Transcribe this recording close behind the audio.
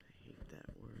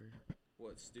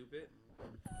What, stupid?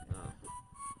 No.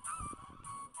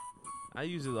 I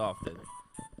use it often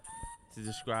to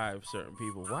describe certain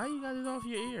people. Why you got it off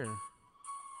your ear?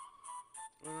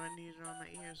 What do I need it on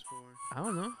my ears for? I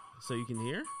don't know. So you can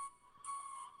hear?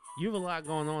 You have a lot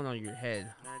going on your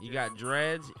head. I You do. got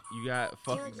dreads. You got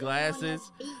fucking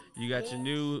glasses. You got your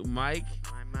new mic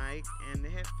My mic and the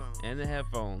headphones. and the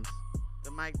headphones.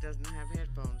 The mic doesn't have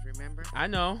headphones, remember? I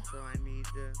know. So I need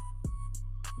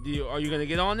to Are you going to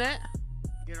get on that?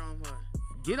 get on what?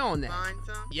 Get on that. Find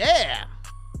some? Yeah. Yeah,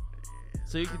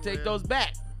 So you can I take will. those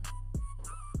back.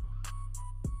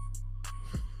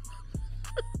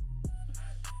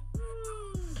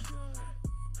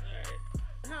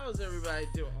 How's everybody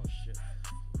doing? Oh shit.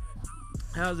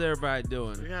 How's everybody We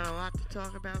doing? got a lot to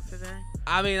talk about today.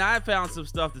 I mean, I found some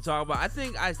stuff to talk about. I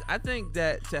think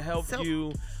that to help So-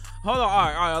 you. Hold on.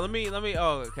 All right. Let me.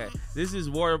 Oh, okay. This is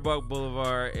Waterbuck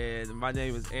Boulevard, and my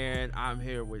name is Aaron. I'm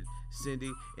here with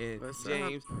Cindy and What's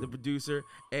James, the producer,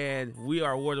 and we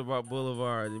are Waterbuck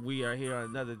Boulevard. And we are here on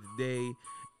another day,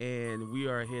 and we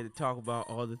are here to talk about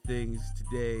all the things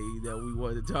today that we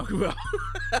want to talk about.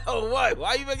 What? Why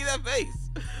are you making that face?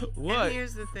 What? And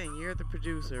here's the thing. You're the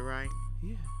producer, right?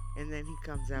 Yeah. And then he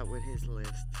comes out with his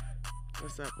list.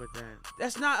 What's up with that?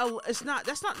 That's not.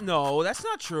 No, that's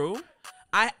not true.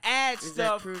 I add Is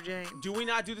stuff. that true, James? Do we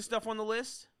not do the stuff on the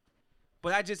list?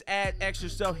 But I just add extra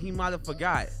stuff he might have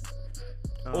forgot,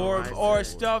 Oh, I or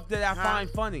see. stuff that I Huh? find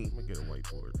funny. I'm gonna get a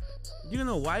whiteboard. You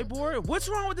gonna whiteboard? What's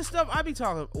wrong with the stuff I be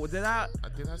talking? Did I?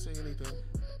 Did I say anything?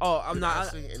 Oh, I'm Did not. I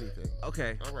say anything?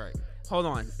 Okay, All right. hold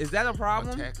on. Is that a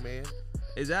problem? Attack man.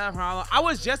 Is that a problem? I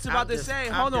was just about to say.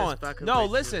 Hold on. No,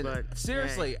 listen.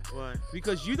 Seriously, What?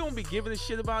 because you don't be giving a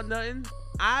shit about nothing.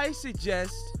 I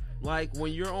suggest, like,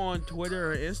 when you're on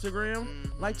Twitter or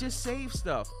Instagram, like, just save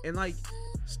stuff and like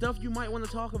stuff you might want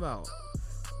to talk about.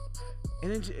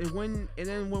 And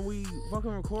then when we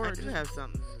fucking I record, do just- have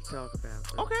something to talk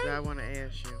about. Okay. That I want to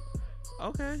ask you.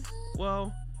 okay.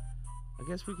 Well, I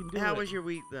guess we can do it. How was your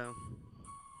week, though?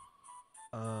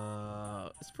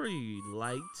 It's pretty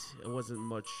light. It wasn't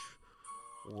much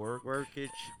work. Workage.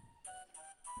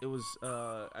 It was,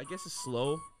 I guess it's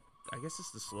slow. I guess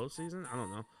it's the slow season. I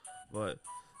don't know, but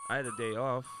I had a day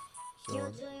off, so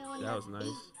that was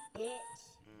nice.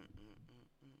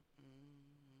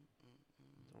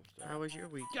 How was your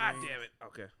week? God James? damn it.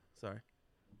 Okay, sorry.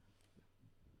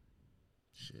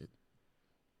 Shit.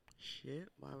 Shit?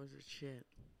 Why was it shit?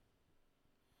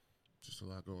 Just a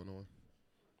lot going on.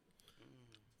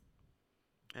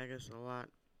 I guess a lot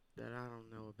that I don't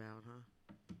know about, huh?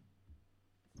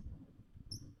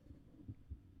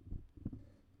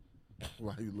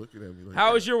 Why are you looking at me like How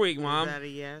that? was your week, Is Mom? that a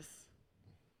yes?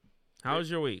 How was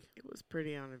your week? It was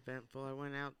pretty uneventful. I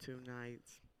went out 2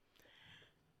 nights.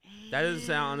 That doesn't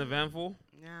sound uneventful.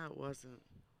 No, it wasn't.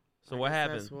 So I what guess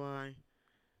happened? That's why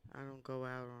I don't go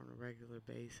out on a regular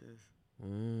basis.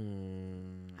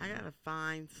 I gotta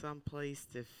find some place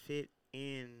to fit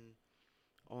in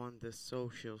on the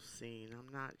social scene.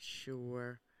 I'm not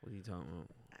sure. What are you talking about?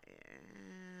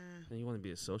 Eh, Then you want to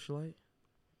be a socialite?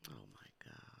 oh my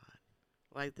God.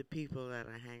 Like the people that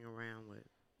I hang around with.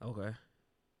 Okay.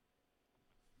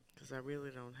 Because I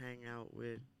really don't hang out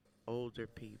with older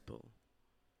people.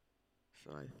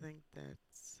 So I think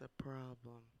that's a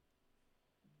problem.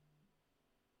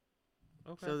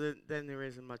 Okay. So then there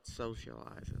isn't much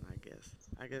socializing, I guess.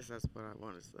 I guess that's what I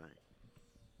want to say.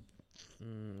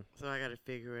 So I got to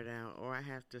figure it out. Or I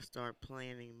have to start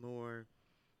planning more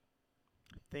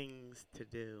things to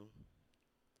do.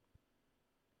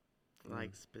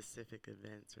 Like specific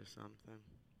events or something.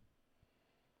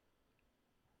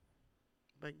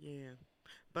 But yeah.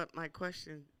 But my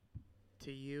question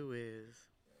to you is...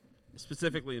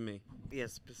 Specifically to me.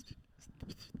 Yes,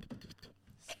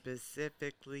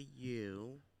 specifically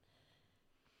you.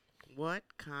 What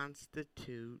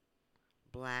constitute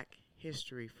Black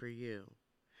history for you?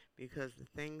 Because the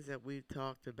things that we've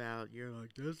talked about, you're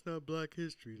like, that's not Black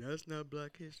history. That's not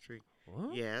Black history.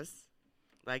 What? Yes.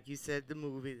 Like you said, the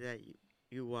movie that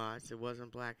you watched, it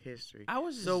wasn't Black history. I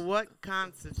was. So what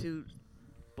constitutes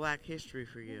Black history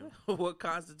for you? What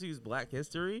constitutes Black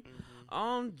history?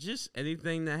 Just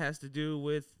anything that has to do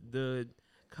with the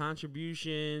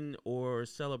contribution or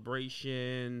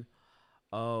celebration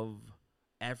of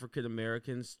African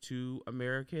Americans to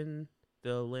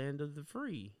the land of the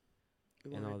free.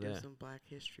 You and all want to do that. some Black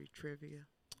history trivia?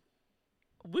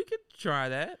 We could try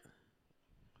that.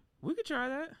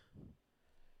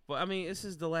 But I mean, this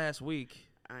is the last week,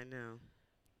 I know.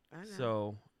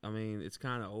 so I mean, it's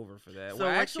kind of over for that. So well,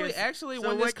 what actually, you're- actually, so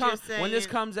when what you're this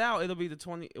saying- comes out, it'll be the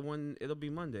 20. When it'll be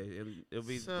Monday. It'll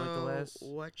be So like the last.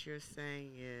 what you're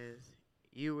saying is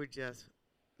you were just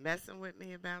messing with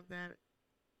me about that?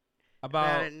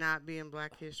 About it not being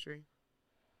Black History?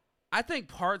 I think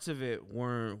parts of it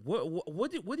weren't.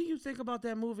 What do you think about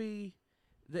that movie?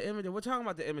 We're talking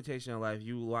about The Imitation of Life.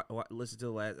 You listen to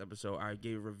the last episode. I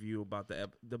gave a review about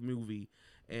the movie,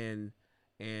 and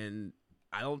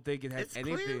I don't think it has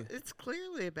anything. It's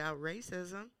clearly about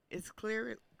racism. It's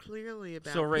clearly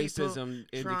about so racism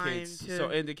indicates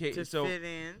to fit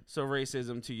in. So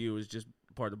racism to you is just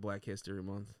part of Black History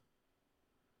Month.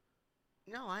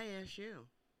 No, I asked you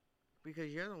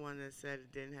because you're the one that said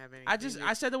it didn't have anything.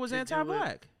 I said it was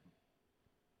anti-Black.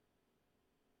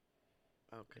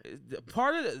 Okay.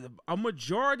 Part of a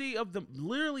majority of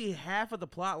literally half of the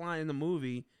plot line in the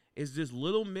movie is this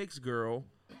little mixed girl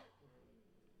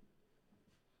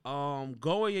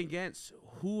going against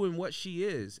who and what she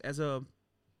is as a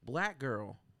Black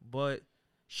girl, but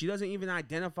she doesn't even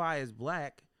identify as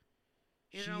Black.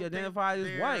 She identifies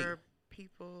as white. There are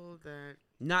people that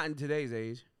not in today's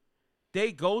age.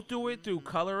 They go through it through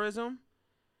colorism.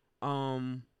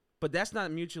 But that's not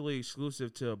mutually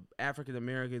exclusive to African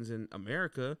Americans in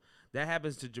America. That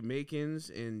happens to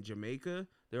Jamaicans in Jamaica.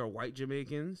 There are white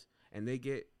Jamaicans, and they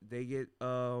get.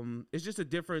 It's just a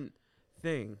different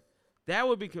thing.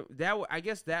 I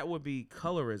guess that would be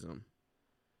colorism.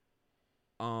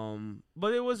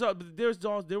 But it was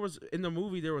there was in the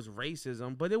movie there was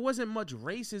racism, but there wasn't much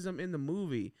racism in the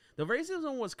movie. The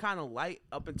racism was kind of light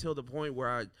up until the point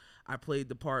where I played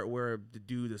the part where the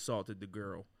dude assaulted the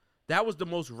girl. That was the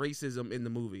most racism in the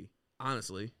movie,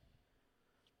 honestly.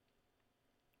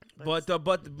 But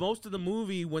most of the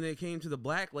movie, when it came to the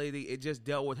Black lady, it just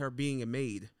dealt with her being a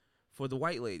maid for the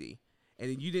white lady.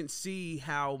 And you didn't see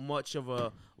how much of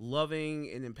a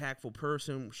loving and impactful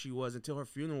person she was until her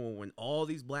funeral, when all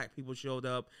these Black people showed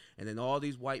up and then all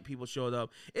these white people showed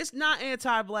up. It's not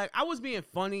anti-Black. I was being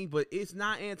funny, but it's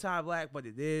not anti-Black, but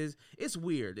it is. It's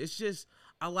weird. It's just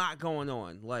a lot going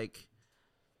on.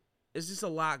 It's just a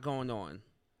lot going on.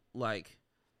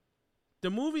 The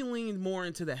movie leaned more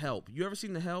into The Help. You ever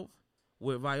seen The Help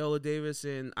with Viola Davis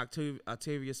and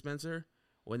Octavia Spencer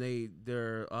when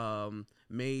they're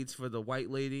maids for the white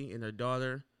lady and her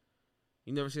daughter?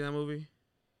 You never seen that movie?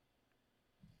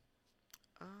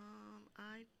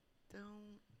 I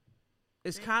don't.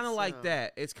 It's kind of like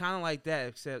that. It's kind of like that,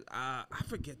 except I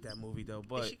forget that movie though.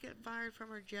 But did she get fired from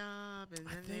her job, and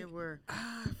then they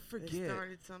forget. They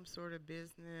started some sort of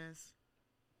business.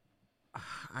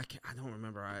 I don't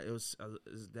remember.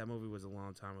 That movie was a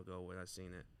long time ago when I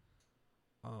seen it.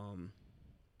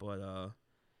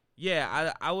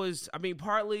 Yeah. I was. I mean,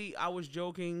 partly I was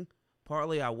joking,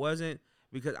 partly I wasn't,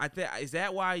 because I think is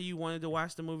that why you wanted to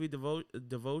watch the movie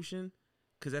Devotion?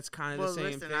 Because that's kind of the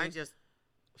same thing. I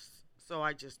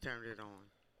just turned it on.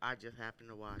 I just happened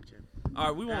to watch it.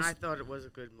 All right, I thought it was a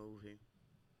good movie.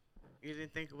 You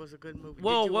didn't think it was a good movie?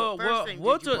 We'll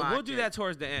do that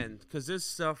towards the end, because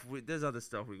there's other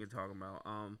stuff we can talk about.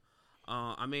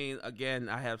 I mean, again,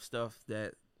 I have stuff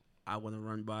that I want to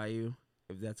run by you,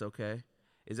 if that's okay.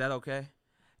 Is that okay?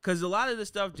 Because a lot of the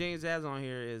stuff James has on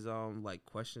here is like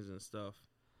questions and stuff,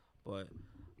 but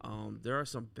there are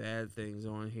some bad things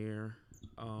on here.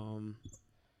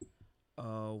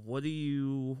 What do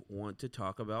you want to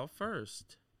talk about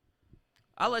first?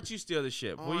 I'll let you steal the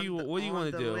ship. What do you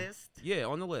want to do? List? Yeah,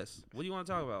 on the list. What do you want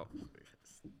to talk about?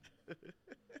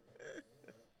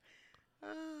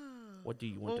 What do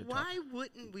you want to talk about? Why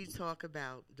wouldn't we talk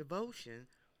about devotion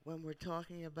when we're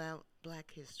talking about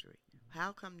Black history?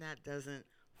 How come that doesn't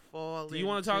fall into... Do you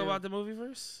want to talk about the movie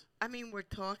first? I mean, we're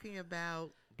talking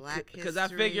about Black history. Because I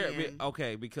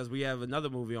figured... because we have another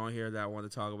movie on here that I want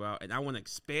to talk about, and I want to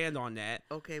expand on that.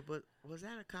 Okay, but was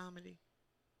that a comedy?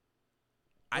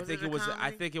 I think it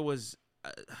was.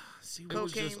 See, Cocaine it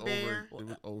was just Bear? It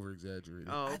was over exaggerated.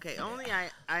 Oh, okay.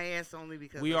 I asked only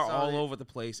because we I are saw all over the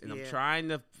place, and I'm trying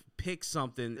to pick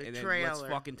something, and then let's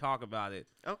fucking talk about it.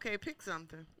 Okay, pick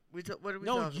something. What are we talking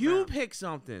about? No, you pick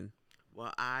something.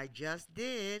 Well, I just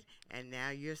did, and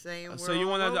now you're saying we're so you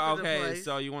all over the okay? place.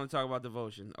 So you want to talk about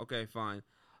Devotion? Okay, fine.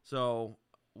 So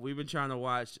we've been trying to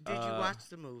watch. Did you watch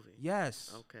the movie?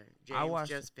 Yes. Okay, James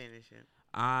just finished it.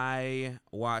 I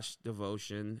watched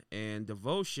Devotion, and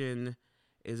Devotion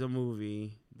is a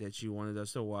movie that you wanted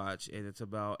us to watch, and it's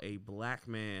about a Black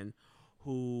man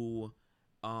who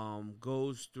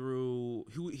goes through.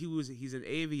 He's an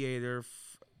aviator.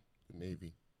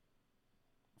 Navy.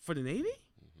 For the Navy?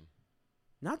 Mm-hmm.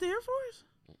 Not the Air Force?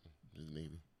 The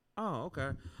Navy. Oh,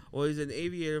 okay. Well, he's an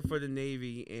aviator for the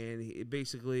Navy, and he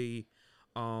basically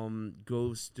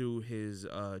goes through his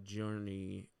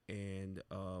journey and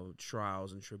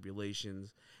trials and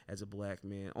tribulations as a Black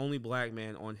man. Only Black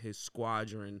man on his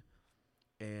squadron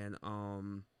and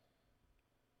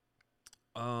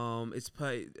it's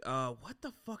played. What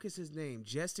the fuck is his name?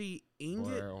 Jesse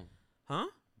Inget? Brown. Huh?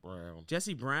 Brown.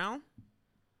 Jesse Brown?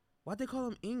 Why'd they call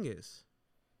him Ingus?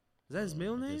 Is that his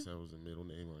middle I name? guess that was a middle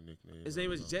name or a nickname. His I name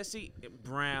don't was know. Jesse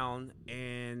Brown,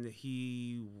 and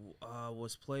he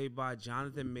was played by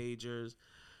Jonathan Majors.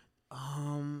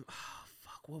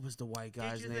 Fuck, what was the white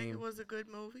guy's Did you name? think it was a good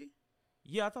movie?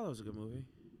 Yeah, I thought it was a good movie.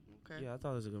 Okay. Yeah, I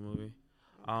thought it was a good movie.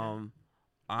 Okay.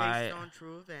 I Based on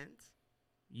true events.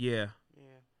 yeah,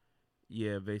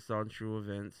 Yeah. based on true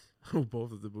events.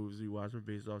 Both of the movies we watched were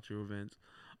based off true events.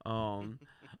 But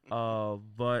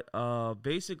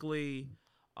basically,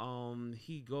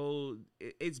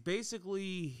 it's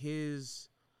basically his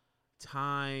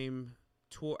time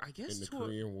tour. I guess In the tour.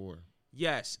 Korean War.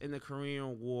 Yes, in the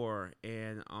Korean War,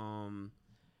 and I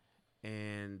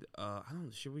don't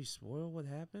know. Should we spoil what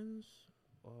happens?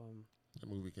 That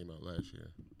movie came out last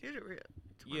year. Did it really?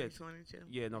 Yeah. 2022?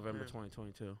 Yeah, November Yeah.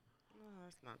 2022. No,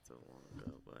 that's not so long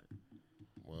ago, but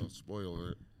Well,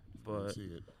 spoiler it. But See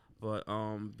it. But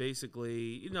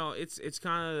basically, it's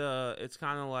kind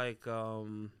of like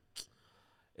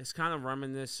it's kind of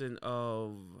reminiscent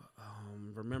of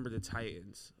Remember the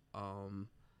Titans.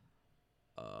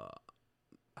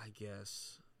 I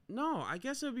guess no, I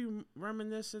guess it'd be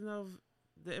reminiscent of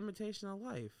The Imitation of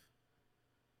Life,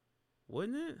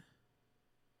 wouldn't it?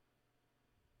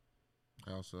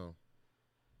 How so?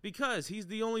 Because he's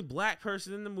the only black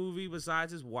person in the movie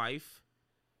besides his wife,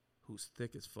 who's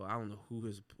thick as fuck. I don't know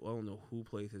who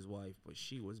played his wife, but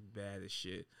she was bad as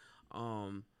shit.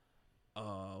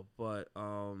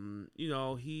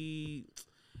 He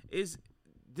is.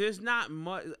 There's not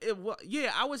much.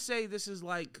 I would say this is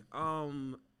like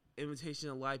Imitation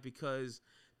of Life because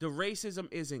the racism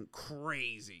isn't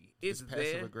crazy. It's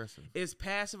passive there. aggressive. It's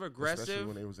passive aggressive. Especially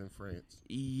when they was in France.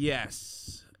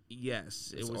 Yes,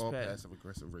 It's it was all passive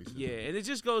aggressive racism. Yeah, and it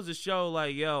just goes to show,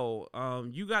 like, you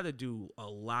got to do a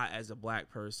lot as a black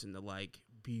person to like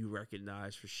be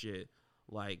recognized for shit.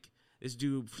 Like this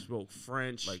dude spoke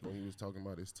French. Like when he was talking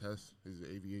about his test, his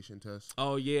aviation test.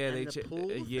 Oh yeah, And they the pool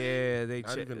thing? they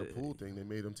Not even the pool thing. They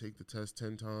made him take the test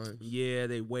 10 times. Yeah,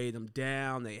 they weighed him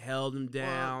down. They held him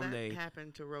down. Well, that they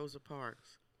happened to Rosa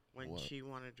Parks when What? she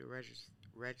wanted to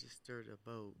register to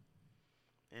vote,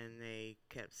 and they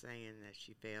kept saying that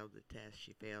she failed the test.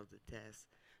 She failed the test.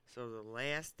 So the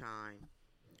last time,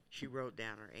 she wrote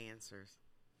down her answers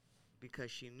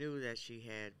because she knew that she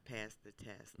had passed the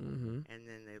test, Mhm. and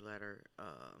then they let her.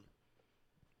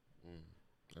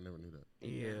 I never knew that.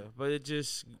 Yeah, but it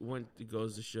just it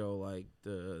goes to show like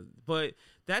but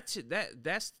that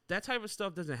type of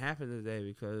stuff doesn't happen today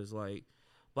because like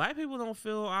black people don't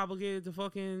feel obligated to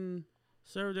fucking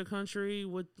serve their country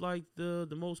with like the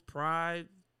most pride.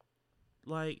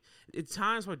 Like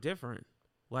times were different.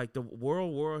 Like the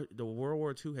World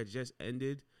War II had just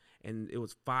ended, and it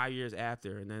was 5 years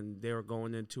after, and then they were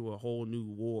going into a whole new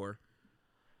war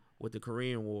with the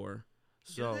Korean War.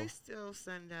 So Do they still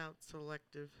send out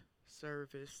selective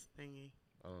service thingy?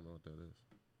 I don't know what that is.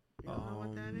 You don't know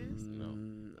what that is? No.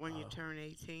 When you turn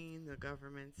 18, the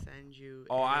government sends you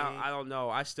I don't know.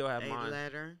 I still have a mine.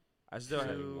 letter I still have.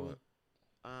 to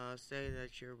say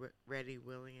that you're ready,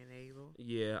 willing, and able.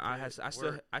 Yeah, work.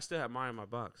 I still have mine in my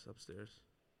box upstairs.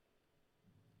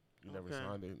 You never Okay.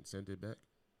 signed it and sent it back?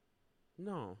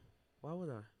 No, why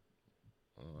would I?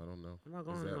 Oh, I don't know. I'm not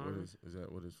going Is to that the what army. is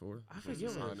that what it's for? I You're supposed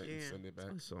forget to what sign it it and is. send it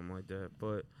back. Something like that.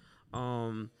 But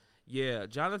yeah,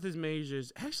 Jonathan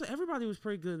Majors. Actually, everybody was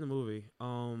pretty good in the movie.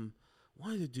 One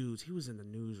of the dudes, he was in the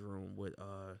newsroom with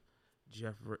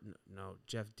Jeff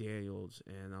Daniels,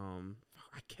 and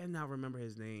I cannot remember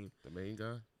his name. The main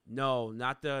guy? No,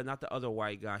 not the other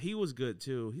white guy. He was good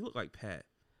too. He looked like Pat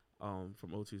from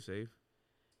O2 Safe.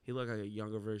 He looked like a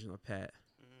younger version of Pat.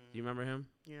 Do you remember him?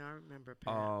 Yeah, I remember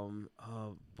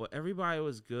Pat. But everybody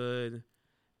was good.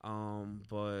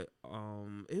 But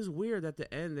it was weird at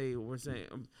the end they were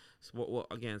saying,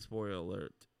 again, spoiler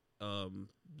alert.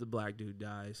 The black dude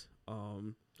dies.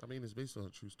 I mean, it's based on a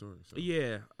true story. So.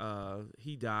 Yeah.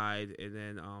 He died, and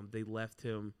then they left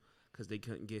him because they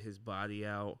couldn't get his body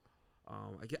out.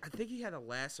 I think he had a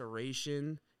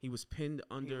laceration. He was pinned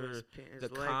under his the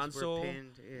legs were console,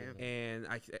 pinned, yeah. and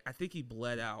I think he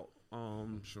bled out.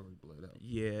 I'm sure he bled out.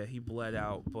 Yeah, he bled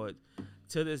out, but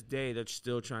to this day they're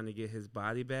still trying to get his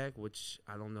body back, which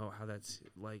I don't know how that's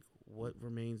like. What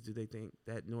remains do they think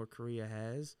that North Korea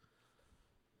has?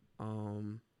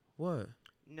 What?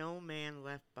 No man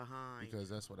left behind. Because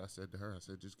that's what I said to her. I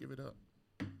said, just give it up.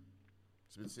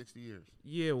 It's been 60 years.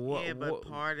 Yeah, what? Yeah, but what,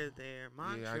 part of their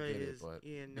mantra I get it, is but-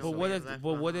 no but what man if? left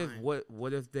But behind.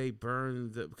 what if they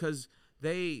burn the? Because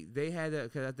they had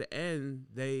because at the end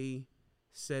they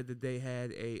said that they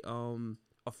had a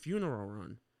funeral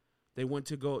run. They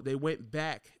went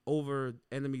back over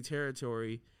enemy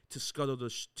territory to scuttle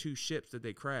the two ships that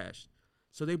they crashed.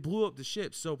 So they blew up the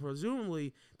ships. So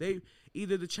presumably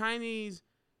either the Chinese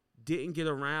didn't get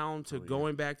around to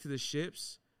going back to the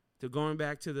ships, to going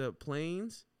back to the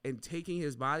planes and taking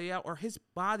his body out, or his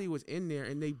body was in there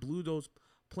and they blew those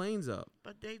planes up.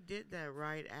 But they did that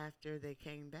right after they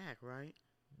came back, right?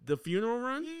 The funeral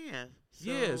run?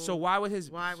 Yeah. So why would his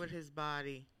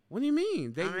body? What do you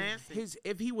mean? I'm asking.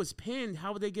 If he was pinned,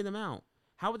 how would they get him out?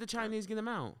 How would the Chinese get him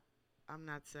out? I'm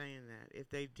not saying that. If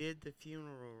they did the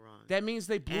funeral run, That means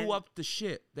they blew up the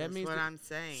ship. That's what I'm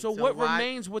saying. So what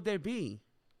remains would there be?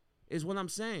 Is what I'm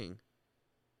saying.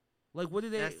 Like, what do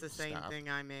they? That's the same thing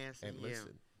I'm asking and you.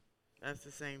 listen. That's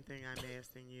the same thing I'm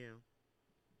asking you.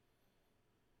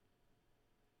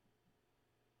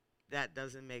 That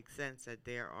doesn't make sense that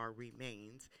there are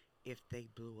remains if they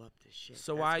blew up the ship.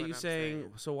 So why are you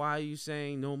saying? So why are you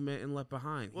saying no man left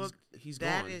behind? Well, he's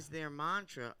that gone. is their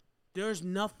mantra. There's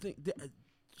nothing.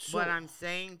 What I'm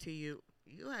saying to you,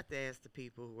 you have to ask the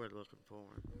people who are looking for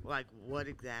him. Like, what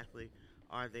exactly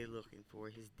are they looking for?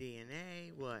 His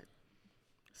DNA? What?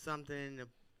 Something to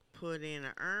put in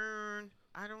an urn?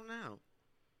 I don't know.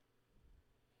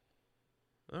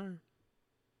 All right.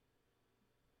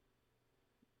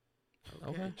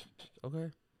 Okay.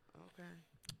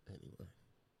 Anyway,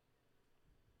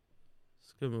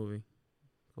 It's a good movie.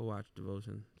 Go watch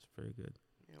Devotion. It's very good.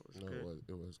 Yeah, it was no, good.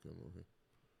 it was a good movie.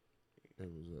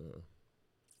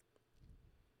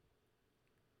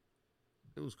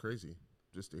 It was crazy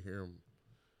just to hear him.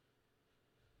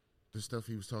 The stuff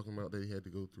he was talking about that he had to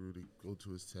go through to go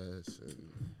to his tests and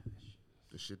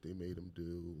the shit they made him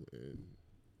do, and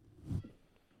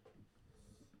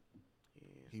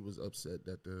he was upset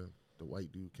that the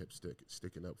white dude kept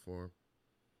sticking up for him.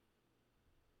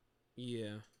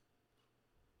 Yeah.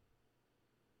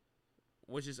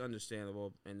 Which is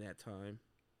understandable in that time.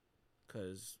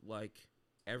 Because, like,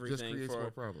 everything Just creates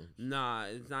more problems. Nah,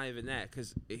 it's not even that.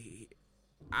 Because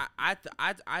I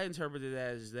interpreted it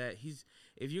as that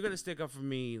if you're going to stick up for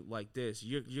me like this,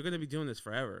 you're going to be doing this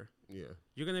forever. Yeah.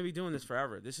 You're going to be doing this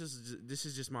forever. This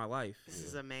is just my life. This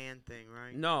is a man thing,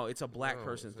 right? No, it's a black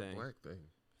person it's thing. A black thing.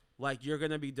 Like, you're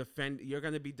gonna be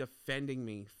defending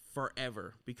me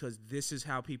forever because this is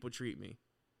how people treat me.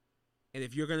 And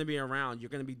if you're gonna be around,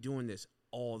 you're gonna be doing this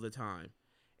all the time.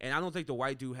 And I don't think the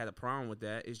white dude had a problem with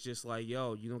that. It's just like,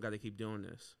 yo, you don't got to keep doing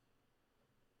this.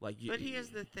 Like, but here's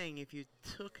the thing: if you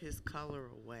took his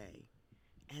color away,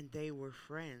 and they were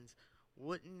friends,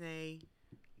 wouldn't they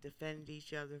defend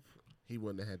each other? He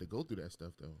wouldn't have had to go through that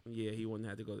stuff, though. Yeah, he wouldn't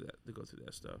have to go through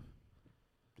that stuff.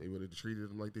 They would have treated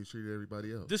him like they treated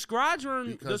everybody else. The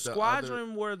squadron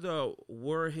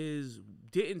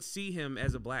didn't see him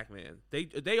as a black man.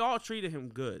 They all treated him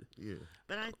good. Yeah.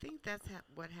 But I think that's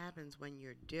what happens when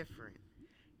you're different.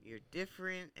 You're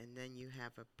different, and then you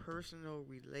have a personal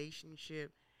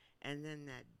relationship, and then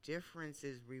that difference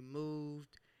is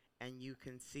removed, and you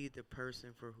can see the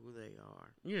person for who they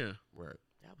are. Yeah. Right.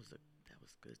 That was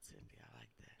good, Cindy. I like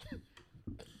that.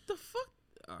 The fuck.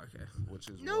 Oh, okay. Which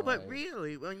is but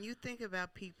really, when you think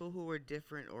about people who are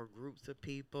different or groups of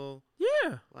people,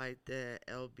 yeah, like the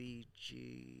LGBTQ+,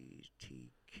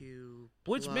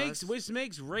 which makes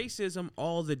racism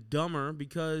all the dumber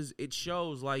because it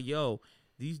shows like, yo,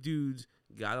 these dudes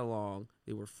got along,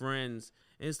 they were friends,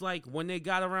 and it's like when they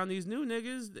got around these new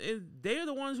niggas, they're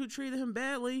the ones who treated him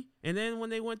badly, and then when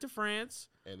they went to France,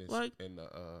 and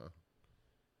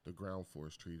the ground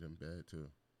force treated him bad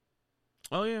too.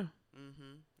 Oh yeah.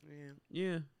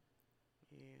 Yeah.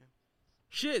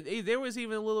 Shit, there was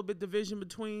even a little bit division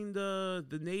between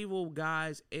the naval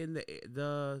guys and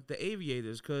the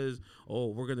aviators because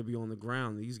we're gonna be on the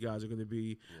ground. These guys are gonna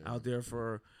be out there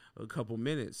for a couple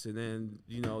minutes, and then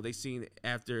they seen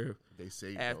after they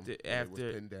saved them. It was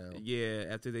pinned down. Yeah,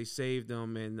 after they saved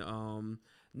them, and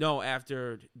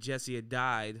after Jesse had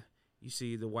died, you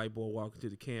see the white boy walking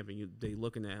through the camp, and they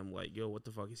looking at him like, yo, what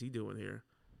the fuck is he doing here?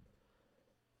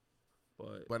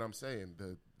 But I'm saying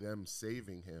them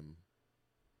saving them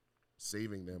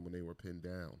when they were pinned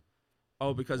down.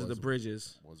 Oh, because of the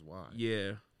bridges. Was why.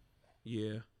 Yeah.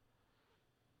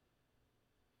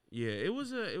 It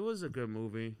was a good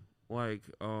movie. Like,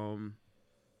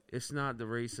 it's not, the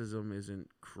racism isn't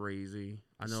crazy.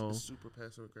 I know. It's super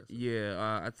passive aggressive.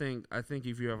 Yeah, I think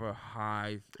if you have a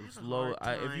high, low,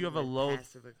 if you have a low,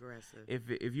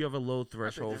 if you have a low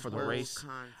threshold for the race,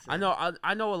 concept.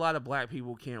 I know a lot of black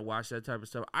people can't watch that type of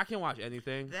stuff. I can watch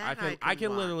anything. I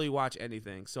can literally watch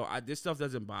anything. So this stuff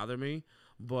doesn't bother me.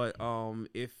 But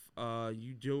if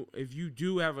you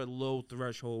do have a low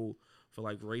threshold for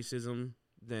like racism,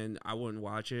 then I wouldn't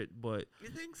watch it. But You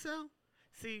think so?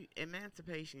 See,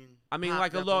 Emancipation. I mean, popped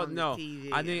like a up low. on the No,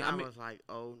 TV, I think and I mean was like,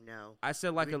 oh no. I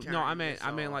said like We a no. I turning meant this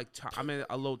off. like I meant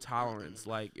a low tolerance.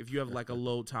 Like if you have like a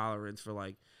low tolerance for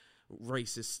like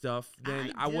racist stuff,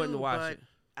 then I wouldn't do, watch but it.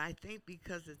 I think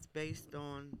because it's based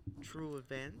on true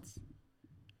events,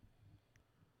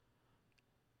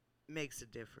 makes a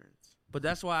difference. But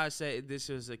that's why I say this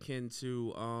is akin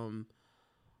to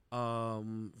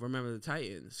Remember the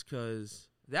Titans, because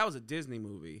that was a Disney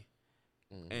movie,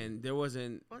 and there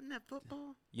wasn't. Wasn't that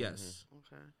football? Yes,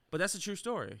 Okay. but that's a true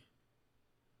story.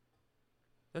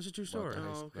 That's a true story.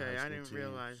 Well, Oh, okay. I didn't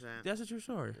realize that. That's a true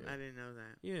story. I didn't know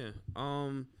that. Yeah.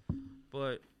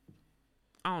 But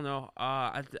I don't know.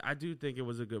 I do think it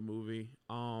was a good movie.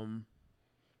 How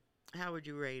would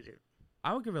you rate it?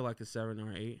 I would give it like a 7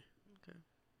 or 8. Okay.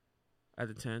 At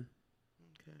the 10.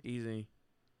 Okay. Easy.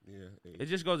 Yeah. It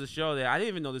just goes to show that I didn't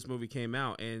even know this movie came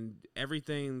out, and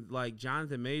everything like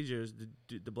Jonathan Majors,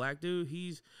 the black dude,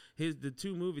 the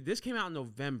two movies. This came out in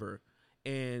November,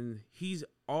 and he's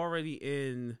already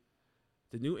in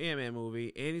the new Ant-Man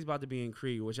movie, and he's about to be in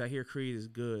Creed, which I hear Creed is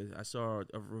good. I saw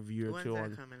a review or When's two that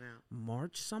on coming out?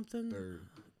 March something. Third.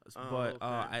 But okay.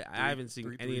 I haven't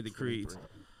seen any of the Creeds.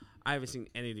 I haven't seen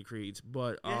any of the Creeds,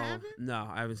 but You haven't? no,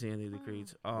 I haven't seen any of the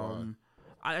Creeds. Why?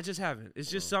 I just haven't. It's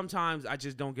just sometimes I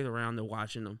just don't get around to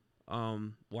watching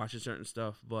them, watching certain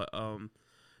stuff. But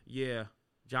yeah,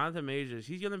 Jonathan Majors,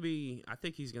 I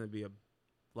think he's gonna be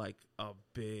a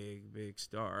big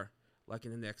star, like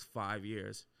in the next 5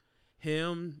 years.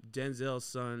 Him, Denzel's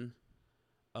son,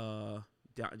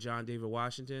 John David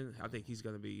Washington, I think he's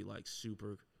gonna be like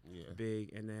super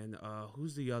big. And then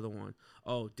who's the other one?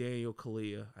 Oh, Daniel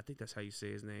Kaluuya. I think that's how you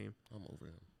say his name. I'm over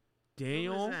him.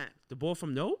 Daniel, Who is that? the boy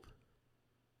from Nope.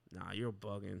 Nah, you're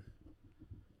bugging.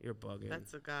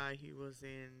 That's the guy he was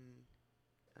in.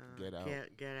 Get Out.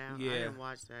 Get Out. Yeah. I didn't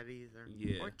watch that either.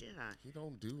 Yeah. Or did I? He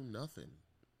don't do nothing.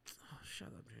 Oh, shut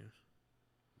up, James.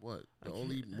 What? I The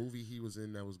only can't- movie he was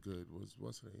in that was good was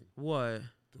what's her name? What?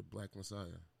 The Black Messiah,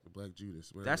 the Black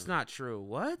Judas. That's whatever. not true.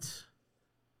 What?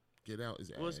 Get Out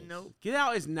is Was ass. Nope? Get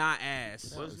Out is not ass.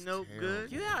 Get Out Was is Nope terrible. good?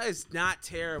 Get Out is not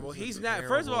terrible. It's He's a not.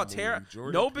 First of all, terrible movie.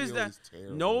 Jordan Nope is Peele that. is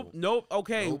terrible. Nope.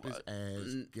 Okay. Nope is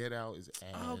ass. Get Out is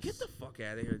ass. Oh, get the fuck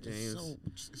out of here, James.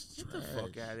 It's Get trash. the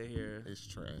fuck out of here. It's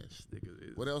trash. Nigga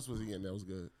is- What else was he in that was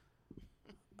good?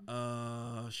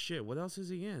 Shit. What else is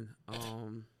he in?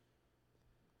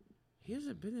 He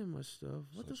hasn't been in much stuff.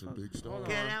 What Such the a fuck? big star. Hold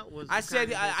Get on. Out was. I said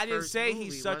kind of I his didn't first say movie,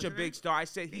 he's such a wasn't big it? star. I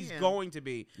said he's Yeah. going to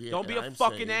be. Yeah, Don't be and a I'm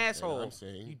fucking saying- asshole. and I'm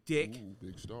saying, You dick. ooh,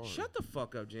 big star. Shut the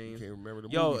fuck up, You James. can't remember the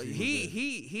Yo, movies he was in.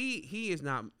 he is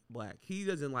not black. He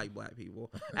doesn't like black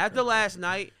people. After last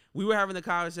night, we were having a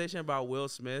conversation about Will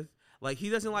Smith. Like he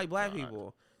doesn't like black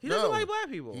people. He doesn't No, like black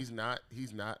people. He's not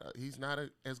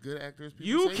as good actor as people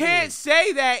You say he can't is.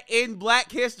 say that in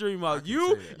Black History Month. can You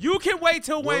say that. you can wait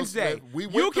till Will Wednesday. Smith, we You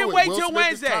went can through it. wait Will till Smith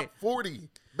is Wednesday. top 40.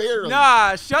 Barely.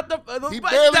 Nah, shut the. He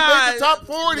barely made the top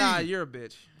 40. Nah, you're a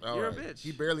bitch. All You're right. a bitch.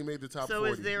 He barely made the top So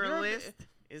 40. is there You're a a list?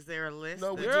 Is there a list? No,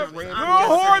 that we You're, just you're- ran you're I'm a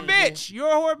through whore guessing- bitch. You're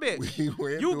a whore bitch. We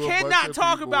went You through a bunch cannot of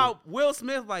talk people. about Will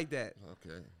Smith like that.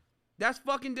 Okay. That's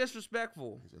fucking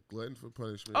disrespectful. He's a glutton for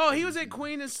punishment. Oh, he was in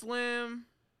Queen and Slim.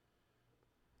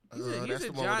 He's in- he's that's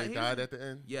in the one John- where they he died was- at the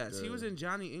end? Yes, he was in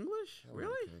Johnny English. Oh,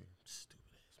 Really? okay. Stupid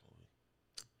ass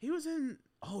movie. He was in.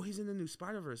 Oh, he's in the new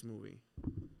Spider-Verse movie.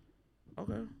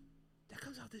 Okay, that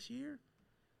comes out this year.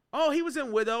 Oh, he was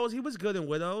in Widows. He was good in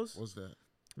Widows. What's that?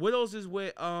 Widows is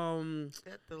with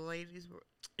That the ladies were.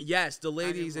 yes, the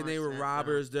ladies and they watch were that, no.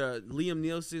 robbers. The Liam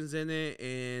Nielsen's in it,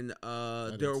 and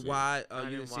didn't they're see it. wide. I You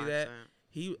didn't see watch that?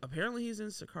 He apparently he's in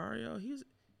Sicario.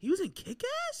 He was in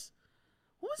Kick-Ass.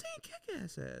 What was he in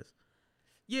Kick-Ass as?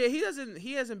 Yeah,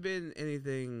 he hasn't been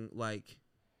anything like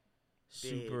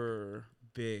super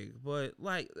big, but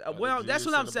like well, that's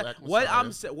what I'm saying.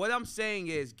 What I'm saying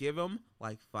is give him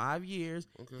like 5 years.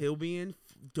 Okay. He'll be in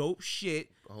dope shit.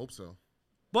 I hope so.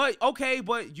 But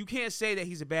but you can't say that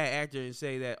he's a bad actor and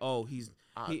say that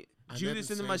I Judas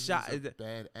never in the said Messiah. he's a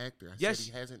bad actor. I Yes.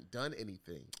 said he hasn't done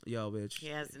anything Yo, bitch. He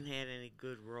hasn't had any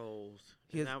good roles.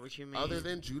 He Is has- that what you mean? other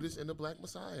than Judas and the Black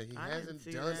Messiah. He I didn't hasn't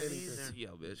see done that anything. either.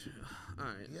 Yo, bitch. All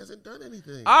right. He hasn't done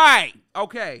anything. All right.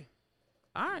 Okay.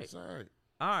 All right. It's all right.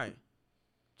 All right.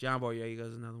 John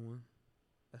Boyega's another one.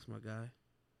 That's my guy.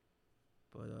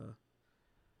 But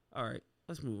all right.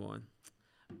 Let's move on.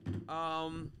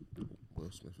 Will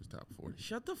Smith was top 40.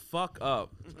 Shut the fuck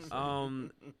up.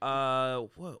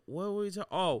 What were we talking?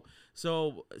 Oh,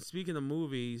 so speaking of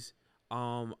movies,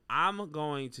 I'm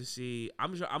going to see.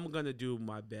 I'm sure I'm gonna do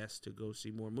my best to go see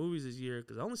more movies this year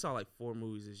because I only saw like 4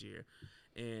 movies this year,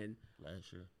 and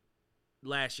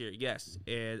last year, yes,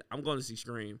 and I'm going to see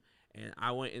Scream, and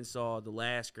I went and saw the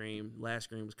last Scream. Last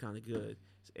Scream was kind of good,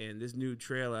 and this new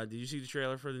trailer. Did you see the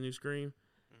trailer for the new Scream?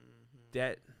 Mm-hmm.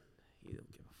 That you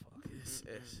don't give a fuck.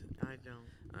 It's, I don't.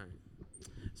 all right.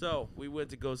 So we went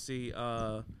to go see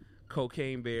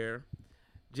Cocaine Bear.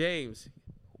 James,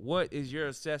 what is your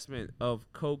assessment of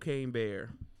Cocaine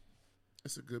Bear?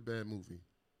 It's a good bad movie.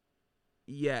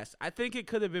 Yes, I think it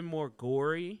could have been more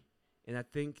gory, and I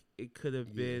think it could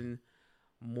have been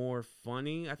more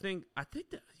funny. I think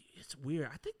that it's weird.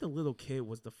 I think the little kid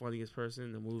was the funniest person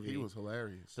in the movie. He was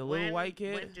hilarious. The little white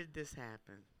kid. When did this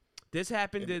happen? This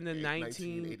happened in the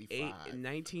 1985.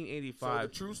 1985. So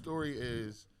the true story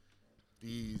is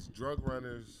these drug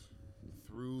runners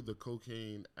threw the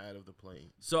cocaine out of the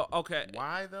plane. So okay,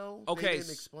 Why though? Okay, They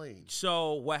didn't explain.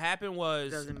 so what happened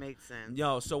was Doesn't make sense.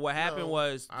 no. So what happened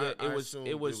was I assumed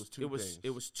it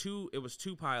was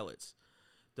two pilots.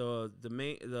 The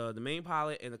main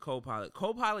pilot and the co-pilot.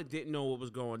 Co-pilot didn't know what was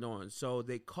going on, so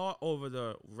they caught over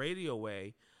the radio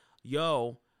way.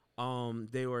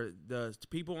 They were the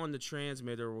people on the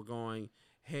transmitter were going,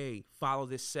 "Hey, follow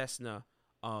this Cessna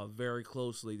very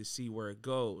closely to see where it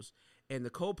goes." And the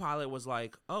co-pilot was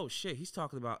like, "Oh shit,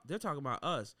 they're talking about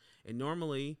us." And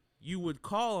normally you would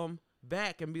call them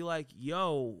back and be like,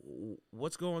 "Yo,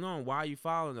 what's going on? Why are you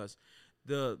following us?"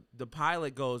 The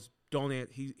pilot goes, "Don't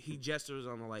answer." He gestures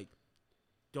on the like,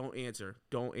 "Don't answer,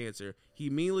 don't answer." He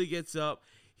immediately gets up.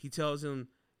 He tells him,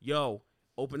 "Yo,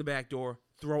 open the back door.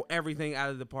 Throw everything out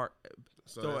of the park."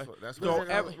 So throw, that's throw what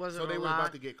every- so they were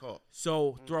about to get caught.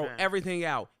 So throw Okay. everything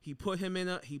out. He put him in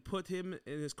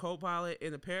his co-pilot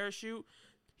in a parachute.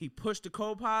 He pushed the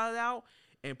co-pilot out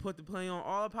and put the plane on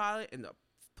autopilot, and the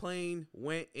plane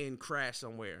went and crashed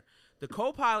somewhere. The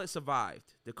co-pilot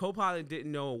survived. The co-pilot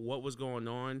didn't know what was going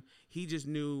on. He just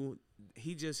knew.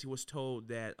 He was told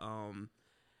that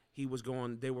he was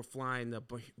going. They were flying the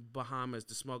Bahamas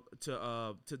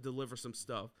to deliver some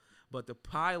stuff. But the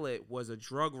pilot was a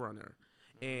drug runner,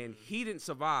 and he didn't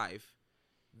survive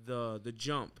the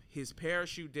jump. His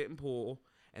parachute didn't pull,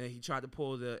 and then he tried to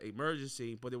pull the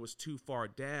emergency, but it was too far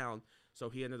down, so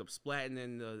he ended up splatting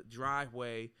in the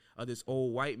driveway of this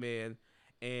old white man,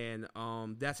 and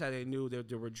that's how they knew that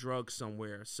there were drugs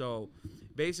somewhere. So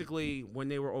basically, when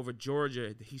they were over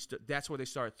Georgia, that's where they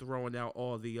started throwing out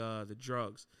all the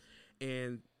drugs,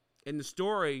 and in the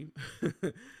story,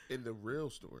 In the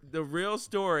real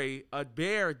story, a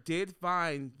bear did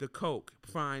find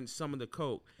some of the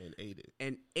coke, and ate it.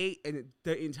 and ate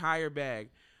the entire bag.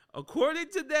 According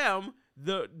to them,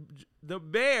 the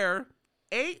bear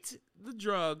ate the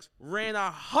drugs, ran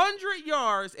 100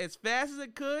 yards as fast as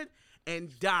it could,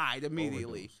 and died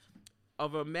immediately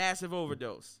of a massive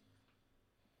overdose.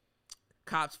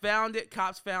 Cops found it.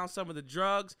 Cops found some of the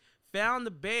drugs, found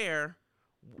the bear,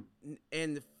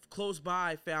 and close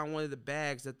by found one of the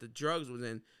bags that the drugs was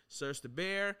in. Searched the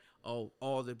bear.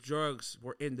 All the drugs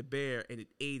were in the bear, and it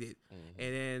ate it. Mm-hmm.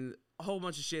 And then a whole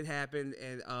bunch of shit happened,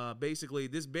 and basically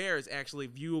this bear is actually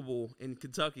viewable in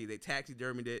Kentucky. They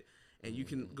taxidermied it, and you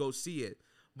can go see it.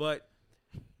 But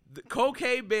the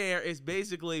Cocaine Bear is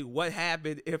basically what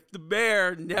happened if the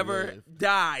bear never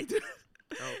died.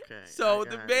 Okay. So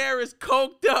the bear is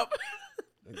coked up.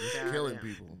 And just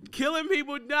killing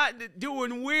people. Not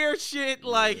doing weird shit.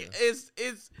 Like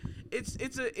it's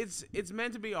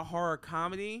meant to be a horror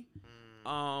comedy.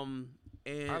 And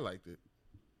I liked it.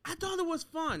 I thought it was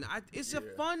fun. It's a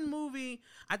fun movie.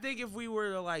 I think if we were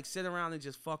to like sit around and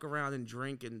just fuck around and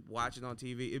drink and watch it on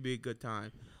TV, it'd be a good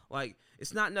time. Like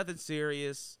it's not nothing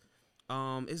serious.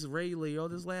 It's Ray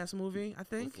Liotta's last movie, I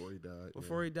think.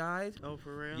 Before he died. Oh,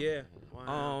 for real? Yeah.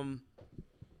 Wow.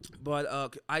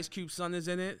 But Ice Cube's son is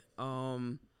in it.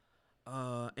 And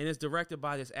it's directed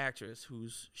by this actress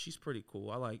she's pretty cool.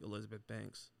 I like Elizabeth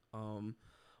Banks.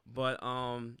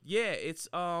 It's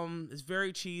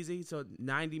very cheesy. It's a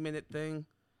 90-minute thing.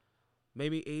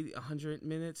 Maybe 80, 100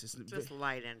 minutes. It's just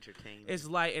light entertainment. It's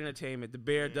light entertainment. The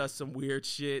bear does some weird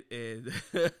shit, and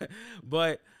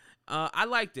but I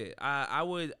liked it. I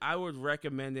would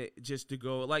recommend it just to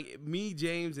go. Like me,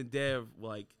 James, and Dev,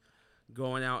 like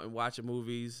going out and watching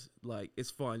movies. Like it's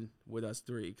fun with us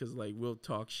three because like we'll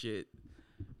talk shit.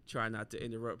 Try not to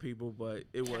interrupt people, but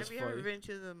it was funny. Have you ever been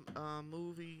to the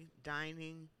movie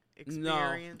dining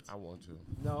experience? No, I want to.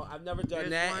 No, I've never done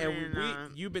that.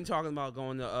 And you've been talking about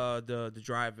going to the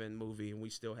drive-in movie, and we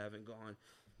still haven't gone.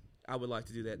 I would like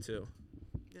to do that too.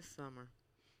 This summer.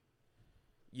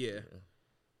 Yeah.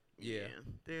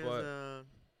 There's a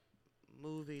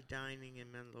movie dining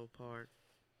in Menlo Park,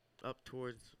 up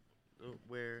towards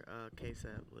where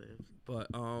KSAP lives. But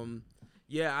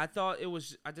yeah, I thought it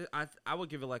was. I would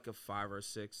give it like a 5 or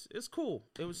 6. It's cool.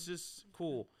 It was just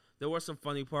cool. There were some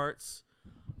funny parts.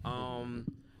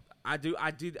 I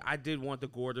did want the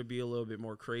gore to be a little bit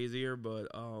more crazier, but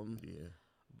Yeah.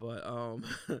 but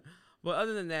but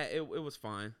other than that, it was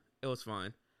fine. It was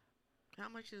fine. How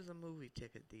much is a movie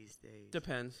ticket these days?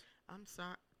 Depends. I'm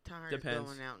tired Depends. of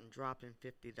going out and dropping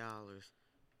 $50.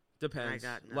 Depends. I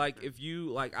got Like nothing. if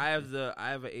you like, I have an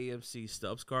AMC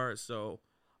Stubs card, so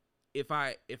if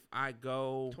I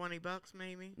go. $20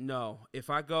 maybe. No, if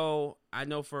I go, I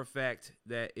know for a fact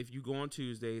that if you go on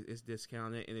Tuesdays, it's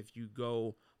discounted, and if you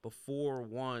go before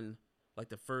one, like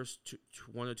the first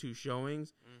 1 or 2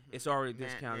 showings, it's already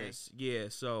discounted. Matinee. Yeah,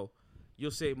 so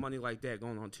you'll save money like that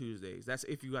going on Tuesdays. That's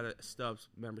if you got a Stubs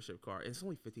membership card. It's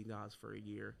only $15 for a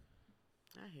year.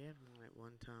 I had one at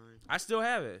one time. I still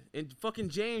have it, and fucking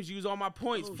James used all my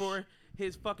points Oh, for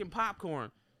his fucking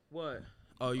popcorn. What?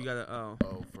 Oh, you gotta. Oh.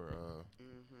 Oh, for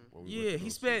when we went Yeah, to he go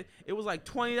spent. It was like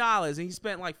 $20, and he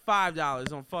spent like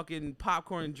 $5 on fucking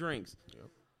popcorn and drinks. Yep.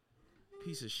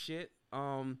 Piece of shit.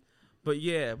 But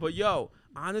yeah, but yo,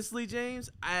 honestly, James,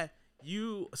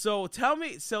 so tell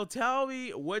me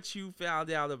what you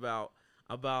found out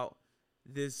about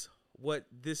this. What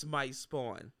this might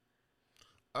spawn.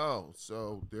 Oh,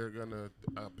 so they're gonna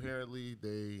apparently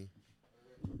the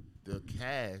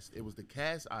cast. It was the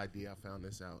cast idea. I found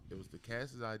this out. It was the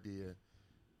cast's idea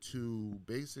to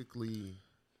basically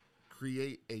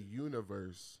create a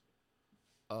universe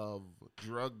of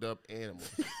drugged up animals.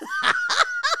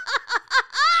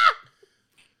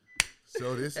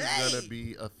 So this is gonna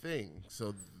be a thing.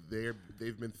 So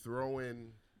they've been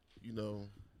throwing,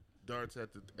 darts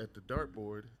at the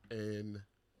dartboard, and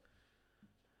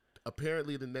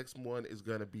apparently the next one is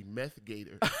gonna be Meth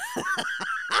Gator.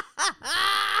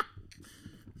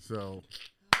 So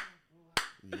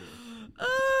yeah.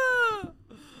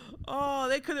 Oh,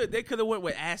 they could have went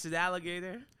with Acid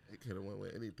Alligator. They could have went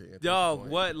with anything. At Dog, this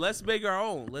point. what? Let's make our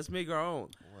own. What?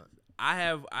 I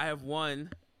have one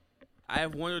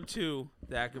or two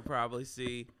that I could probably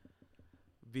see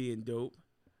being dope.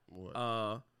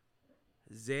 What?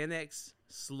 Xanax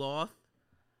Sloth.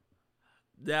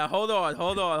 Now hold on.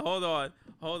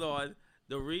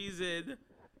 The reason.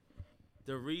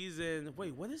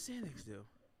 Wait, what does Xanax do?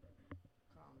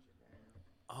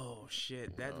 Oh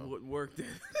shit, that Wow. wouldn't work then.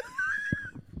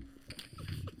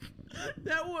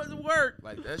 That wouldn't work.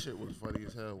 Like that shit was funny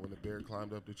as hell when the bear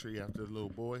climbed up the tree after the little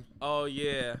boy, Oh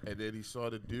yeah. and then he saw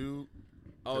the dude.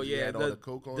 Oh 'cause he yeah. had all the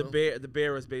coke on him. The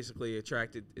bear was basically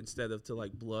attracted instead of to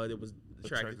like blood. It was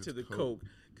attracted to the coke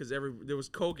because there was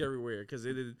coke everywhere because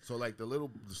it did. So like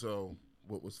so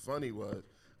what was funny was,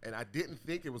 and I didn't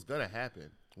think it was gonna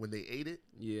happen when they ate it.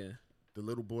 Yeah. The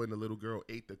little boy and the little girl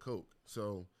ate the coke.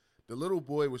 So the little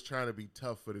boy was trying to be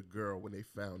tough for the girl when they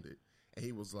found it, and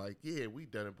he was like, "Yeah, we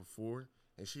done it before."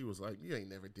 And she was like, "You ain't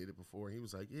never did it before." And he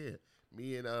was like, "Yeah,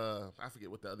 me and I forget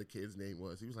what the other kid's name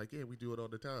was." He was like, "Yeah, we do it all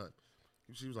the time."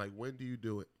 She was like, "When do you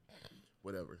do it?"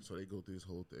 Whatever. So they go through this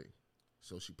whole thing.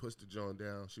 So she puts the John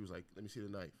down. She was like, "Let me see the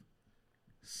knife."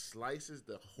 Slices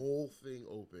the whole thing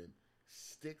open,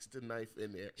 sticks the knife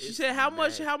in there. She It's said, "How much?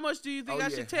 nasty. How much do you think Oh, I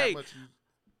yeah, should how take? much you-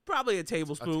 Probably a A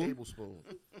tablespoon." tablespoon.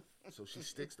 So she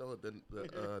sticks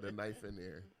the knife in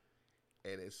there,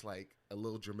 and it's like a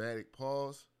little dramatic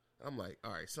pause. I'm like,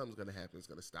 all right, something's gonna happen. It's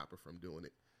gonna stop her from doing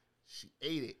it. She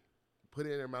ate it, put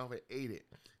it in her mouth, and ate it.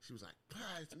 She was like,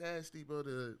 it's nasty, but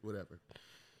whatever.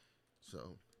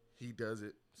 So he does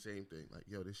it, same thing. Like,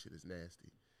 yo, this shit is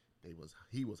nasty.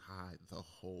 He was high the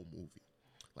whole movie.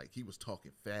 Like, he was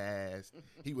talking fast.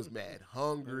 He was mad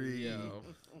hungry. Yo.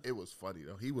 It was funny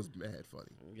though. He was mad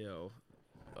funny. Yo.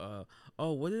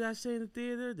 Oh, what did I say in the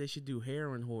theater? They should do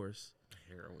Heroin Horse.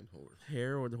 Heroin horse.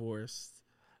 Heroin Horse.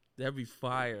 That'd be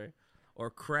fire. Or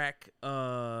crack.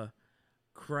 Crack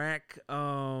crocodile.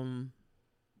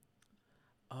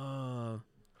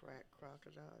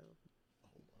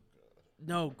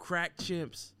 No, crack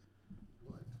chimps.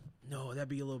 No, that'd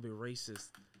be a little bit racist.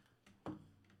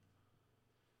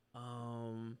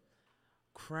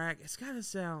 Crack. It's gotta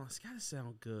sound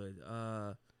good.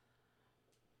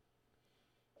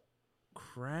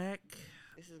 Crack.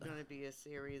 This is going to be a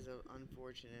series of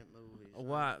unfortunate movies.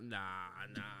 Why? Nah.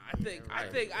 I think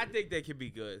they could be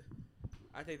good.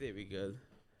 I think they'd be good.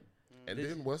 And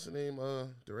This- then what's her name?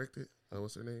 Directed.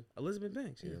 What's her name? Elizabeth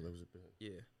Banks. Yeah, Elizabeth Banks.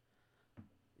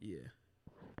 Yeah.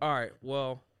 All right.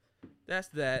 Well, that's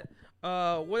that.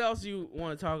 What else do you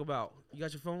want to talk about? You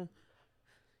got your phone?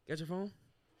 Got your phone?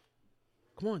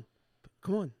 Come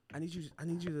on. I need you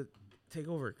to take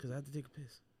over because I have to take a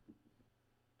piss.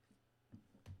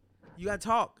 You gotta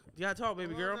talk. You gotta talk,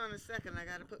 baby girl. Hold on a second. I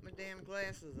gotta put my damn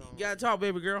glasses on. You gotta talk,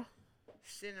 baby girl.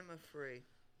 Cinema free.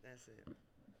 That's it.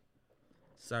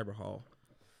 Cyber Hall.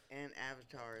 And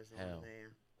Avatar is Hell. on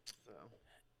there. So.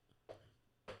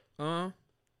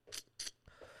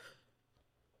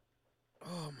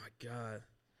 Oh my god.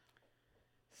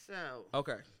 So.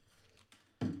 Okay.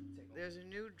 There's a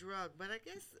new drug, but I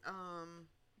guess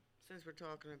since we're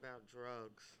talking about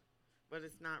drugs, but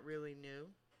it's not really new.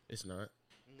 It's not?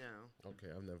 No, Okay,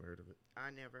 I've never heard of it. I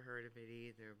never heard of it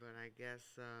either. But I guess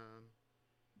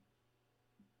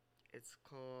it's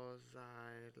called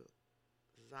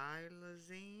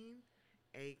xylazine,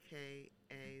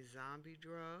 aka zombie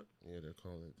drug. Yeah, they're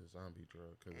calling it the zombie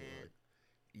drug because it And- like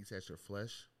eats at your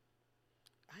flesh.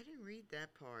 I didn't read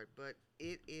that part, but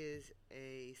it is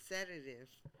a sedative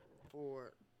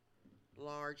for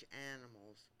large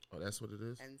animals, Oh, that's what it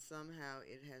is? and somehow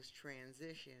it has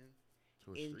transitioned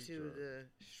To a street into drug. the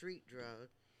street drug,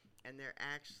 and they're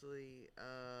actually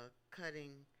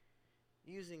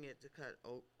using it to cut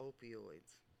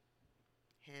opioids.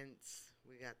 Hence,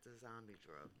 we got the zombie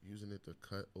drug. Using it to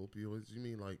cut opioids? You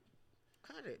mean like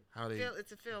Cut it. how they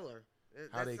It's a filler.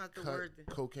 how That's they not the cut word.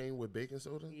 cocaine with baking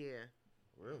soda? Yeah.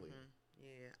 Really? Mhm.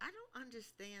 Yeah. I don't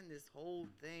understand this whole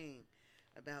thing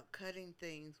about cutting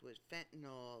things with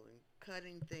fentanyl and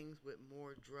cutting things with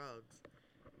more drugs.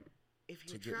 If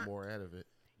To you're get more out of it.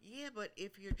 yeah, but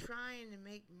if you're trying to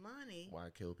make money,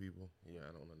 Why kill people? Yeah,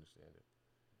 I don't understand it.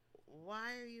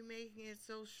 why are you making it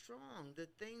so strong? The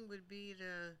thing would be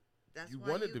to. That's You why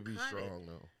want it you to be cut strong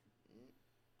though.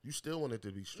 You still want it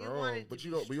to be want strong, it to but be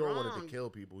you don't. We don't want it strong. to kill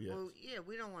people yet. Well, yeah,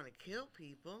 we don't want to kill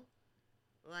people.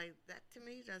 Like that to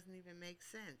me doesn't even make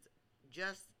sense.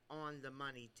 Just on the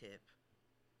money tip.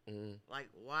 Mm. Like,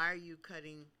 why are you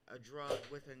cutting a drug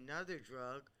with another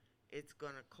drug? It's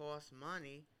gonna cost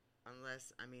money,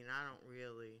 unless I'm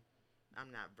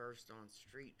not versed on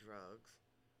street drugs,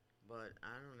 but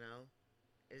I don't know.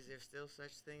 Is there still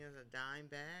such thing as a dime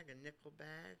bag, a nickel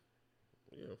bag?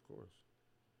 Yeah, of course.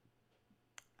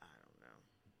 I don't know.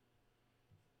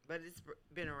 But it's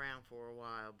been around for a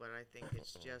while, but I think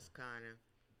it's just kind of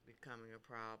becoming a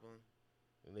problem.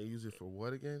 And they use it for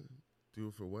what again? Do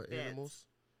it for what Vets. animals?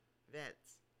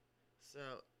 Vets. So,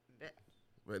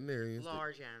 Veterinarians.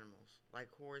 large animals, like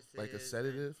horses. Like a and-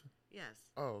 sedative? Yes.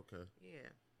 Oh, okay. Yeah.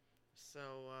 So,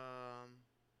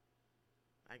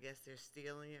 I guess they're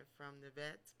stealing it from the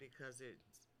vets because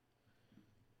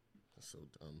That's so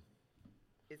dumb.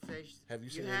 it says Have you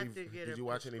seen have any? to get Did a you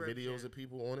watch any videos prescription. of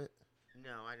people on it?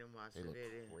 No, I didn't watch They the look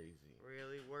video. crazy.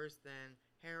 Really worse than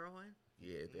heroin?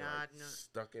 Yeah, they're Nah, like no.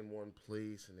 stuck in one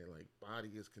place, and their like body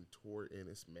is contorted.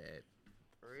 It's mad.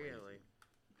 Really?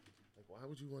 Like, why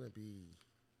would you want to be?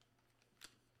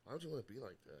 Why would you want to be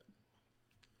like that?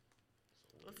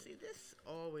 So Well, weird. see, this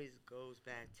always goes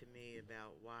back to me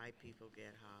about why people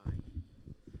get high.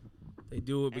 They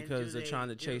do it And because do they're they trying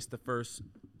to do- chase the first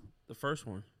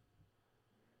one.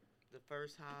 The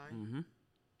first high. Mm-hmm.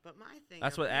 But my thing.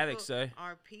 That's are what addicts people- say.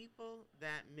 Are people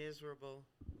that miserable?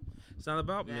 It's not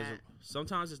about That- miserable.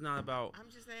 Sometimes it's not about I'm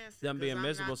just asking. them 'cause being I'm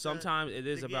miserable. not the- Sometimes it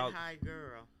is the about, get high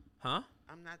girl. huh?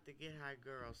 I'm not the get high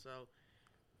girl, so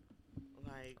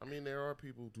like I mean, there are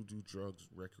people who do drugs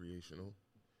recreational.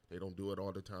 They don't do it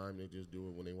all the time. They just do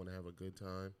it when they want to have a good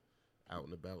time, out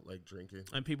and about, like drinking.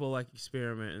 And people like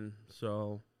experimenting,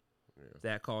 so Yeah.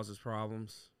 that causes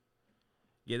problems.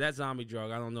 Yeah, that zombie drug.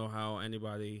 I don't know how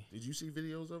anybody. Did you see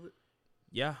videos of it?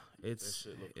 Yeah, it's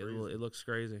shit look it, crazy. it looks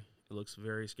crazy. It looks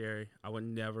very scary. I would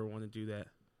never want to do that.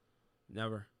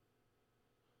 Never.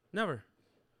 Never.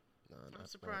 Nah, I'm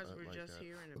surprised not we're like just that.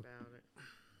 hearing about it.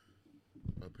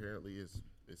 Apparently,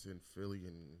 it's in Philly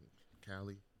and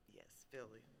Cali. Yes,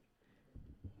 Philly.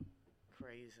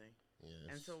 Crazy. Yes.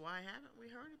 And so why haven't we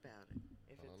heard about it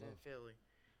if I it's don't in know. Philly?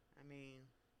 I mean,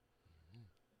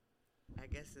 I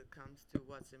guess it comes to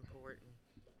what's important.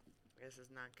 I guess it's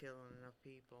not killing enough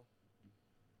people.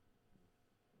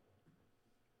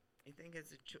 You think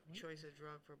it's a choice of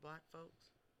drug for black folks?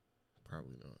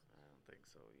 Probably not. I don't think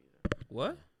so either.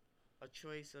 What? A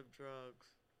choice of drugs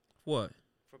What?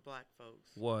 for black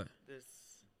folks. What? This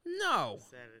No.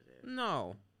 sedative.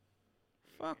 No.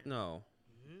 Fuck Yeah. no.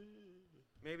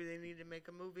 Maybe they need to make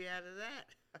a movie out of that.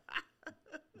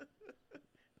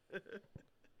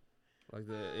 Like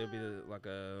it'll be like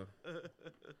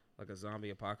a zombie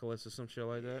apocalypse or some shit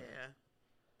like that. Yeah.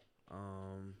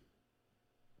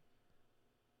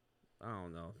 I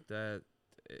don't know. That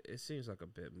it seems like a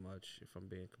bit much if I'm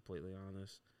being completely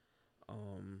honest.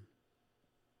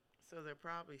 So they're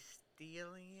probably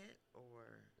stealing it,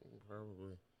 or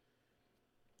Probably.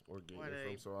 Or getting What it a-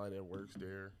 from somebody that works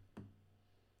there.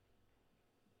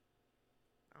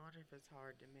 I wonder if it's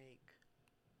hard to make.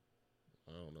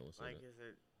 I don't know what's in Like,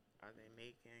 it. are they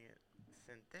making it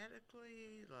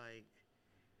synthetically? Like,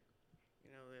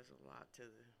 there's a lot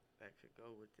that could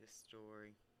go with this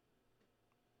story.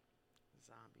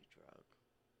 Zombie drug.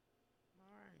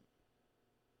 All right.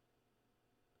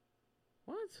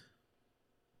 What?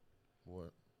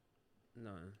 What?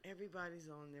 No. Everybody's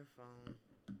on their phone.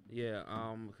 Yeah,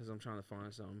 because I'm trying to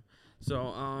find something.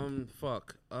 So,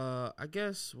 fuck. I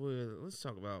guess let's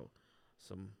talk about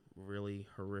some really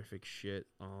horrific shit.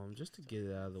 Just to get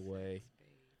it out of the way.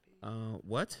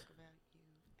 What? Talk about you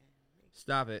and me.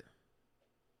 Stop it.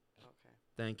 Okay.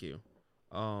 Thank you.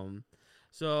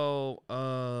 So,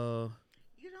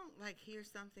 You don't like hear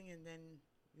something and then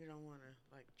you don't want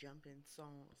to like jump in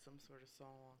some sort of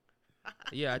song.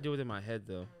 yeah, I do it in my head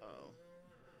though. Oh,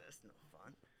 that's no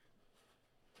fun.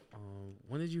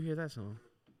 When did you hear that song?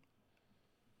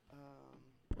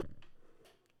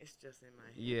 It's just in my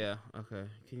head. Yeah. Okay.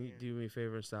 Can you Yeah. do me a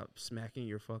favor and stop smacking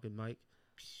your fucking mic?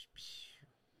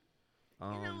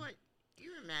 You know what?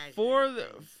 You're imagining for the-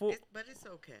 things. for- But it's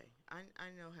okay.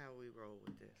 I know how we roll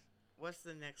with this. What's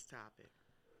the next topic?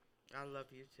 I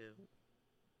love you too.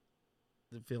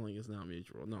 The feeling is not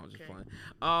mutual. No, I'm just Okay.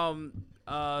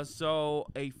 playing. So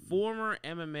a former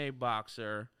MMA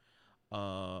boxer,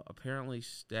 apparently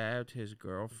stabbed his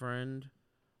girlfriend.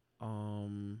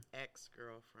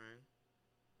 Ex-girlfriend.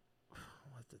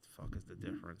 What the fuck is the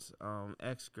difference?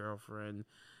 Ex-girlfriend,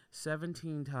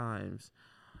 17 times.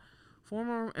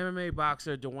 Former MMA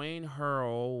boxer Dwayne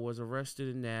Hurl was arrested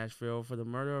in Nashville for the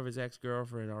murder of his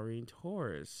ex-girlfriend, Irene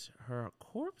Torres. Her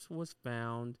corpse was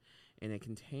found in a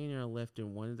container left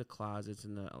in one of the closets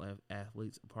in the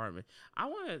athlete's apartment. I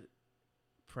want to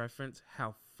preference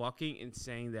how fucking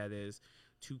insane that is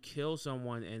to kill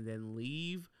someone and then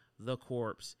leave the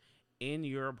corpse in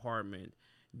your apartment.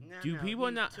 Do people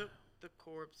he not... took the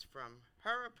corpse from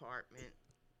her apartment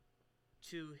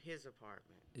to his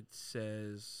apartment. It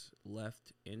says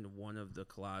left in one of the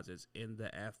closets in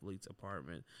the athlete's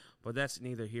apartment. But that's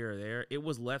neither here or there. It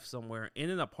was left somewhere in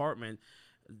an apartment.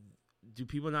 Do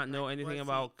people not know Like, anything was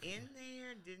about... he in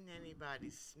there? Didn't anybody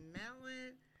smell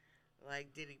it?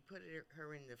 Like, did he put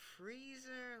her in the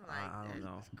freezer? Like, I don't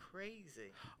know. That's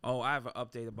crazy. Oh, I have an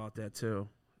update about that too.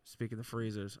 Speaking of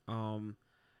freezers. No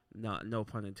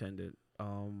pun intended.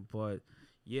 But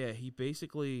yeah, he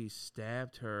basically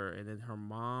stabbed her, and then her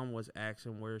mom was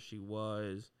asking where she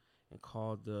was and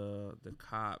called the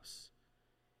cops.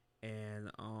 And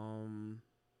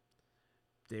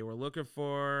they were looking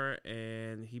for her,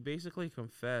 and he basically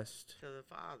confessed. To the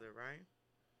father, right?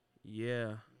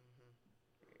 Yeah.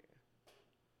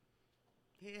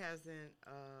 He hasn't,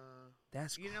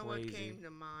 That's you crazy. know what came to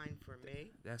mind for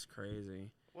me? That's crazy.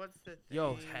 What's the thing?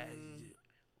 Yo,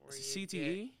 where you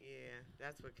CTE? yeah,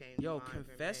 that's what came to Yo, mind for me.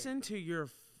 confessing to your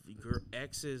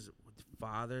ex's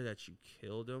father that you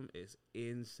killed him is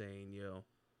insane, yo.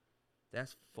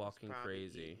 That's fucking Probably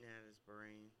crazy. eating at his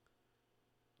brain.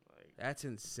 Like, That's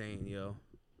insane, yo.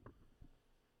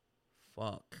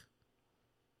 Fuck.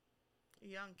 a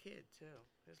young kid, too.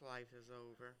 His life is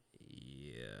over.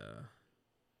 Yeah.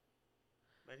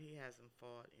 But he hasn't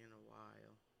fought in a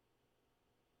while.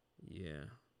 Yeah.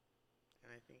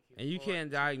 And I think he And you fought can't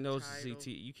two diagnose titles.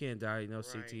 CTE. You can't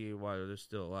diagnose Right. CTE while they're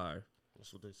still alive.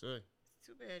 That's what they say. It's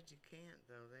too bad you can't,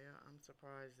 though. I'm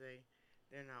surprised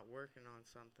they're not working on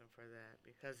something for that,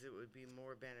 because it would be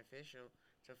more beneficial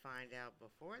to find out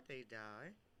before they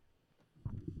die,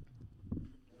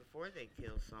 before they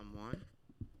kill someone.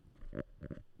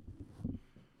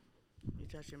 You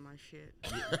touching my shit?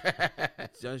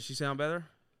 Does she sound better?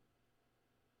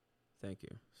 Thank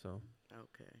you. So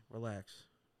Okay. relax.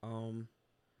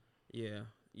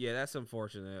 Yeah, that's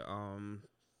unfortunate.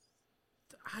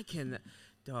 I can,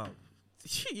 dog.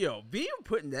 Yo, being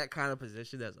put in that kind of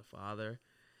position as a father,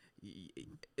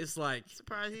 it's like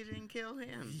Surprised he didn't kill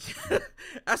him.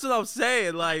 that's what I'm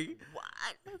saying. Like, What?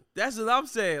 that's what I'm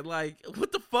saying. Like,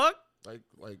 what the fuck? Like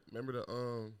remember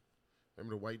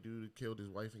the white dude who killed his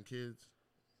wife and kids,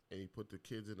 and he put the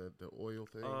kids in the oil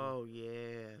thing. Oh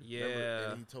yeah. Yeah, Remember?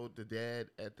 And he told the dad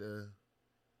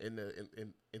in the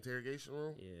interrogation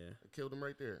room. yeah. I killed him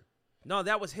right there. No,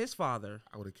 that was his father.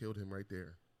 I would have killed him right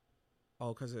there,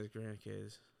 Oh, because of his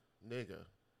grandkids. nigga.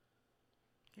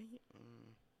 Can you?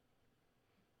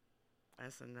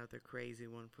 That's another crazy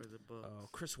one for the books. Oh,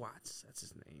 Chris Watts. That's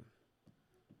his name.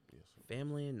 Yes.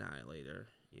 Family Annihilator.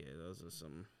 Yeah, those are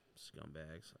some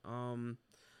scumbags.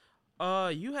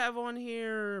 You have on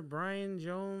here Brian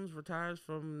Jones retires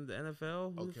from the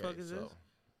NFL. Who the fuck is this?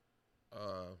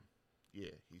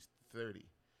 Yeah, he's 30.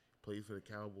 Played for the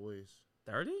Cowboys.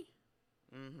 30?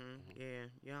 Yeah,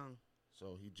 young.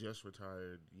 So he just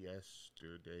retired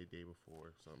yesterday, day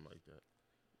before, something like that.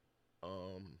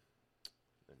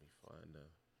 Let me find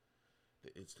the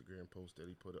Instagram post that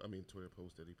he put up. I mean, Twitter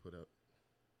post that he put up.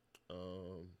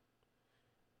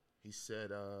 He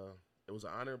said it was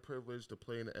an honor and privilege to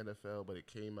play in the NFL, but it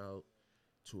came out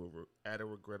at a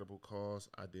regrettable cost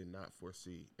I did not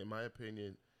foresee. In my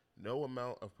opinion, no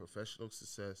amount of professional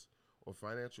success or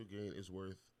financial gain is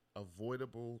worth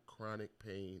avoidable chronic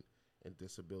pain and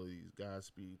disabilities.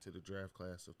 Godspeed to the draft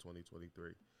class of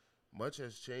 2023. Much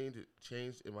has changed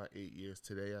in my 8 years.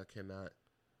 Today I cannot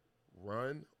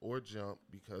run or jump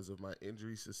because of my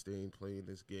injury sustained playing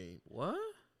this game. What?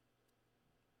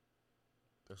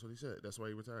 That's what he said. That's why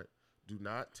he retired. Do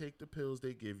not take the pills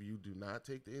they give you. Do not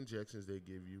take the injections they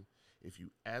give you. If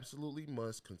you absolutely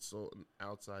must, consult an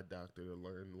outside doctor to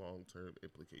learn long-term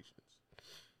implications.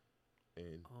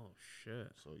 And Oh,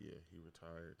 shit. so, yeah, he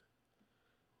retired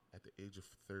at the age of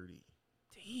 30.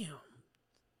 Damn.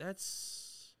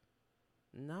 That's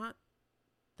not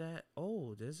that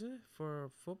old, is it? For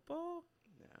football?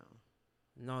 No.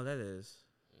 No, that is.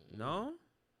 No?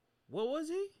 What was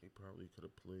he? He probably could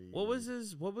have played. What was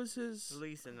his At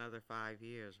least another 5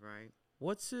 years, right?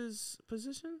 what's his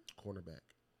position? Cornerback.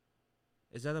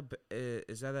 Is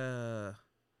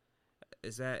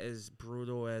that as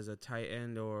brutal as a tight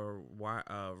end or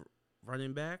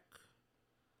running back?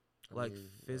 I mean,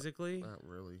 physically? Not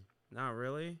really. Not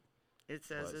really. It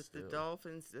says But if the still.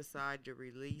 Dolphins decide to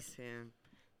release him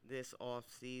this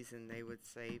offseason, they would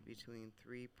save between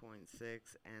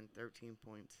 $3.6 and $13.6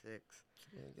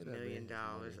 Man, get that million man his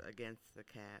dollars money. against the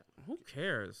cap. Who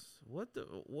cares? What?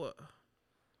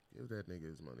 Give that nigga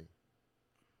his money.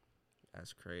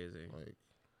 That's crazy. Like,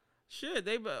 Shit,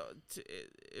 ain't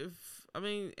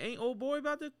old boy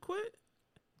about to quit?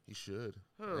 he should.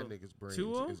 Who? That nigga's brains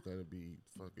Tua? is going to be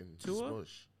fucking Tua?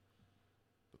 smush.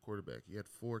 The quarterback. He had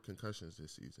 4 concussions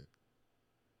this season.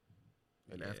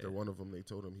 And after one of them, they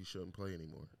told him he shouldn't play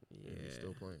anymore. Yeah, And he's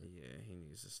still playing. Yeah, he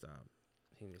needs to stop.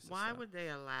 Why would they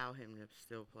allow him to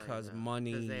still play? Cause though?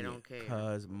 money. 'Cause they don't care.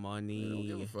 Cause They don't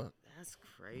give money. a fuck. That's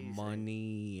crazy.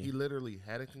 Money. He literally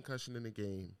had a concussion in the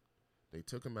game. They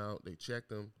took him out. They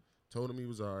checked him. Told him he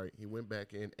was all right. He went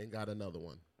back in and got another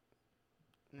one.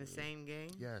 In the same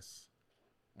game? Yes.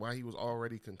 Why he was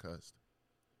already concussed.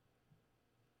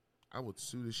 I would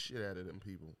sue the shit out of them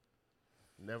people.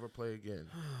 Never play again.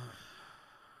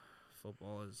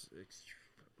 Football is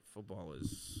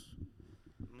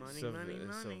Money, it's a, money,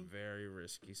 it's money. a very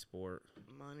risky sport.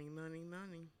 Money, money,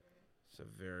 money. It's a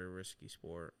very risky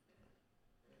sport.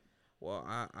 Well,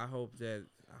 I hope he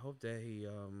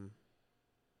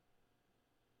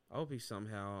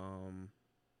somehow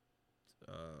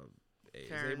is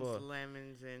Turns able.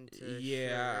 lemons into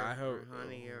Yeah, sugar I hope. or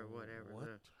honey or whatever.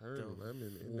 What? Turn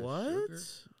lemon into What? sugar?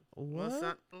 What? Well,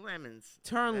 some lemons.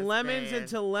 Turn That's lemons bad.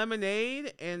 into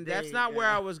lemonade, and There that's you not where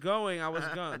go. I was going. I was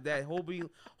going that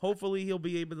hopefully he'll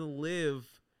be able to live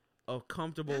a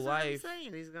comfortable That's life. what I'm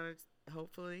saying. He's gonna.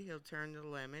 Hopefully, he'll turn the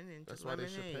lemon into That's why they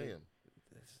lemonade. should pay him.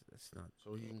 That's not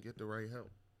So he can get the right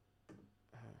help.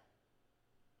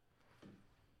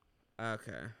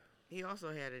 okay. He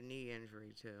also had a knee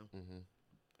injury too, Mm-hmm.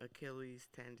 Achilles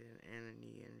tendon and a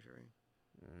knee injury.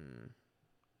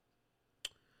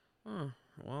 Oh,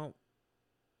 well,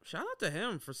 shout out to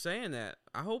him for saying that.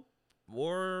 I hope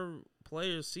more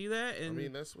players see that. And I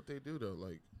mean, that's what they do, though.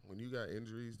 Like, when you got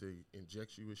injuries, they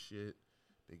inject you with shit.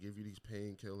 They give you these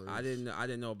painkillers. I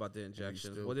didn't know about the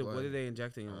injections. still What are play. they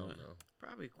injecting I him don't with? know.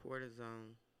 Probably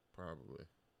cortisone. Probably.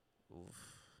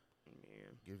 Oof. Yeah.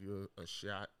 Give you a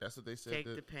shot. That's what they said. Take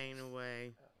that, the pain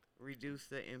away. Reduce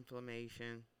the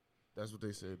inflammation. That's what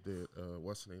they said that,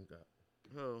 what's the name got?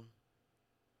 Who?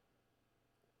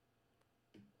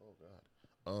 Oh, God.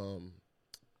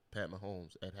 Pat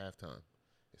Mahomes at halftime.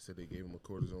 They said they gave him a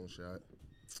cortisone shot.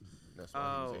 That's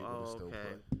why he was able to still okay.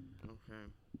 play. Okay.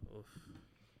 Oof.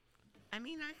 I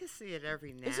mean, I can see it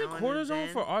every now Is it and cortisone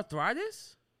then. for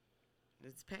arthritis?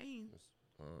 It's pain.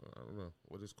 I don't know.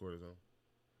 What is cortisone?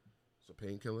 It's a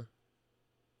painkiller?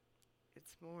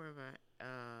 It's more of a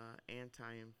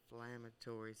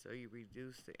anti-inflammatory, so you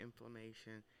reduce the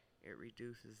inflammation. It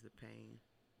reduces the pain,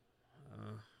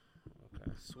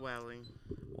 Okay. swelling,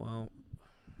 Well,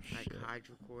 like shit.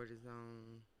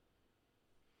 hydrocortisone.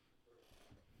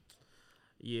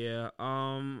 Yeah.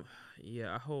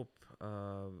 Yeah. I hope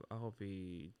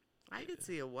he. I could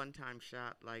see a one-time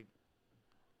shot like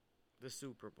the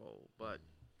Super Bowl, but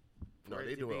No, for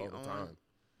they to do it be all the time.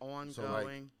 ongoing. So,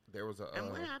 like, there was a.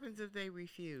 And what happens if they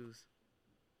refuse?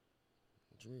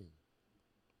 What you mean?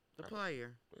 The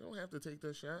player. We don't have to take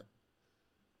that shot.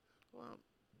 Well,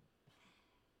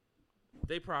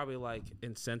 They probably like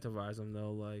incentivize them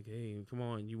though. Like, hey, come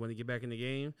on, you want to get back in the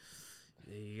game?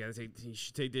 You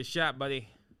should take this shot, buddy.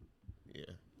 Yeah.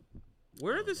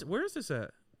 Where is this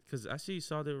at? Because I see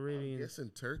Saudi I Arabia. guess in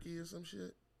Turkey or some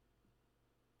shit.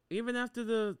 Even after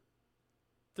the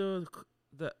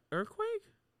earthquake.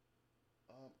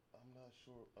 I'm not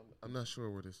sure. I'm not sure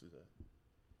where this is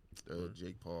at. The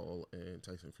Jake Paul and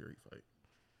Tyson Fury fight.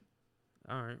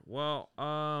 All right. Well,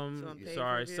 on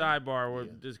sorry. pay-per-view? Sidebar.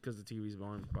 Yeah. Just because the TV's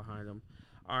on behind him.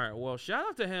 All right. Well, shout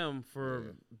out to him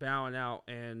for bowing out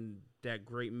and that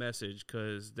great message.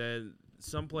 Because then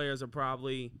some players are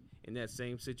probably in that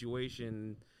same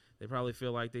situation. They probably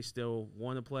feel like they still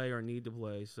want to play or need to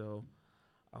play. So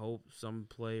I hope some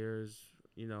players,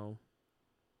 it kind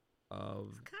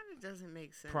of doesn't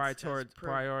make sense. 'Cause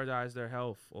prioritize their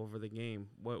health over the game.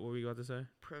 What were you about to say?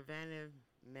 preventive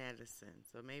medicine.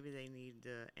 So maybe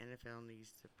the NFL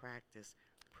needs to practice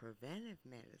preventive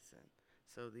medicine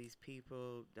so these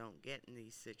people don't get in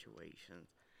these situations.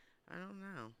 I don't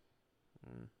know.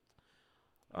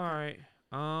 All right.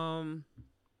 Can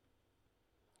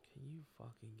you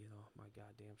fucking get off my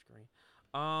goddamn screen?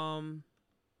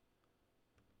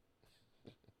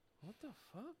 What the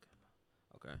fuck?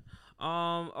 Okay.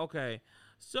 Okay.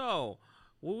 So,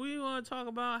 we want to talk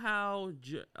about how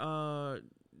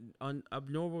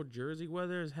abnormal Jersey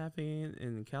weather is happening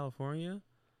in California.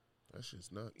 That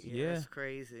shit's nuts. Yeah. It's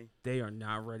crazy. They are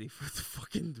not ready for the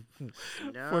fucking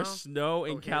No. for snow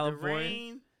in Okay, California. The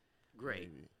rain, great.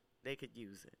 Maybe. They could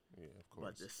use it. Yeah, of But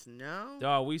course. the snow?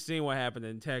 Dog, we seen what happened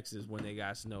in Texas when they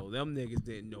got snow. Them niggas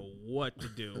didn't know what to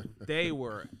do. They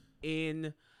were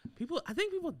in people. I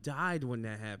think people died when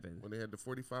that happened. When they had the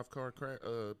 45 car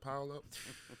pile up.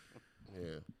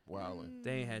 Yeah, wildin'.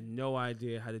 They had no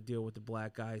idea how to deal with the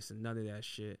black ice and none of that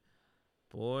shit.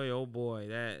 Boy, oh boy,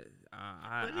 that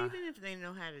But even if they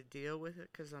know how to deal with it,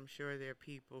 because I'm sure there are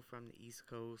people from the East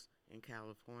Coast in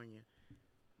California,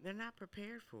 they're not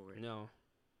prepared for it. no.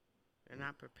 They're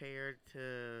not prepared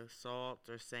to salt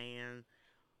or sand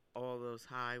all those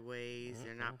highways.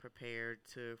 They're not prepared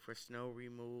for snow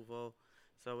removal.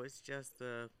 So it's just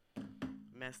a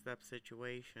messed up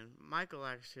situation. Michael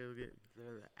actually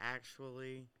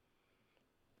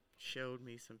showed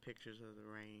me some pictures of the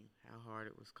rain, how hard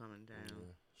it was coming down.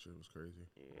 Yeah, shit was crazy.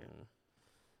 Yeah.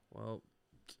 Well,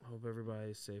 hope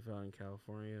everybody's safe out in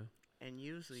California. And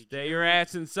usually Stay your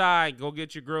ass inside. Go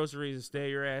get your groceries and stay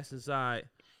your ass inside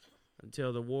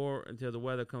until the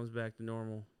weather comes back to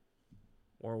normal,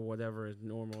 or whatever is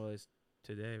normal is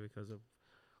today because of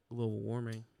global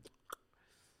warming.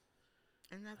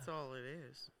 And that's all it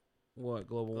is. What,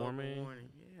 global warming?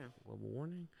 Yeah. Global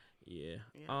warming? Yeah.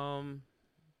 Yeah.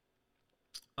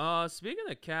 Speaking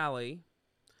of Cali,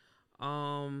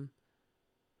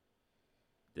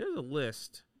 there's a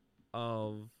list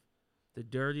of the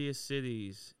dirtiest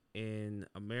cities in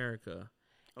America.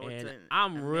 Oh, it's And in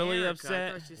I'm really America.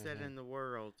 upset. I thought you said in the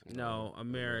world. No,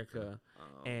 America. Oh,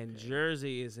 And okay.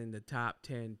 Jersey is in the top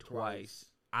 10 twice.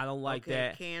 I don't like Okay,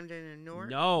 that. Camden and Newark?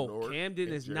 No, Newark Camden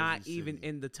and is not Jersey even City.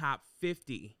 in the top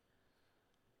 50.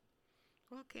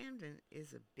 Well, Camden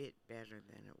is a bit better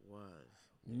than it was.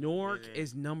 Newark It is.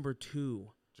 is number 2.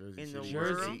 Jersey In the City.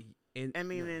 world? Jersey in I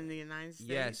mean, in the United States?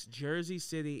 yes, Jersey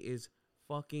City is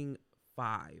fucking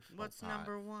 5. What's Five.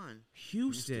 number one?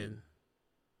 Houston.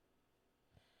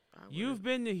 I would've- You've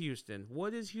been to Houston.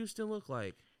 What does Houston look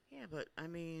like? Yeah, but, I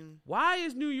mean, Why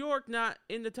is New York not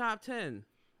in the top 10?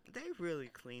 they really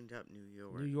cleaned up New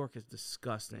York. New York is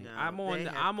disgusting. No, I'm they on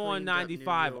have I'm on cleaned up New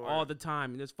 95 York. all the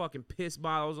time, and there's fucking piss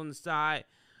bottles on the side.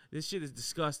 This shit is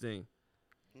disgusting.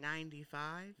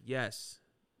 95? Yes.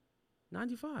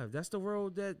 95. That's the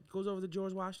road that goes over to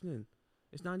George Washington.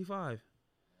 It's 95.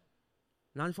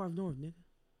 95 North, nigga.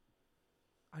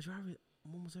 I drive it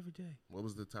almost every day. What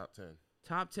was the top 10?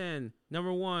 Top 10.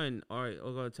 Number 1. All right,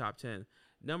 we'll go to top 10.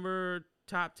 Number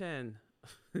top 10.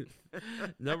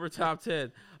 Number top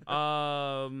 10.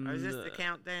 Is this the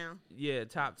countdown? Yeah,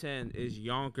 top 10 is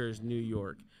Yonkers, New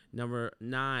York. Number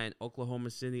 9, Oklahoma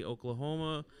City,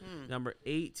 Oklahoma. Number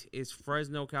 8 is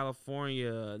Fresno,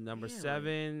 California. Number Really?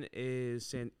 7 is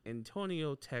San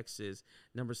Antonio, Texas.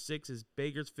 Number 6 is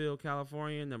Bakersfield,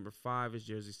 California. Number 5 is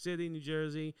Jersey City, New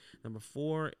Jersey. Number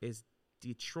 4 is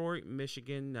Detroit,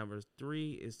 Michigan. Number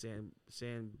 3 is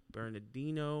San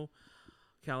Bernardino,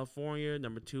 California.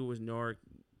 Number 2 is Newark,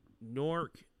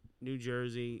 New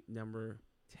Jersey. Number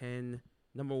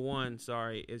 1,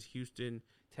 is Houston,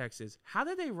 Texas. How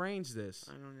did they range this?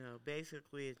 I don't know.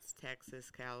 Basically, it's Texas,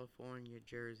 California,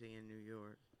 Jersey, and New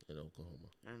York, In Oklahoma.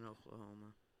 and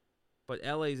Oklahoma. but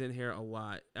LA's in here a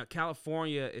lot.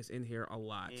 California is in here a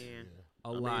lot. Yeah.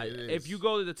 A lot. If you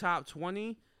go to the top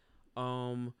 20,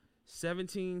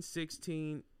 17,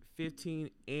 16, 15,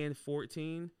 and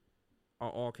 14 are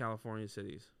all California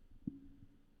cities.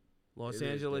 Los It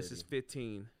is Angeles dirty. is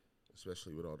 15.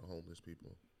 Especially with all the homeless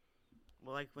people.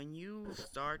 Well, like when you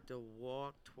start to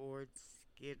walk towards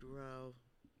Skid Row,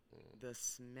 the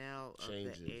smell of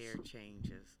Changes. the air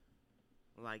changes.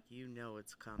 Like you know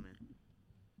it's coming.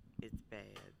 It's bad.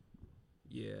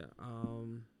 Yeah.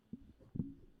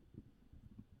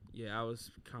 Yeah, I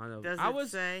was kind of. Does I it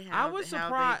was. say I how, was how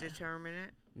surprised. they determine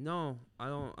it? No, I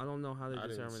don't. I don't know how they I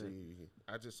didn't determine it. see.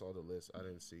 I just saw the list. I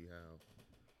didn't see how.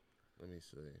 Let me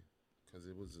see, because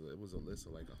it was a list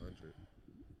of like 100.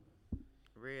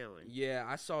 Really? Yeah,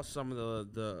 I saw some of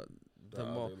the The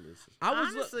mo- other lists. I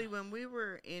was Honestly, when we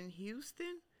were in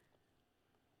Houston,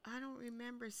 I don't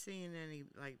remember seeing any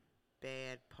like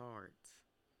bad parts.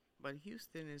 But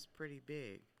Houston is pretty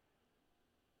big.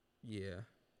 Yeah.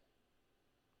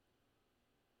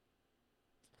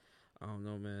 I don't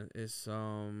know, man. It's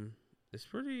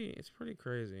pretty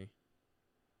crazy.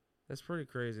 That's pretty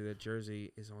crazy that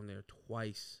Jersey is on there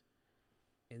twice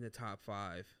in the top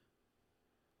 5.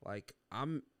 Like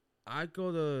I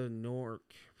go to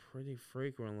Newark pretty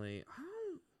frequently.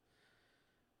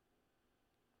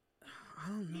 I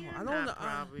don't know. You're I don't know. not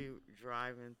probably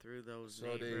driving through those So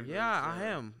they- neighborhoods. Yeah, I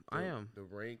am. I The- am. The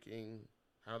ranking,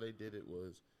 how they did it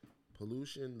was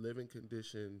pollution, living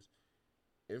conditions,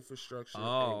 infrastructure,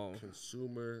 Oh. and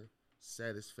consumer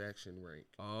satisfaction rank.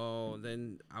 Oh,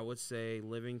 then I would say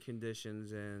living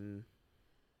conditions and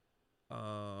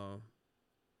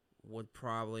would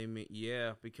probably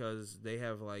because they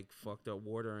have like fucked up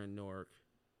water in Newark.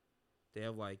 They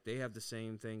have the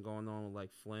same thing going on with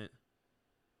like Flint.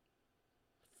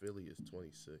 Philly is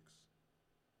 26.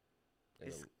 And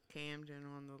Is Camden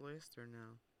on the list or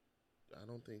no? I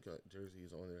don't think Jersey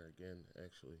is on there again,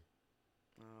 actually.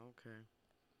 Oh, okay.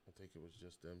 I think it was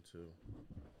just them two.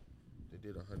 They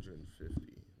did 150.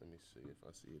 Let me see if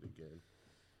I see it again.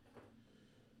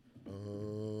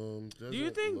 Do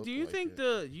you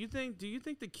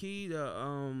think the key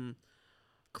to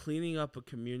cleaning up a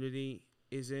community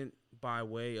isn't by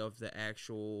way of the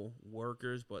actual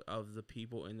workers but of the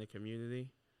people in the community?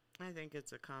 I think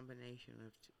it's a combination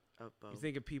of both. You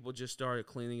think if people just started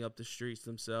cleaning up the streets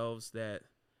themselves, that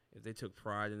if they took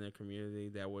pride in their community,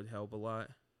 that would help a lot?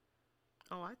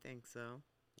 Oh, I think so.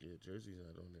 Yeah, Jersey's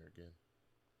not on there again.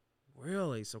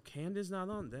 Really? So Camden's not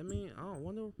on? That mean I don't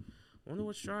wonder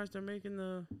what strides they're making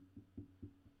the.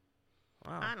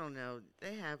 Wow. I don't know.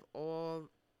 They have all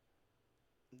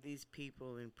these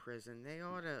people in prison. They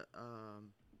ought to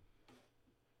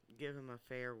give them a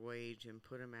fair wage and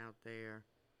put them out there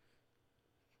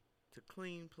to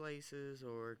clean places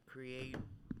or create.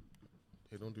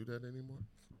 They don't do that anymore?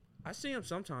 I see them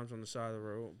sometimes on the side of the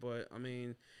road, but I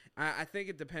mean, I think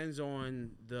it depends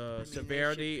on the I mean,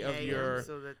 severity they should of pay your 'em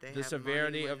so that they the have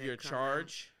severity money when of they your come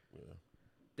charge. Yeah.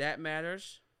 That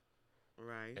matters. out.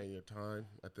 Right. And your time,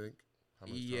 I think. How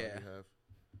much Yeah. time you have.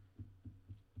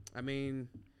 I mean,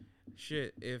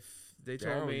 shit. If they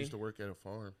Daryl told me, used to work at a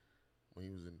farm when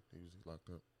he was locked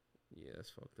up. yeah, that's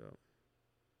fucked up.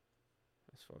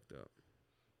 That's fucked up.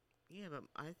 Yeah, but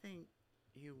I think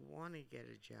you want to get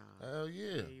a job. Hell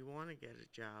yeah. You want to get a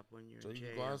job when you're So in you jail.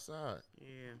 can go outside.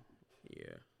 Yeah.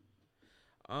 Yeah.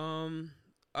 All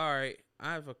right.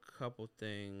 I have a couple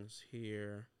things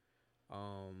here.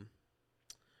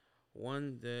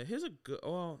 Here's a good.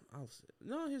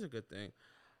 Here's a good thing.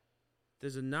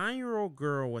 There's a 9-year-old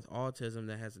girl with autism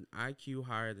that has an IQ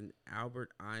higher than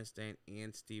Albert Einstein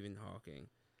and Stephen Hawking.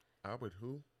 Albert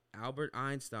who? Albert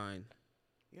Einstein.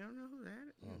 You don't know who that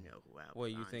is? Oh. You know who Albert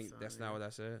What, you think Einstein that's is. not what I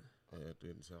said? Oh, that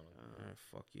didn't sound like Uh, Alright,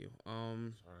 fuck you.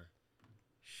 Sorry.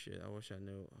 Shit, I wish I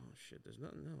knew. Oh shit, there's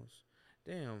nothing else.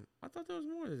 Damn, I thought there was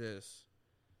more to this.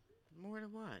 more to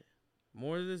what?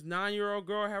 More to this 9-year-old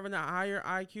girl having a higher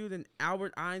IQ than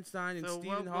Albert Einstein and So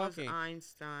Stephen what was Hawking.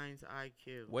 Einstein's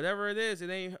IQ? Whatever it is, it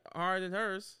ain't higher than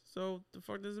hers. So the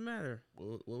fuck does it matter?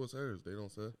 What was hers? They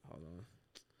don't say. Hold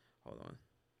on.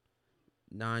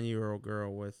 9-year-old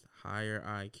girl with higher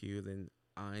IQ than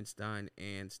Einstein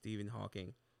and Stephen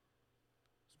Hawking.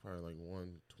 It's probably like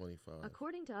 125.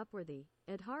 According to Upworthy,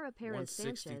 Edhara Perez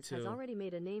Sanchez 162. has already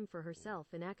made a name for herself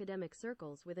in academic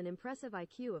circles with an impressive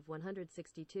IQ of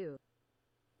 162.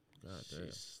 God damn.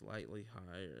 She's slightly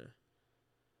higher.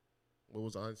 What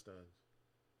was Einstein's?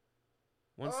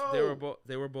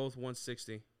 They were both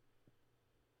 160.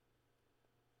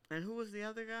 And who was the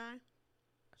other guy?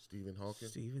 Stephen Hawking?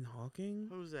 Stephen Hawking?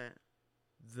 Who's that?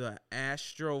 the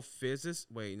astrophysicist.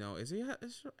 Wait, no, is he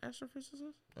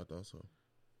astrophysicist? I thought so.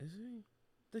 Is he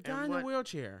the guy in what- the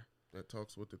wheelchair? That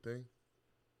talks with the thing.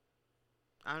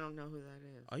 I don't know who that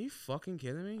is. Are you fucking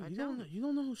kidding me? I You don't. You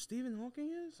don't know who Stephen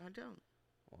Hawking is? I don't.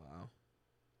 Wow.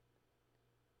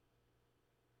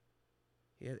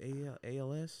 He had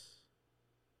ALS.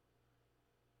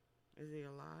 Is he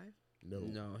alive? No.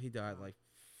 No, he died like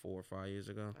 4 or 5 years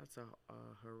ago. That's a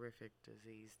horrific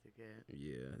disease to get.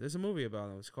 Yeah, there's a movie about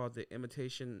him. It's called The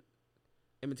Imitation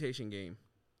Game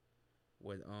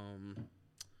with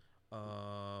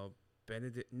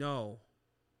Benedict. No,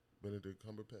 Benedict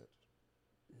Cumberbatch.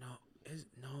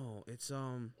 it's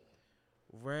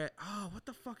Red. Oh, what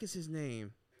the fuck is his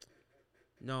name?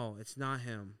 No, it's not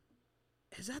him.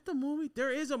 Is that the movie?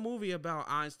 There is a movie about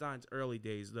Einstein's early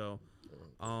days though.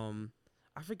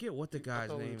 I forget what the I guy's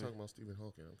thought we name were is. talking about Stephen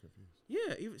Hawking. I'm confused.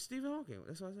 Yeah, even Stephen Hawking.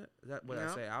 That's what I said. Is that what I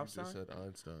No. say? You Einstein. just said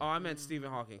Einstein. Oh, I meant Stephen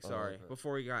Hawking. Oh, Sorry, okay.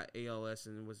 before he got ALS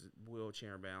and was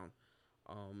wheelchair bound.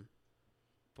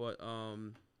 What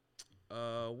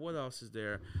else is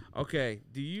there? Okay,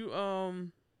 do you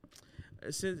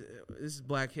since this is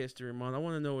Black History Month, I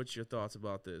want to know what your thoughts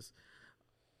about this.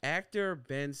 Actor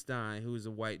Ben Stein, who's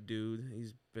a white dude,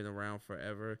 he's been around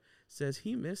forever, says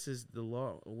he misses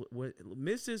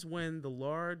misses when the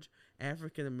large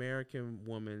African American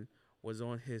woman was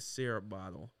on his syrup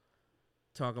bottle,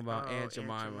 talking about Aunt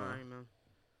Jemima.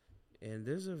 And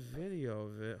there's a video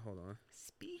of it. Hold on.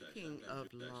 Speaking of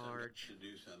large, To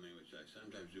do something which I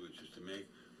sometimes do, which is to make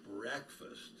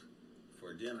breakfast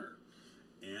for dinner.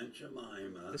 Aunt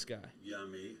Jemima, This guy.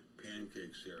 yummy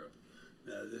pancake syrup.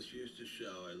 Now, this used to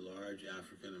show a large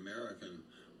African American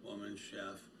woman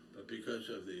chef, but because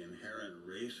of the inherent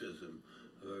racism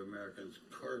of Americans'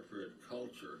 corporate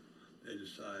culture, they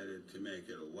decided to make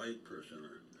it a white person,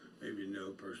 or maybe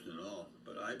no person at all.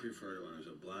 But I prefer it when it's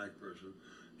a black person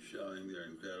showing their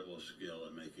incredible skill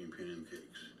at making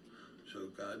pancakes. So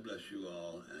God bless you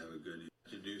all, and have a good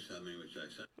to do something which I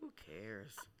said. who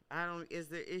cares? I don't.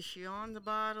 Is she on the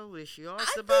bottle? Is she off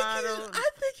the think bottle? I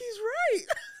think he's right.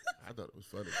 I thought it was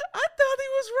funny. I thought he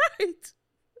was right.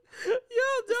 Yo,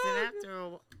 Listen, dog. after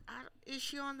a, is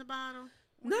she on the bottle?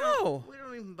 No. We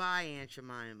don't even buy Aunt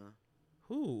Jemima.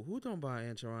 Who don't buy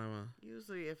Aunt Jemima?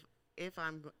 Usually, if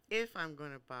I'm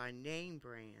gonna buy name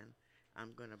brand,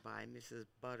 I'm gonna buy Mrs.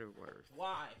 Butterworth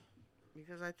Why?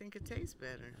 because I think it tastes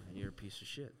better. You're a piece of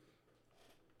shit.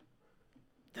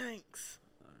 Thanks.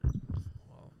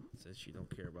 Well, since you don't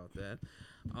care about that,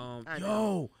 I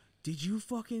yo, did you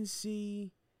fucking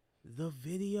see the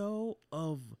video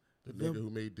of The nigga who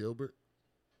made Dilbert.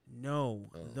 No,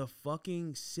 Oh. the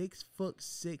fucking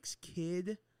 6'6"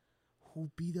 kid who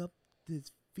beat up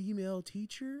this female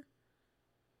teacher?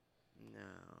 No.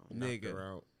 Knocked Nigga. her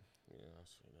out. Yeah, I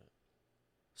see that.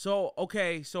 So,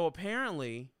 okay, so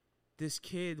apparently this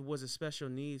kid was a special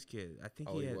needs kid. I think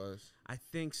Oh, he he had, was. I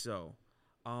think so.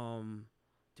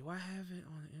 Do I have it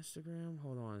on Instagram?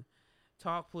 Hold on.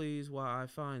 Talk please while I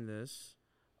find this.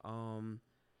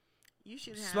 You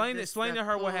should have Explain this to stuff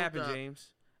her what pulled happened, up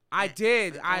James. I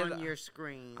did. on your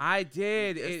screen. I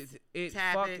did. Just It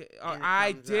tap fuck. it and it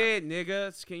I comes up. did,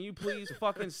 nigga. Can you please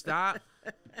fucking stop?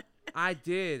 I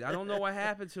did. I don't know what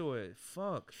happened to it.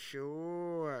 Fuck.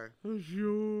 Sure.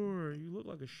 Sure. You look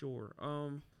like a shore.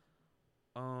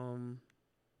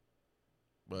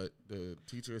 But the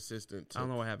teacher assistant took I don't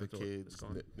know what happened the to it. kid's It's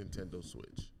gone. Nintendo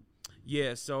Switch.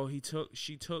 Yeah. So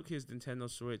she took his Nintendo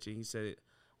Switch and he said,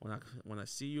 when I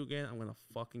see you again, I'm gonna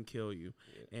fucking kill you.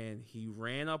 Yeah. And he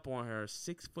ran up on her,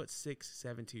 6'6",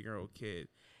 17-year-old kid,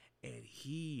 and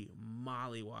he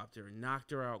mollywopped her, knocked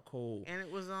her out cold. And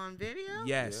it was on video?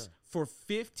 Yes. Yeah. For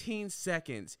 15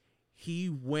 seconds, he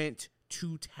went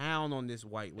to town on this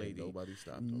white And lady. nobody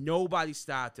stopped him. Nobody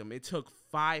stopped him. It took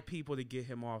 5 people to get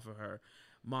him off of her.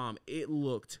 Mom, it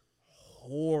looked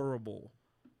horrible.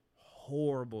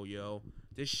 Horrible, yo.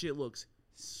 This shit looks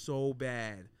so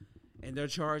bad. And they're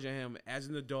charging him as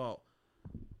an adult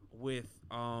with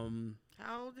How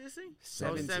old is he?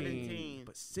 17, 17.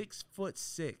 but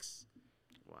 6'6".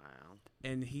 Wow.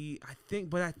 And I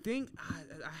think I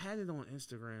had it on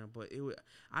Instagram, but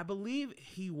I believe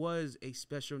he was a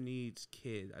special needs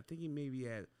kid. I think he maybe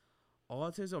had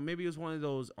autism, or maybe it was one of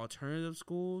those alternative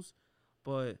schools,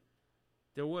 but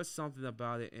there was something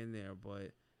about it in there.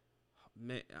 But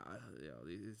man,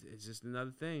 it's just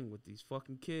another thing with these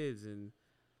fucking kids and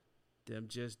them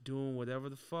just doing whatever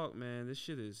the fuck, man. This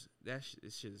shit is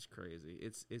crazy.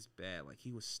 It's bad. Like,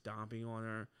 he was stomping on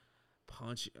her.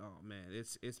 Oh man,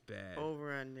 it's bad.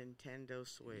 Over a Nintendo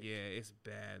Switch. Yeah, it's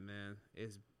bad, man.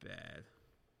 It's bad.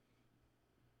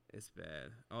 It's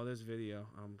bad. Oh, there's video.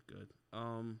 I'm good.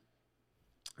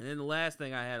 And then the last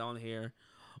thing I had on here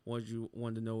was you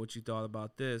wanted to know what you thought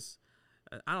about this.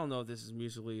 I don't know if this is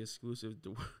mutually exclusive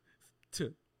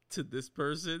to this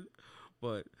person,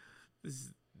 but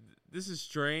this is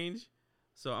strange.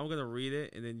 So I'm gonna read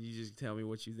it, and then you just tell me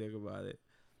what you think about it.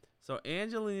 So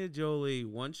Angelina Jolie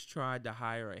once tried to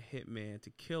hire a hitman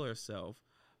to kill herself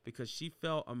because she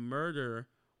felt a murder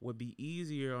would be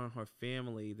easier on her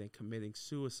family than committing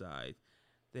suicide.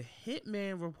 The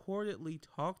hitman reportedly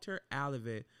talked her out of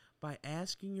it by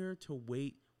asking her to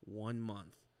wait 1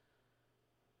 month.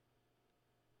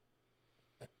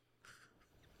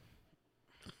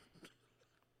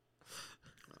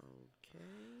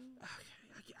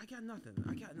 I got nothing.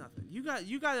 You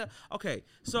got to. Okay,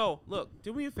 so look,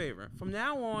 do me a favor. From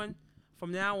now on,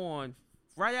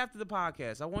 right after the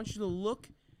podcast, I want you to look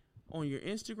on your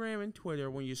Instagram and Twitter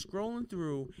when you're scrolling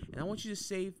through, and I want you to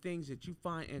save things that you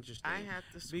find interesting. I have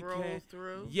to scroll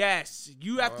through? Yes,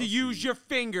 you have to use your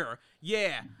finger.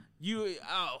 Yeah.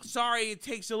 Sorry, it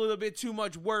takes a little bit too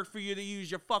much work for you to use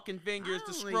your fucking fingers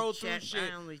to scroll through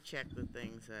shit. I only check the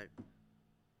things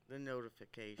the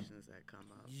notifications that come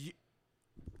up.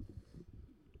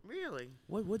 Really?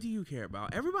 What do you care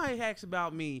about? Everybody asks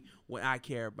about me what I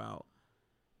care about.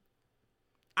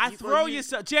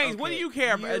 James, okay. What do you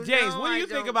care about? James, what do you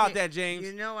think about that, James?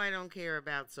 You know I don't care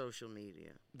about social media.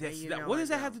 What does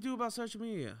that have to do about social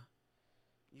media?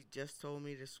 You just told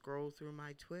me to scroll through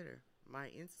my Twitter, my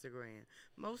Instagram.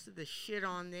 Most of the shit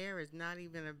on there is not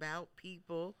even about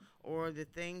people or the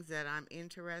things that I'm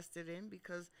interested in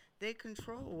because they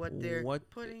control what they're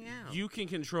putting out. You can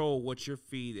control what your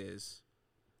feed is.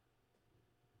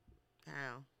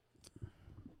 How?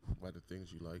 By the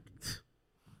things you like.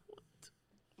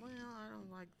 Well, I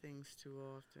don't like things too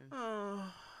often.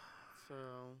 Oh. So,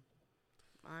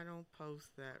 I don't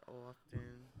post that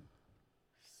often.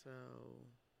 So,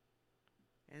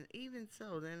 and even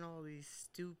so, then all these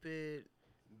stupid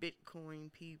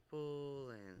Bitcoin people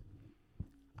and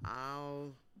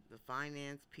all the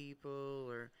finance people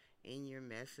are in your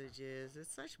messages.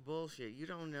 It's such bullshit. You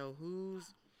don't know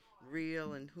who's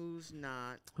real and who's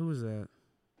not. Who is that?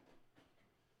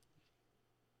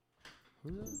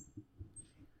 Who's that?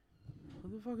 Who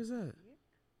the fuck is that?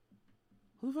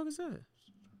 Who the fuck is that?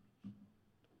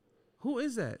 Who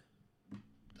is that?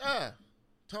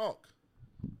 Talk.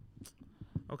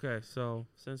 Okay, so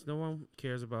since no one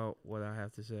cares about what I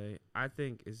have to say, I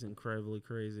think it's incredibly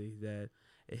crazy that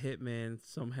a hitman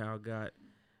somehow got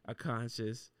a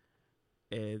conscience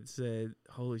and said,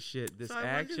 holy shit, this action. So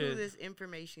I action... wonder who this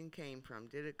information came from.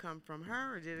 Did it come from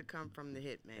her or did it come from the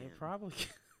hitman? It probably...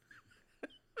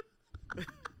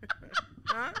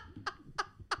 Huh?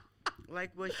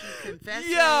 Like, was she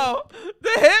confessing? Yo, the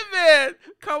hitman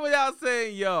coming out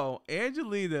saying, yo,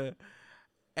 Angelina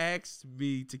asked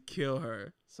me to kill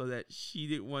her so that she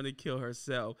didn't want to kill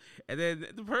herself. And then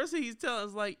the person he's telling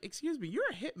is like, excuse me, you're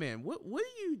a hitman. What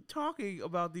are you talking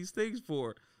about these things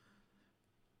for?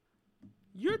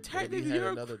 You're technically... Maybe he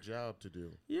had another job to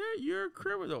do. You're a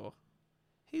criminal.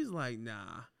 He's like,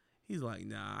 nah,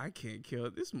 I can't kill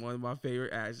it. This is one of my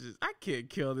favorite actions. I can't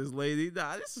kill this lady.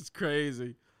 Nah, this is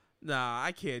crazy. Nah,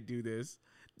 I can't do this.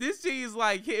 This seems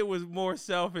like it was more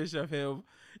selfish of him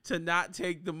to not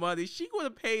take the money. She would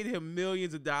have paid him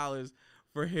millions of dollars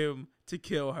for him to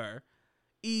kill her.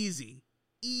 Easy.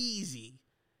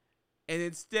 And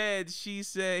instead, he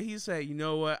said, you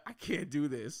know what? I can't do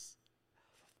this.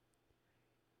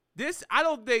 I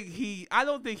don't think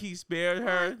he spared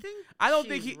her. I don't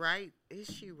think right.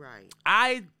 Is she right?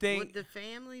 I think... Would the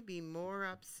family be more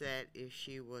upset if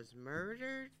she was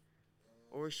murdered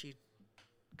or she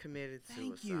committed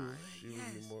suicide? Thank you. She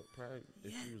would be more proud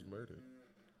if she was murdered.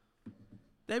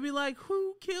 They'd be like,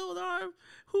 who killed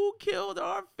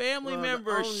our family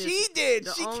member? Onus, she did.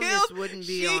 The she onus killed. wouldn't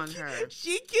be on her.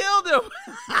 She killed him.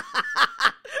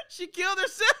 She killed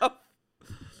herself.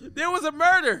 There was a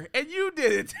murder, and you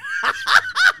did it.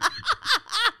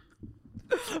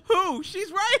 Who?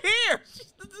 She's right here.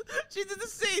 She's the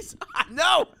deceased.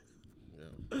 No.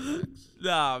 Yeah,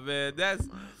 nah, man.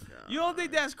 You don't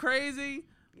think that's crazy?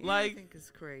 Yeah, I think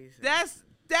it's crazy. That's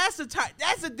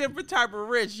a different type of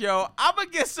rich, yo. I'm gonna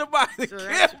get somebody to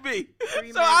kill me,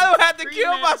 so I don't have to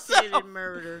kill myself.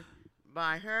 Murder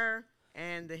by her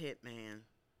and the hitman.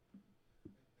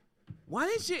 Why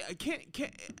did she?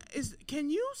 Can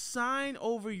you sign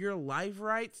over your life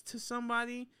rights to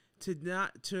somebody to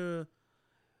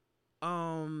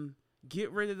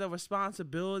get rid of the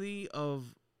responsibility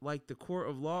of like the court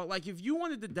of law? Like if you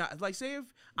wanted to die, like say if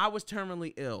I was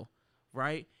terminally ill,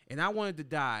 right, and I wanted to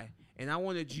die, and I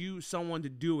wanted someone to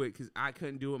do it because I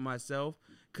couldn't do it myself.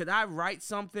 Could I write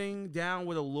something down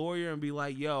with a lawyer and be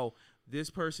like, yo, this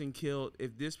person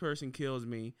kills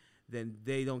me, then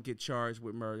they don't get charged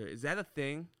with murder. Is that a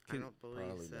thing? I don't believe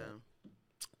Probably so. not.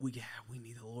 We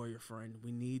need a lawyer friend.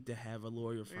 We need to have a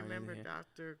lawyer friend. Remember in here.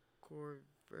 Dr.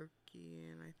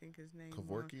 Kevorkian, I think his name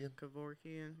Kevorkian? was?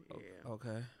 Kevorkian, yeah.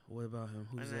 Okay. What about him?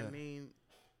 Who's and that? I mean,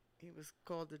 he was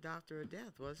called the Doctor of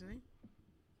Death, wasn't he?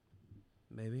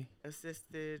 Maybe.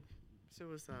 Assisted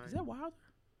suicide. Is that Wilder?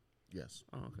 Yes.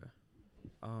 Oh, okay.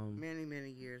 Many,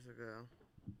 many years ago.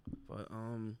 But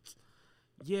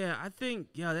yeah, I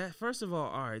think that first of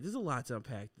all right, there's a lot to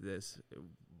unpack to this,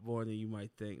 more than you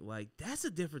might think. Like, that's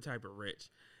a different type of rich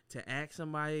to ask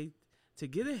somebody to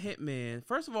get a hitman.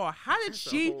 First of all, how did That's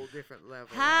she? a whole different level.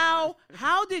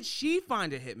 How did she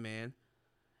find a hitman?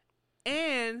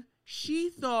 And she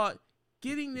thought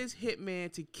getting this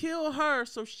hitman to kill her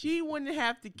so she wouldn't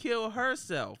have to kill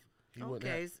herself. He wouldn't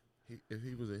Okay. have, if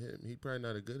he was a hit, he probably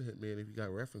not a good hitman if he got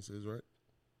references, right?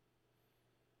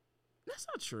 That's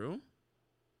not true.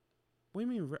 What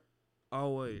do you mean?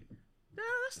 Oh wait, no,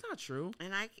 that's not true.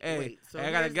 And I Hey, wait. So I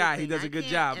got a here's the guy. He thing. does I a good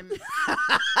can't job.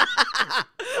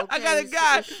 Okay, I got a so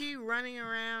guy. is she running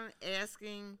around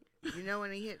asking, you know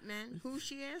any hitmen? Who's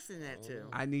she asking that to?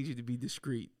 I need you to be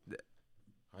discreet.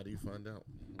 How do you find out?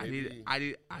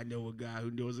 I know a guy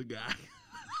who knows a guy.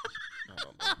 I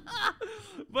don't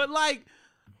know. But like,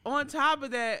 on top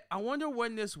of that, I wonder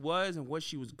when this was and what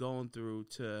she was going through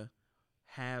to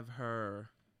have her.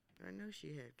 I know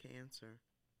she had cancer.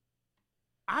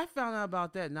 I found out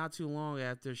about that not too long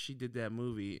after she did that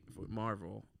movie with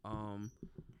Marvel.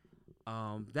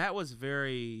 That was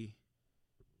very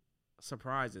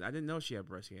surprising. I didn't know she had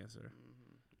breast cancer.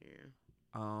 Yeah.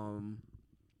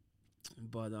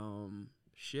 But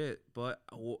shit. But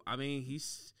I mean,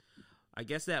 I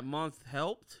guess that month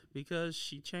helped because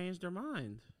she changed her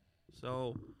mind.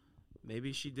 So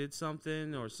maybe she did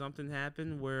something or something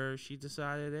happened where she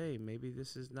decided, hey, maybe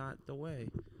this is not the way.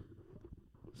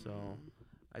 So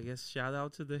I guess shout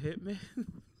out to the hitman.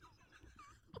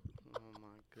 Oh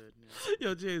my goodness.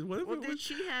 Yo, James, what if Well, it did was?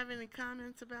 she have any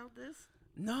comments about this?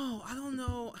 No, I don't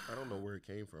know. I don't know where it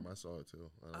came from. I saw it too.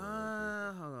 I don't know where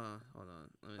it came Hold on.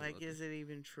 Let me Like, look. is it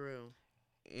even true?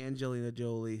 Angelina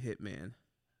Jolie hitman.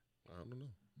 from. I don't know.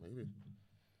 Maybe.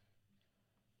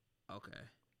 Okay.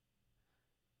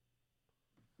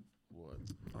 What?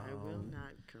 I will Um,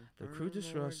 not confirm. The crew nor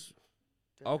distrust.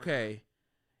 deny. Okay.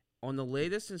 On the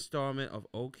latest installment of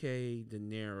OK De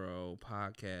Niro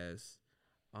podcast,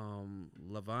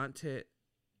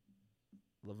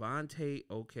 Levante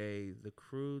OK, the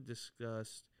crew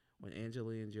discussed when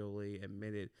Angelina Jolie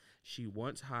admitted she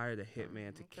once hired a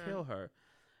hitman to Okay. kill her.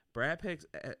 Brad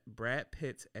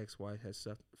Pitt's ex-wife has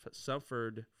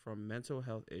suffered from mental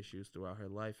health issues throughout her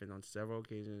life, and on several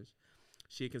occasions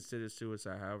she considered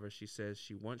suicide. However, she says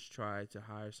she once tried to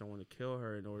hire someone to kill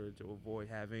her in order to avoid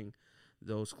having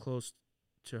those close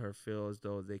to her feel as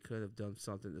though they could have done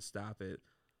something to stop it.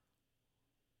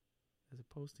 As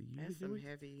opposed to you That's some doing,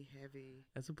 heavy.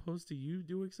 as opposed to you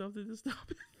doing something to stop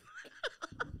it.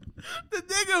 The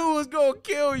nigga who was gonna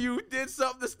kill you did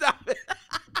something to stop it.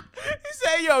 He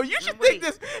said, "Yo, you should think wait.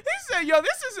 this." He said, "Yo,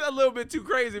 this is a little bit too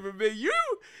crazy for me. You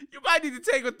might need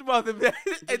to take a month and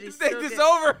he think still this get-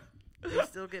 over." They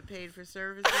still get paid for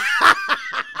services?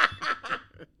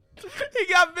 He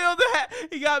got billed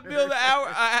an hour,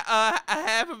 a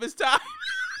half of his time.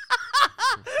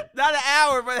 Not an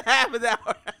hour, but half an hour.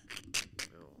 Oh, my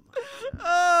God.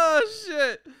 Oh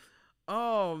shit.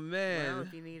 Oh Well, man.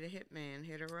 if you need a hitman,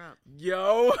 hit her up.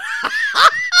 Yo.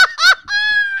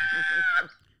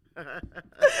 Hit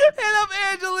up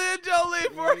Angelina Jolie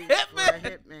for a For a hitman.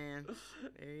 hitman.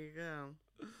 There you go.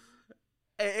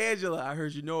 Hey Angela, I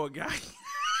heard you know a guy.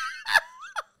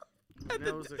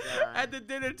 Knows a guy. At the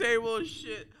dinner table and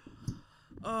shit.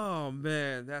 Oh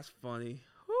man, that's funny.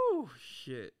 Whew,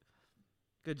 shit.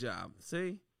 Good job.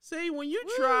 See, when you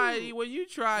try, When you can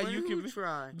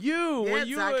try. you Yes, when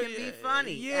you I can be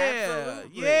funny. Yeah,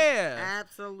 Absolutely. yeah.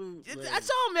 Absolutely. That's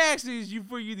all I'm asking is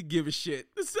for you to give a shit.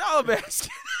 That's all I'm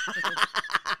asking.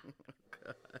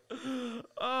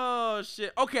 Oh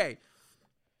shit. Okay.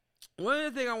 One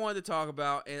of the things I wanted to talk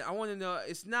about, and I want to know,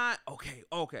 it's not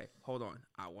okay. Hold on.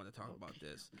 I want to talk about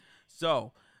this.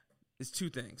 So, it's two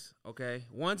things. Okay,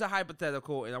 one's a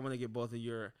hypothetical, and I want to get both of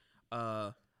your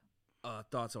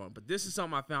thoughts on it. But this is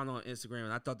something I found on Instagram,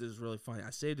 and I thought this was really funny. I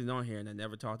saved it on here, and I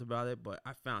never talked about it, but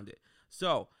I found it.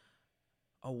 So,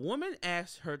 a woman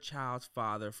asked her child's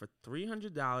father for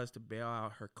 $300 to bail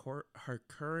out her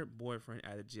current boyfriend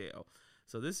out of jail.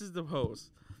 So this is the post.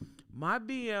 My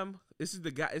BM, this is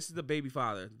the guy, this is the baby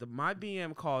father. My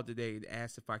BM called today and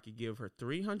asked if I could give her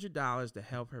 $300 to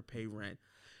help her pay rent.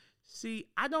 See,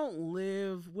 I don't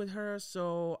live with her,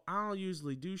 so I don't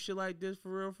usually do shit like this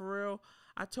for real, for real.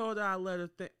 I told her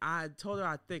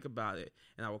I'd think about it,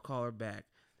 and I would call her back.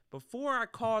 Before I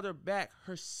called her back,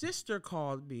 her sister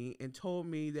called me and told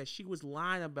me that she was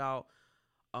lying about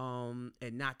and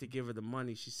not to give her the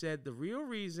money. She said the real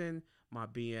reason my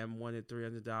BM wanted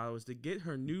 $300 was to get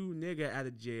her new nigga out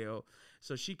of jail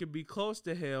so she could be close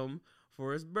to him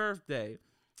for his birthday.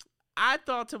 I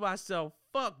thought to myself,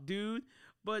 fuck, dude.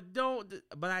 But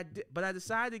I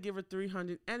decided to give her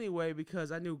 $300 anyway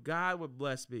because I knew God would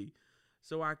bless me.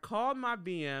 So I called my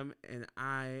BM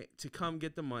to come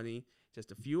get the money.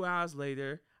 Just a few hours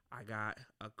later, I got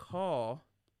a call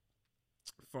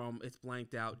from its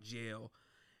blanked out jail.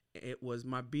 It was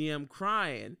my BM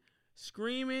crying,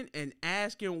 screaming, and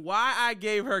asking why I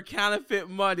gave her counterfeit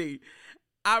money.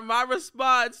 My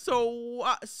response,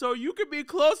 so you can be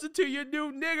closer to your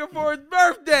new nigga for his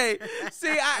birthday.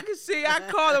 I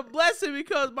called a blessing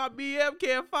because my BM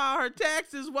can't file her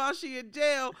taxes while she in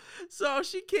jail, so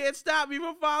she can't stop me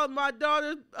from filing my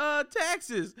daughter's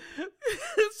taxes.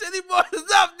 City boys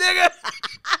is up, nigga.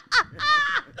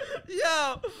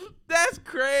 Yo, that's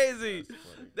crazy.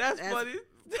 That's funny.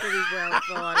 Pretty well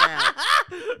thought out.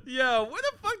 Yo, where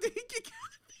the fuck did he get?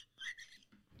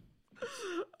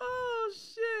 Oh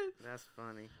shit. That's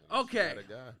funny. Okay.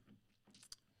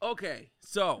 Okay.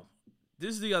 So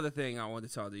this is the other thing I wanted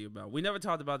to talk to you about. We never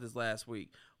talked about this last week,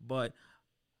 but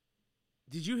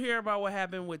did you hear about what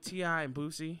happened with T.I. and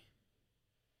Boosie?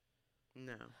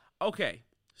 No. Okay.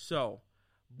 So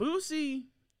T.I.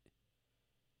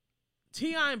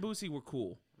 and Boosie were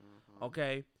cool. Mm-hmm.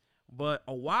 Okay. But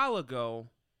a while ago,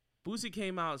 Boosie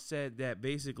came out and said that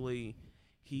basically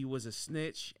he was a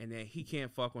snitch and that he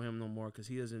can't fuck with him no more because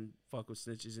he doesn't fuck with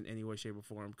snitches in any way, shape, or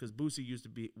form. Because Boosie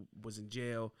was in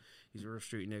jail. He's a real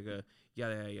street nigga.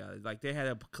 Yada, yada, yada. Like, they had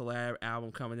a collab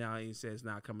album coming out and he said it's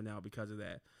not coming out because of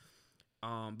that.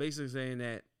 Basically saying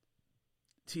that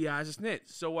T.I.'s a snitch.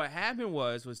 So what happened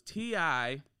was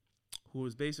T.I., who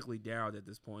was basically Daryl at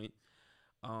this point,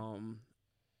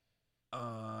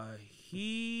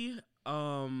 he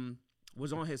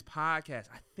was on his podcast.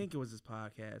 I think it was his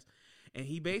podcast. And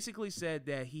he basically said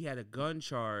that he had a gun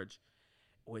charge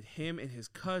with him and his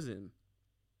cousin.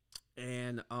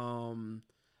 And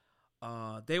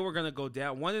they were going to go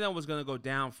down. One of them was going to go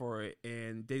down for it,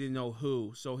 and they didn't know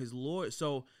who. So his lawyer...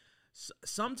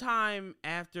 sometime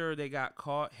after they got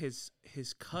caught, his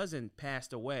cousin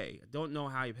passed away. I don't know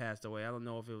how he passed away. I don't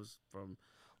know if it was from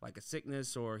like a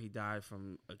sickness or he died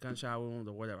from a gunshot wound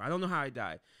or whatever. I don't know how he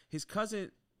died. His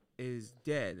cousin is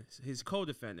dead, his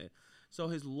co-defendant. So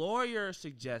his lawyer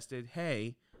suggested,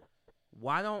 hey,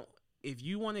 if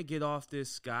you want to get off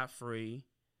this scot-free,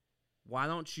 why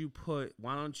don't you put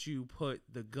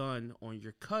the gun on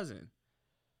your cousin?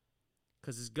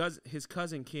 Because his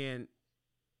cousin can't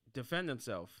defend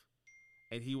himself,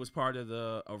 and he was part of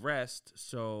the arrest.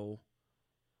 So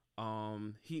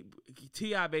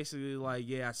T.I. basically like,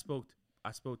 yeah, I spoke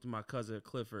to my cousin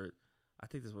Clifford. I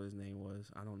think that's what his name was.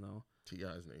 I don't know.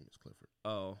 T.I.'s name is Clifford.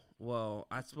 Oh, well,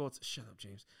 shut up,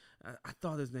 James. I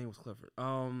thought his name was Clifford.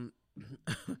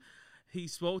 He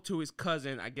spoke to his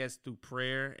cousin, I guess, through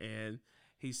prayer, and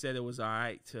he said it was all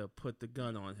right to put the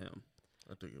gun on him.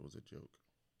 I think it was a joke.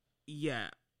 Yeah.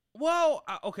 Well,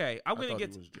 okay. I'm going to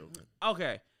get... He was joking.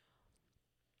 Okay.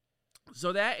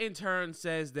 So that in turn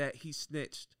says that he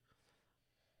snitched.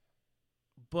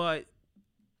 But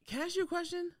can I ask you a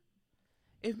question?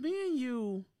 If me and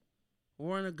you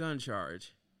were on a gun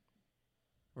charge,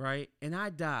 right, and I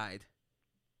died,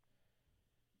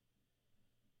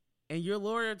 and your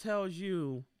lawyer tells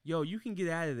you, yo, you can get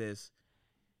out of this.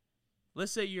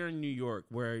 Let's say you're in New York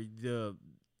where the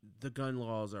gun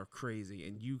laws are crazy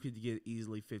and you could get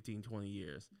easily 15, 20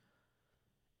 years.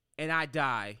 And I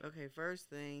die. Okay, first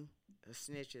thing, a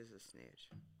snitch is a snitch.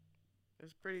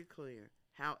 It's pretty clear.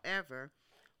 However,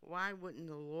 why wouldn't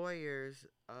the lawyer's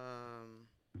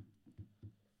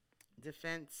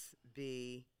defense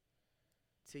be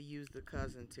to use the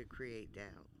cousin to create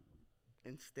doubt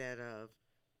instead of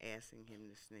asking him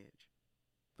to snitch?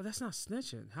 But that's not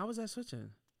snitching. How is that snitching?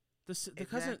 The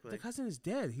Exactly. cousin is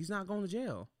dead. He's not going to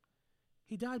jail.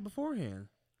 He died beforehand.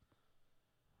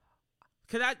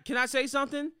 Can I say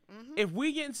something? Mm-hmm. If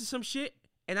we get into some shit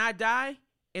and I die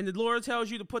and the lawyer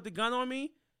tells you to put the gun on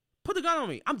me, put the gun on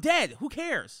me. I'm dead. Who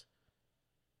cares?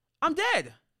 I'm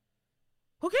dead.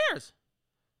 Who cares?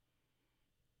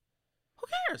 Who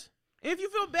cares? If you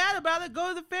feel bad about it, go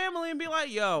to the family and be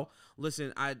like, yo,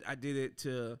 listen, I did it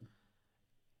to,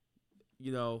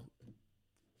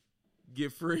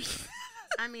 get free.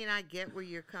 I mean, I get where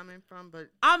you're coming from, but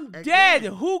I'm again, dead.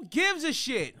 Who gives a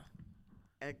shit?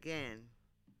 Again,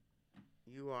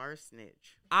 you are a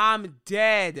snitch. I'm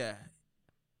dead.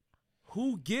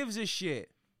 Who gives a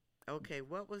shit? Okay,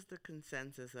 what was the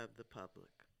consensus of the public?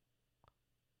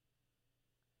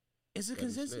 Is it That he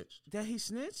consensus snitched. that he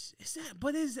snitched? Is that?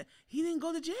 But he didn't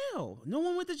go to jail. No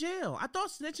one went to jail. I thought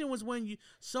snitching was when you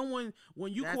That's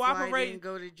cooperate. why he didn't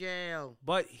go to jail.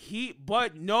 But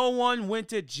no one went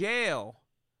to jail.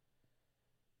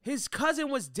 His cousin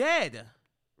was dead.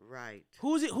 Right.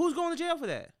 Who's going to jail for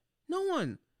that? No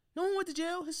one. No one went to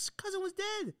jail. His cousin was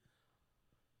dead.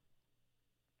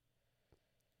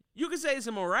 You could say it's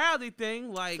a morality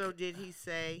thing, like So did he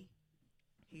say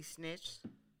he snitched?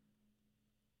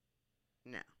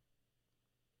 No.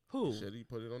 who? He said he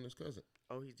put it on his cousin.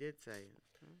 Oh, he did say it.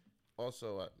 Okay.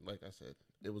 Also, like I said,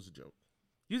 it was a joke.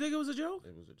 You think it was a joke?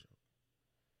 It was a joke.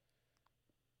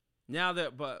 Now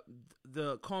but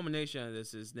the culmination of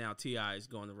this is now T.I. is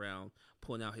going around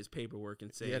pulling out his paperwork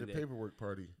and He saying had a that, paperwork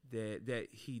party. that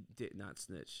he did not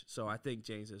snitch. So I think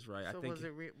James is right. So I think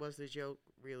was the joke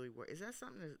really? Is that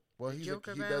something to Well, joke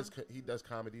he about? he does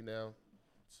comedy now,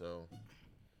 so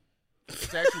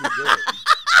it's actually good.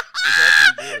 It's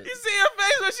actually good. you see her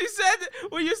face when she said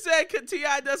when you said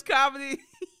T.I. does comedy.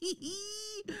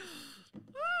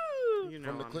 You know,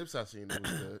 From the I'm- clips I've seen, it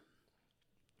was good.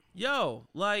 Yo,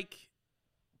 like,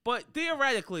 but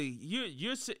theoretically, you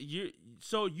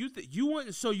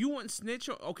wouldn't snitch.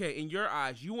 Okay, in your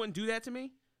eyes, you wouldn't do that to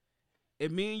me.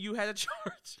 If me and you had a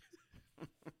charge,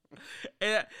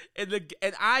 and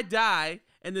I die,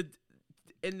 and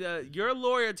your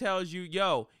lawyer tells you,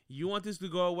 yo, you want this to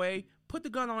go away? Put the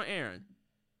gun on Aaron.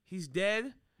 He's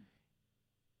dead.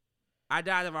 I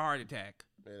died of a heart attack.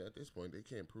 Man, at this point, they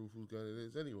can't prove whose gun it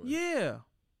is anyway. Yeah.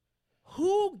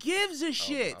 Who gives a I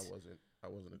shit?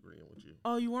 wasn't agreeing with you.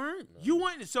 Oh, you weren't? No. You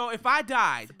weren't. So if I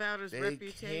died, It's about his They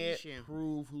reputation. can't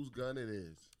prove whose gun it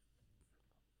is.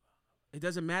 it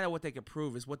doesn't matter what they can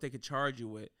prove. It's what they can charge you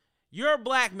with. You're a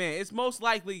black man. It's most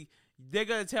likely they're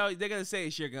gonna say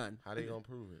it's your gun. How they gonna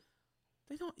prove it?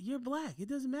 They don't. You're black. It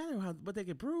doesn't matter what they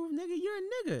can prove, nigga. You're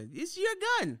a nigga. It's your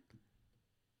gun.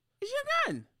 It's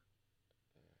your gun.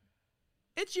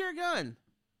 It's your gun.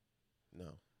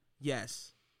 No.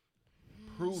 Yes.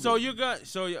 Prove So it. you're gonna.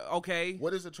 So you're okay.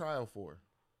 What is the trial for?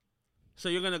 So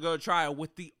you're gonna go to trial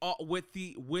with the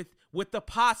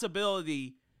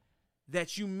possibility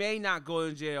that you may not go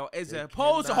to jail, as They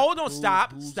opposed to cannot hold on, prove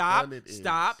stop, whose stop, gun it is.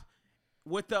 stop.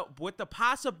 With the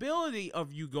possibility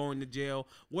of you going to jail,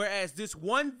 whereas this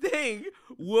one thing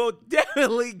will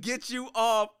definitely get you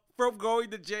off from going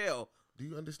to jail. Do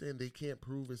you understand they can't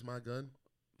prove it's my gun?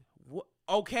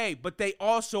 Okay, but they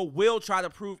also will try to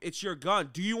prove it's your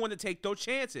gun. Do you want to take those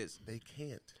chances? They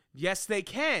can't. Yes, they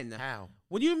can. How?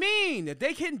 What do you mean?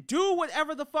 They can do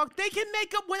whatever the fuck. They can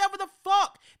make up whatever the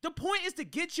fuck. The point is to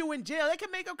get you in jail. They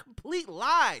can make up complete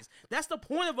lies. That's the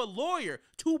point of a lawyer,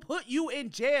 to put you in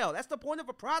jail. That's the point of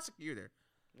a prosecutor.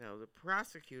 No, the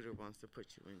prosecutor wants to put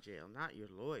you in jail, not your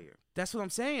lawyer. That's what I'm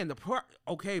saying.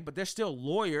 Okay, but they're still a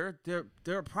lawyer.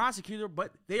 They're a prosecutor,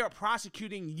 but they are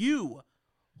prosecuting you.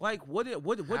 Like, what How don't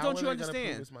are you they gonna prove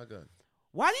understand? it's my gun?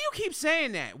 Why do you keep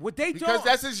saying that? What they Because don't.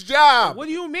 that's his job. What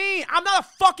do you mean? I'm not a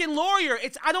fucking lawyer.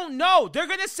 I don't know. They're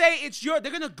gonna say it's they're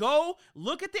gonna go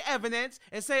look at the evidence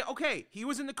and say, okay, he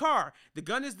was in the car. The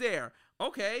gun is there.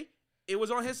 Okay, it was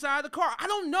on his side of the car. I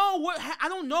don't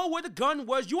know where the gun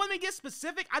was. You want me to get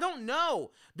specific? I don't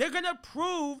know. They're gonna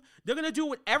do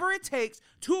whatever it takes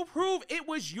to prove it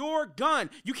was your gun.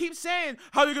 You keep saying,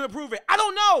 how are you gonna prove it? I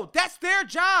don't know. That's their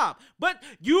job. But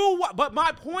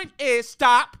my point is,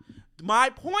 stop.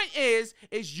 My point is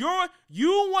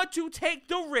you want to take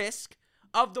the risk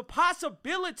of the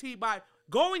possibility by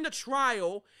going to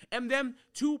trial and them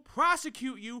to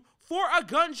prosecute you for a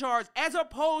gun charge, as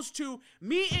opposed to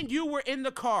me and you were in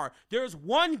the car. There's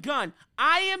one gun.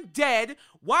 I am dead.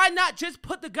 Why not just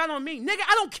put the gun on me? Nigga,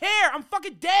 I don't care. I'm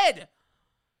fucking dead.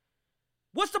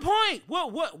 What's the point?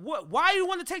 Why do you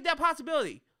want to take that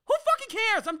possibility? Who fucking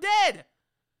cares? I'm dead.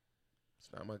 It's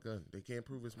not my gun. They can't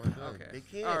prove it's my gun. Okay. They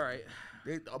can't. All right.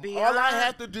 All I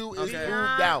have to do is Okay.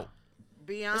 prove doubt.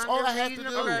 Beyond That's all a I have to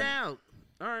reasonable do. doubt.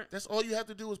 All right. That's all you have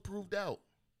to do is prove doubt.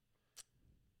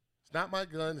 It's not my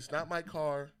gun. It's not my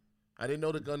car. I didn't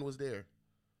know the gun was there.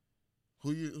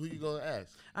 Who you gonna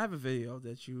ask? I have a video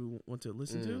that you want to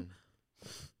listen to.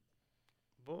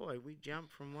 Boy, we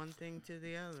jumped from one thing to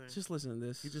the other. Just listen to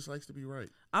this. He just likes to be right.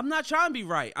 I'm not trying to be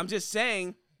right. I'm just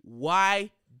saying, why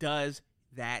does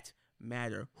that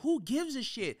matter? Who gives a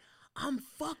shit? I'm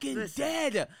fucking Listen.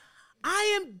 dead.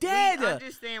 I am dead. We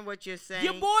understand what you're saying.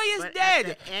 Your boy is but dead.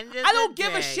 At the end of I don't the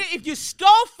give day, a shit if you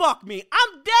skull fuck me.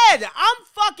 I'm dead. I'm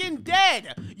fucking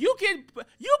dead. You can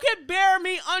bury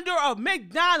me under a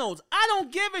McDonald's. I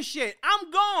don't give a shit. I'm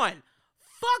gone.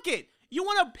 Fuck it. You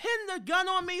want to pin the gun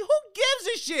on me? Who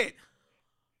gives a shit?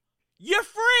 You're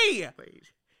free.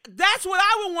 Wait. That's what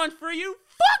I would want for you.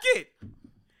 Fuck it.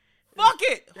 Fuck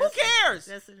it. Who cares?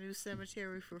 That's a new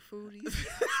cemetery for foodies.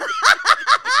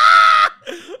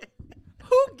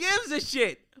 Who gives a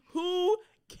shit? Who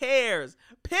cares?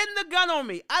 Pin the gun on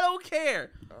me. I don't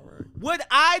care. All right. Would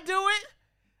I do it?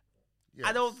 Yes,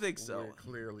 I don't think so. You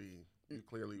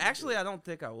clearly. Actually, I don't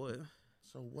think I would.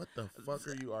 So what the fuck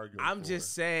are you arguing? I'm for?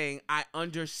 just saying I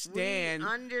understand. We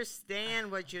understand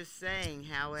what you're saying,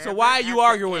 however. So why are you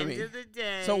arguing with me? End of the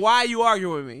day, So why are you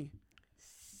arguing with me?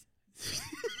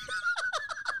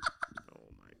 Oh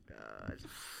my God.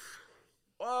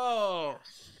 Oh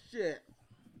shit.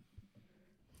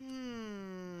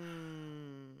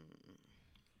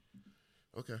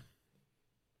 Okay.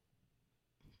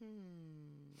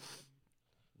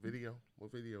 Video.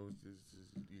 What video is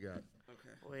you got?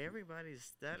 Okay. Boy, everybody's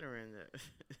stuttering.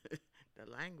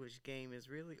 The language game is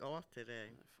really off today.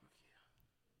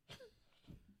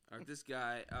 All right, this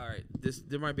guy. All right,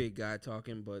 there might be a guy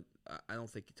talking, but I don't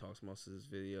think he talks most of this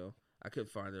video. I could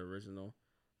find the original,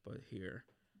 but here,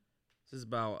 this is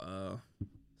about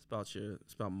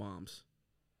it's about moms.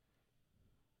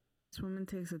 This woman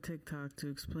takes a TikTok to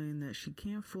explain that she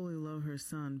can't fully love her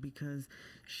son because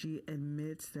she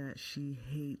admits that she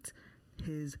hates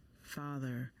his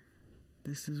father.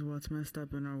 This is what's messed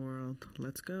up in our world.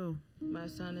 Let's go. My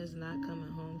son is not coming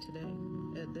home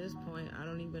today. At this point, I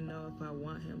don't even know if I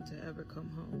want him to ever come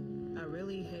home. I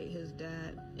really hate his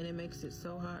dad, and it makes it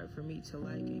so hard for me to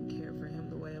like and care for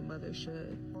him the way a mother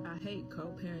should. I hate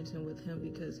co-parenting with him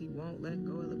because he won't let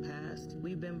go of the past.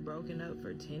 We've been broken up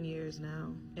for 10 years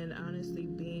now, and honestly,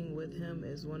 being with him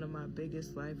is one of my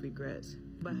biggest life regrets.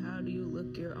 But how do you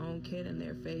look your own kid in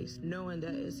their face, knowing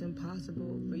that it's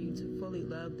impossible for you to fully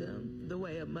love them the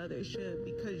way a mother should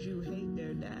because you hate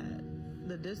their dad?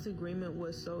 The disagreement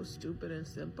was so stupid and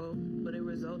simple, but it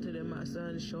resulted in my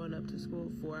son showing up to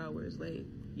school 4 hours late.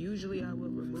 Usually I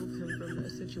would remove him from the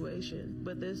situation,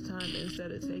 but this time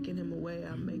instead of taking him away,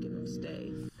 I'm making him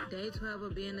stay. Day 12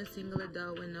 of being a single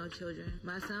adult with no children.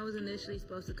 My son was initially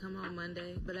supposed to come home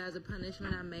Monday, but as a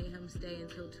punishment, I made him stay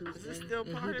until Tuesday. still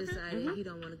And part he of it? decided he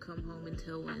don't want to come home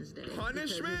until Wednesday. Because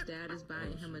his dad is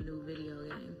buying him a new video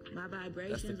game. My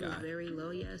vibrations was guy. very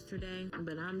low yesterday,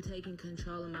 but I'm taking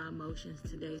control of my emotions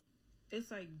today.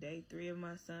 It's like day 3 of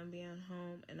my son being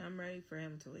home, and I'm ready for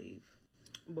him to leave.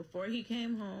 Before he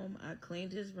came home, I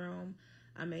cleaned his room.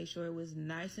 I made sure it was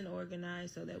nice and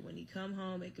organized so that when he come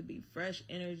home, it could be fresh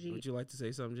energy Would you like to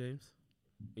say something, James?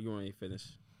 Or you want me to finish?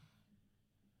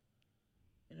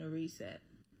 and a reset.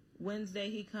 Wednesday,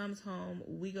 he comes home.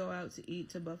 We go out to eat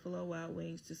to Buffalo Wild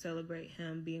Wings to celebrate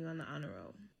him being on the honor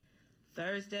roll.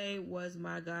 Thursday was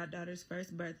my goddaughter's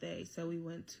first birthday, so we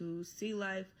went to Sea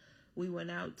Life. We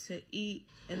went out to eat,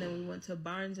 and then we went to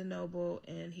Barnes & Noble,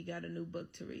 and he got a new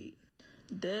book to read.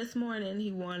 This morning,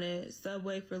 he wanted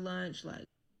Subway for lunch, like,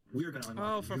 We're gonna Oh,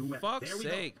 unlock for a new weapon. fuck's There we go.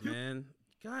 sake, man!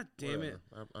 God damn it!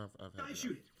 Whatever. I've had I enough.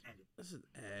 shoot it. This is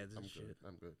ads I'm and shit. good.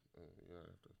 I'm good. You don't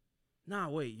have to. Nah,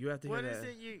 wait. You have to What hear is that.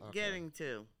 it you Okay. getting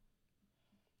to?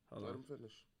 Hold Let on. him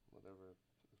finish. Whatever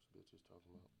this bitch is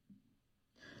talking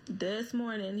about. This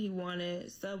morning, he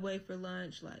wanted Subway for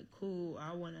lunch. Like, cool,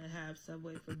 I want to have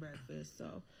Subway for breakfast.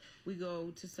 So we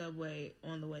go to Subway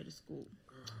on the way to school.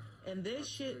 And this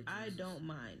shit, I don't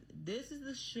mind. This is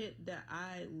the shit that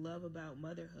I love about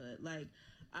motherhood. Like,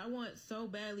 I want so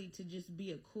badly to just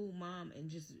be a cool mom and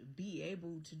just be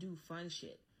able to do fun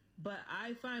shit. But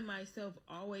I find myself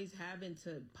always having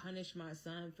to punish my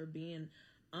son for being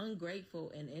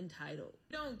ungrateful and entitled.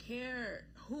 I don't care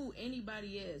who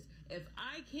anybody is. If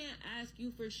I can't ask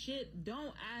you for shit,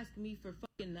 don't ask me for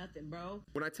fucking nothing, bro.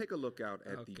 When I take a look out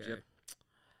at the Okay.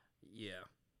 Yeah.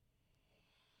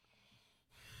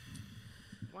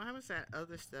 Why was that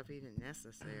other stuff even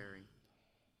necessary?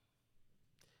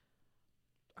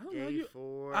 I don't know. Day You.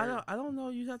 4. I don't know.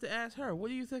 You have to ask her. What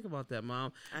do you think about that,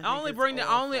 Mom? I I only think bring it's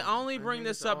the only awful. I bring think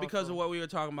this it's up because of awful. what we were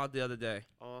talking about the other day.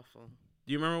 Awful.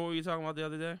 Do you remember what we were talking about the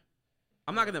other day?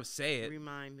 I'm not gonna say it.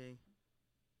 Remind me.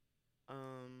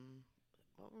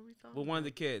 What were we talking But one of the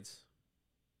about? kids.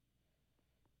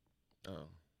 Oh.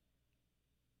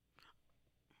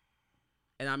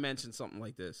 And I mentioned something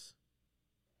like this.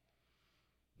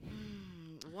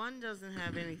 One doesn't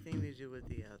have anything to do with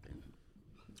the other.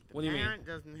 The What do you mean? parent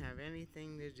doesn't have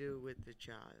anything to do with the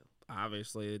child.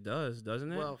 Obviously, it does,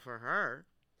 doesn't it? Well, for her,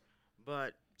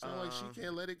 but Sound like she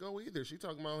can't let it go either. She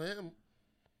talking about him.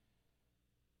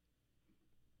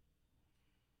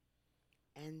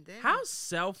 And then How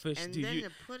selfish and do then you?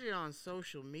 to put it on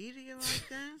social media like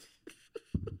that?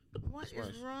 What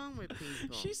is wrong with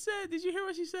people? She said, did you hear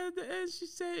what she said at the end? She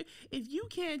said, if you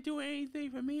can't do anything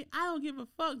for me, I don't give a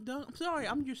fuck, dog. I'm sorry,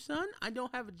 I'm your son. I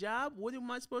don't have a job. What am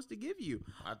I supposed to give you?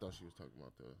 I thought she was talking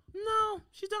about the. No,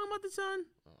 she's talking about the son.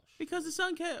 Oh, Because the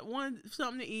son wanted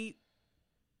something to eat.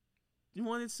 He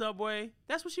wanted Subway.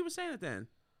 That's what she was saying at the end.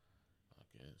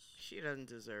 I guess. She doesn't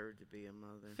deserve to be a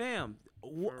mother. Fam,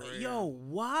 For yo, real.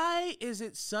 why is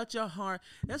it such a hard...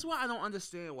 That's why I don't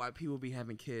understand why people be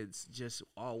having kids just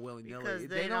all willy-nilly. Because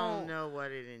they don't know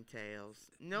what it entails.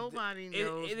 Nobody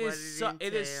knows what it entails.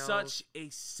 It is such a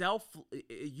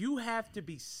you have to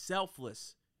be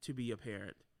selfless to be a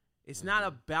parent. It's not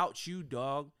about you,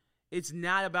 dog. It's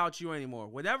not about you anymore.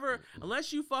 Whatever,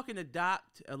 unless you fucking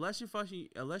adopt, unless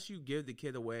you give the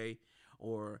kid away,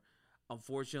 or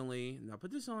unfortunately, not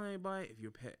put this on anybody.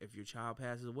 If your child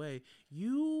passes away,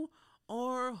 you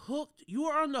are hooked. You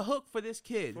are on the hook for this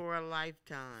kid for a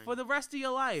lifetime. for the rest of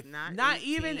your life. Not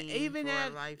 18, even for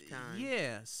at a lifetime.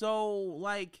 Yeah. So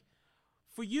like,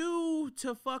 for you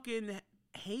to fucking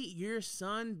hate your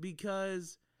son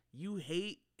because you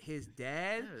hate his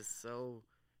dad, That is so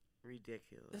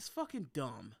ridiculous. that's fucking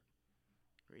dumb.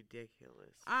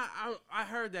 Ridiculous. I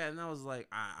heard that and I was like,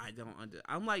 I don't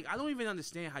I'm like, I don't even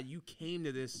understand how you came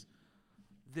to this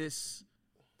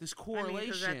correlation.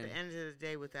 Because at the end of the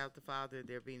day, without the father,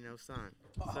 there'd be no son.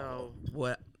 So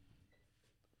What?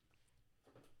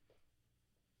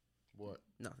 What?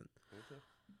 Nothing. Okay.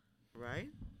 right.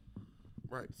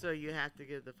 Right. So you have to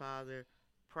give the father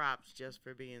props just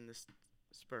for being the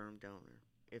sperm donor,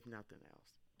 if nothing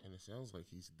else. And it sounds like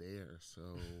he's there. So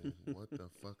what the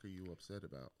fuck are you upset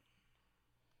about?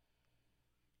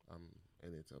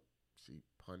 And she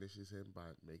punishes him by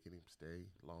making him stay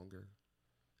longer.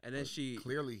 And then But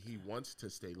clearly he wants to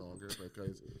stay longer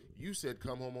because you said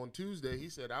come home on Tuesday. He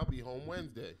said I'll be home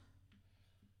Wednesday.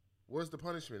 Where's the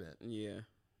punishment at? Yeah.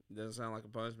 Doesn't sound like a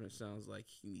punishment. Sounds like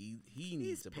he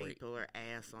needs These a break. people are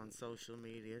ass on social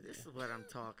media. This is what I'm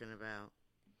talking about.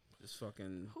 This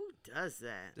fucking. Who does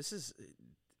that? This is.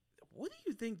 What do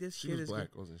you think this She kid was is? black,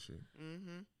 wasn't she?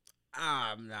 Mm-hmm.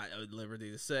 I'm not at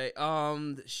liberty to say.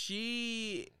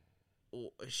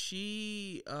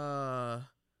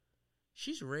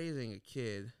 She's raising a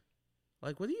kid.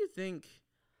 Like, what do you think?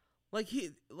 Like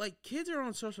kids are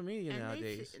on social media And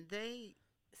nowadays. they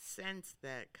sense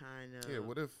that kind of. Yeah.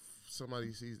 What if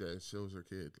somebody sees that and shows her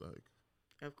kid? Like,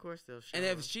 Of course they'll show. And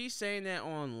if her. she's saying that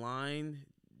online,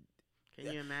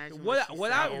 Can you imagine what she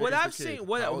what said? I old what is the I've kid? seen How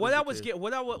what old what is I the was kid? get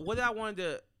what I wanted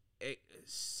to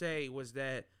say was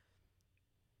that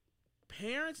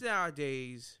parents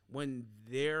nowadays when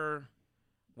they're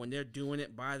doing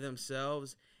it by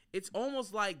themselves, it's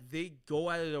almost like they go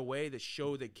out of their way to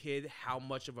show the kid how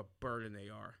much of a burden they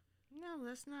are. No,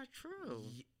 that's not true.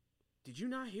 Did you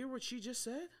not hear what she just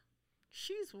said?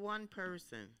 She's one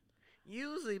person.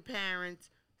 Usually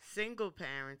single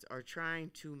parents are trying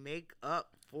to make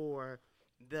up for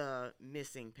the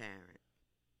missing parent.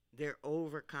 They're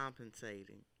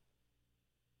overcompensating.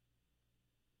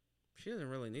 She doesn't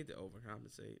really need to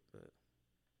overcompensate, but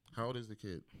how old is the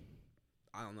kid?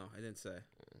 I don't know. I didn't say.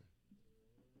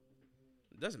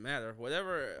 It doesn't matter.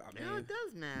 Whatever. I mean, No, it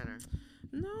does matter.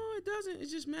 no, it doesn't. It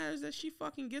just matters that she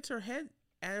fucking gets her head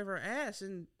out of her ass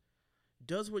and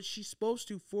does what she's supposed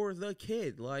to for the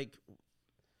kid. Like,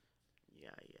 Yeah.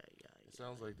 It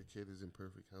sounds like the kid is in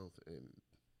perfect health and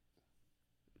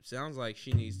sounds like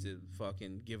she needs to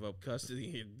fucking give up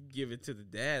custody and give it to the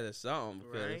dad or something.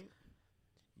 Because Right?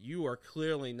 you are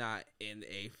clearly not in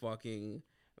a fucking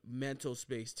mental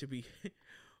space to be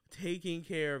taking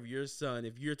care of your son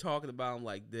if you're talking about him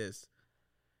like this.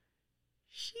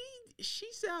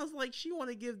 She sounds like she want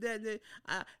to give that.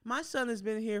 My son has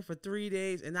been here for 3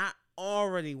 days and I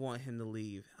already want him to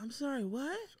leave. I'm sorry,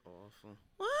 what? It's awful.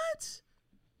 What?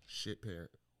 shit parent.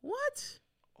 What?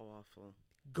 Awful.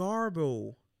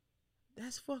 Garbo.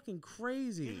 That's fucking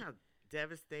crazy. You know how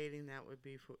devastating that would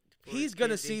be for He's a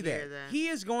gonna kid to see hear that. He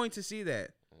is going to see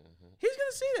that. Mm-hmm. He's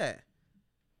gonna see that.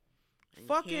 And you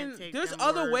Fucking, can't take there's them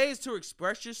other words- ways to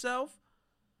express yourself.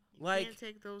 You Like, can't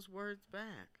take those words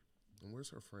back. And where's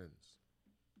her friends?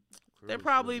 they Clearly she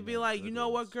probably doesn't be have like, good you know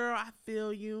ones. what, girl, I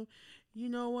feel you. You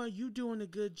know what, you doing a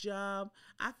good job.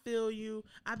 I feel you.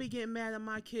 I be getting mad at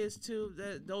my kids too.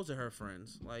 Those are her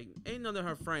friends. Like, ain't none of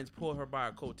her friends pull her by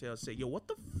a coattail and say, yo, what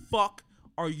the fuck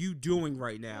are you doing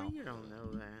right now? Well, you don't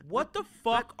know that. What the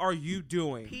fuck are you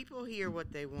doing? People hear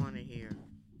what they want to hear.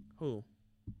 Who?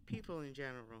 People in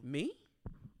general. Me?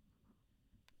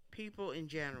 people in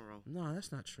general. No,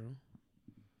 that's not true.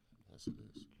 Yes, it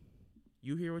is.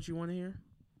 You hear what you want to hear?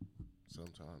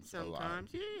 Sometimes. A lot. Sometimes,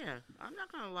 yeah. I'm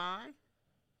not gonna lie.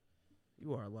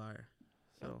 You are a liar.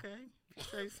 So. Okay, you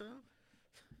say so.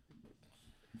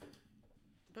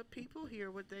 But people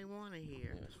hear what they want to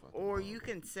hear. Yeah, it's fucking Or horrible. you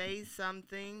can say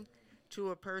something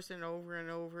to a person over and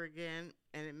over again,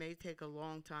 and it may take a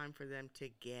long time for them to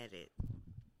get it,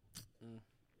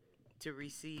 to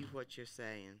receive what you're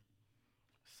saying.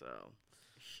 So,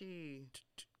 she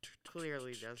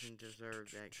clearly doesn't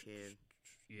deserve that kid.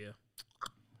 Yeah.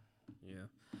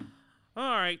 Yeah.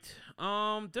 All right.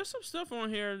 There's some stuff on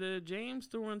here that James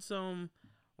threw in some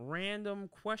random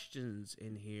questions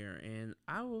in here, and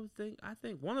I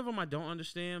think one of them I don't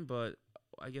understand, but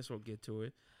I guess we'll get to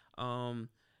it.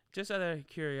 Just out of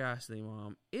curiosity,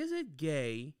 Mom, is it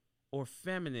gay or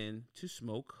feminine to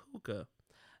smoke hookah?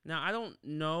 Now, I don't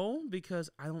know because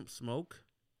I don't smoke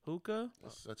hookah.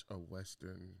 It's such a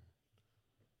Western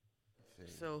thing.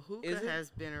 So, Is hookah it? has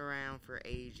been around for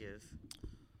ages.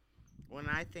 When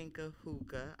I think of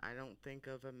hookah, I don't think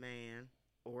of a man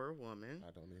or a woman.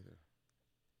 I don't either.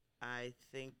 I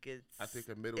think I think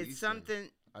of Middle it's Eastern. something.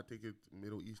 I think it's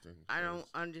Middle Eastern. I don't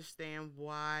first. understand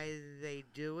why they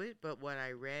do it, but what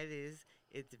I read is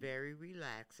it's very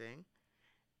relaxing,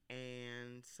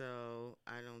 and so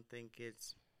I don't think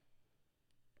it's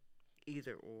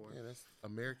either or. Yeah, that's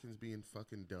Americans being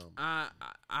fucking dumb.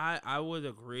 I would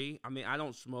agree. I mean, I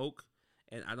don't smoke,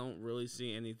 and I don't really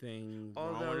see anything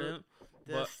wrong with Although it.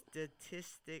 the But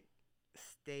statistic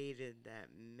stated that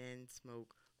men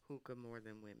smoke hookah more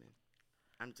than women.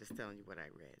 I'm just telling you what I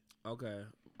read. okay,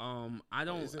 I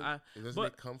don't. Doesn't but-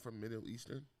 it come from Middle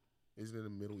Eastern? Isn't it a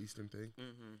Middle Eastern thing?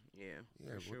 Mm-hmm. Yeah,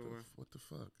 Yeah, for sure. what the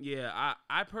fuck? Yeah,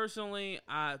 I personally,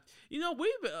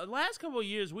 last couple of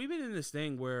years we've been in this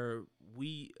thing where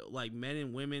we like men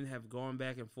and women have gone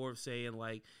back and forth saying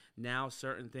like now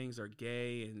certain things are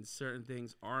gay and certain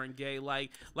things aren't gay.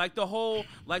 Like the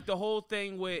whole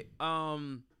thing with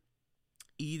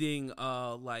eating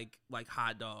like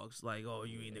hot dogs. Like, oh,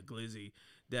 you eating a glizzy.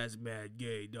 That's mad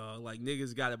gay, dog. Like,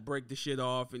 niggas gotta break the shit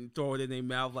off and throw it in their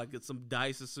mouth like it's some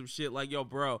dice or some shit. Like, yo,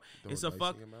 bro, Throw it's a dice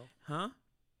fuck, in your mouth? huh?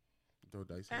 Throw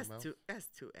dice in That's your mouth?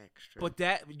 too extra. But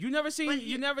that you never seen But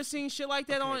you never seen shit like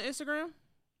that on Okay. Instagram?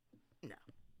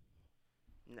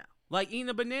 No. Like eating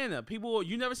a banana. People,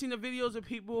 you never seen the videos of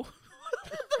people.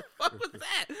 What the fuck was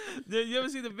that? You ever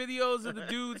see the videos of the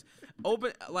dudes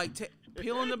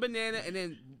peeling the banana and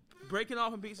then breaking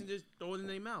off in pieces and just throwing it in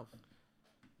their mouth?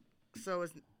 So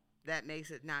that makes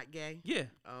it not gay? Yeah.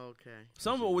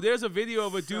 Okay. There's a video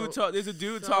of a dude. There's a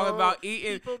dude talking about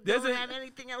eating. People There's don't a have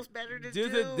anything else better to do.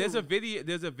 there's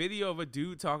a video of a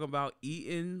dude talking about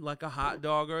eating like a hot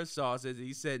dog or a sausage.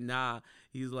 He said, "Nah."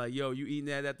 He's like, "Yo, you eating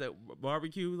that at the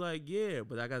barbecue?" Like, yeah,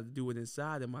 but I got to do it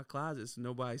inside in my closet so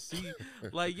nobody see.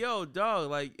 Like, yo, dog,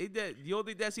 like, you don't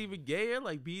think that's even gayer?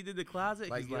 Like, being in the closet?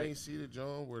 Like, He's you ain't see the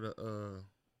John where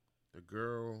the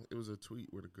girl, it was a tweet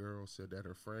where the girl said that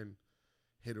her friend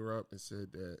hit her up and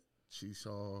said that she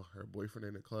saw her boyfriend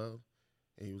in the club,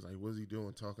 and he was like, "What's he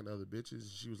doing? Talking to other bitches?" And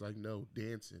she was like, "No,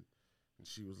 dancing." And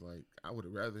she was like, "I would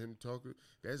have rather him talk.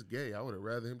 That's gay. I would have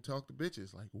rather him talk to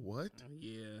bitches." Like, what?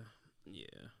 Yeah.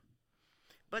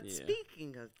 But Yeah.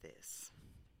 speaking of this,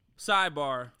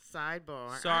 Sidebar.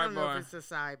 sidebar. I don't know Sidebar. if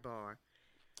it's a sidebar.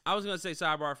 I was gonna say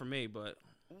sidebar for me, but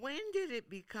When did it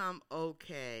become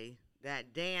okay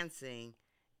that dancing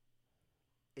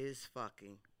is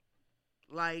fucking?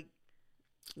 Like,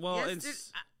 well,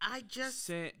 I just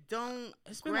sin- don't.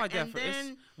 it's been like that and for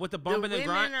then with the the bumping and women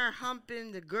grind. are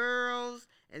humping the girls,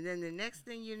 and then the next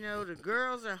thing you know, the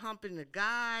girls are humping the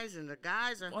guys, and the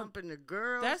guys are Well, humping the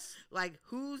girls. that's- like,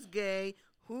 who's gay,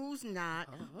 who's not?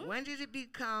 Uh-huh. When did it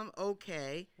become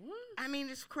okay? I mean,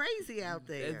 it's crazy out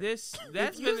there. That's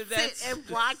if you been that's sit and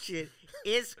watch it,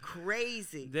 it's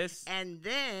crazy. this. And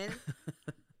then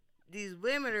these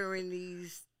women are in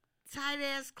these tight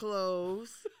ass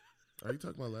clothes Are you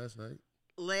talking about last night?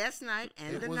 last night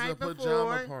and It the was night a before.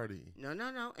 pajama party.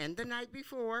 No, and the night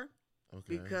before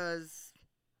Okay. because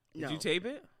Did no, you tape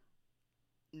it?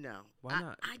 no, Why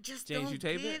not? I just James, don't you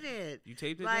taped get it? it. You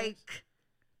taped it? Like,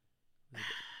 James?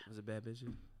 Was it bad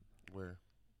bitches? Where?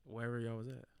 Wherever y'all was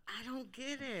at. I don't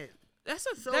get it. That's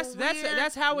So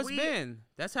that's how it's we- been.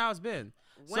 That's how it's been.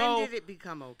 When So, did it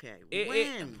become okay? It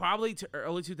When? probably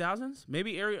early 2000s,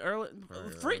 maybe early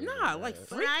freak Probably Freak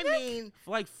But I Nick? mean,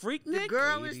 Like Freak the Nick.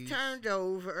 girl is 80s. turned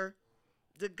over.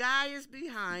 The guy is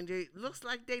behind it. Looks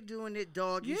like they doing it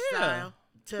doggy Yeah. style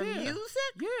to Yeah.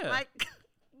 music. Yeah. Like,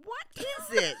 what is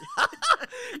it?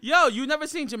 Yo, you never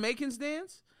seen Jamaicans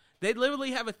dance? They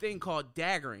literally have a thing called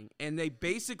daggering, and they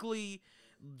basically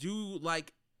do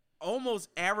like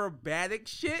almost aerobatic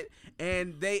shit,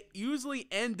 and they usually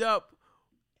end up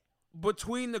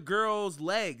between the girls'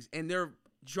 legs, and they're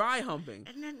dry humping.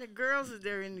 And then the girls,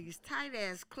 they're in these tight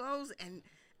ass clothes, and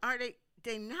are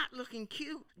they not looking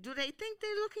cute? Do they think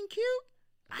they're looking cute?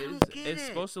 I don't get it. It's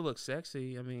supposed to look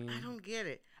sexy. I mean, I don't get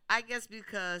it. I guess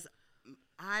because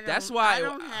I don't. that's why I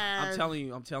don't have,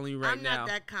 I'm telling you right I'm now. not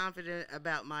that confident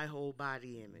about my whole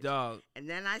body image. Dog. And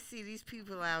then I see these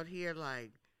people out here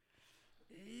like,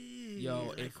 Yo,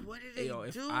 like, if what are they doing?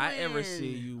 if I ever see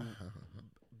you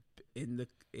in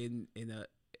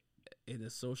a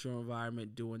social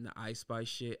environment doing the Ice Spice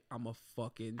shit, I'm a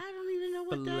fucking I don't even know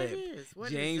what that flip. is. What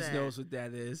James is that? knows what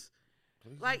that is.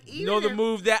 Like, You know the if-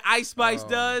 move that Ice Spice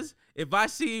does? If I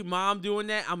see mom doing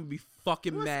that, I'm gonna be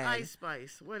fucking What's mad. Ice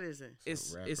Spice? What is it?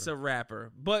 It's a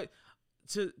rapper. But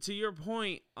to your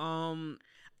point,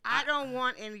 I don't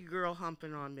want any girl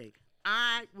humping on me.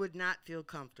 I would not feel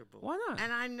comfortable. Why not?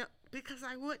 And I know because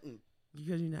I wouldn't.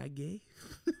 Because you're not gay.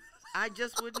 I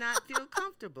just would not feel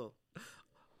comfortable.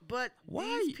 But Why?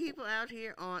 these people out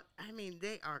here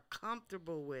they are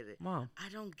comfortable with it. Mom. I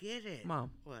don't get it.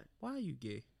 Mom. What? Why are you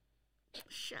gay?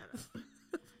 Shut up.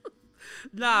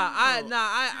 I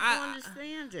don't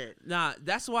understand it. Nah,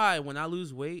 that's why when I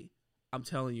lose weight, I'm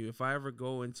telling you, if I ever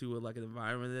go into an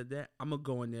environment like that, I'm gonna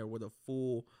go in there with a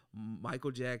full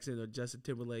Michael Jackson or Justin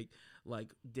Timberlake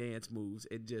like dance moves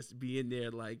and just be in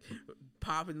there like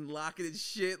popping and locking and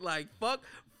shit. Like fuck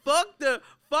the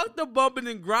bumping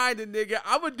and grinding, nigga.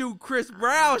 I'm gonna do Chris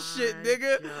Brown shit,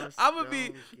 nigga. I'm gonna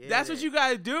be. That's what you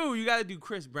gotta do. You gotta do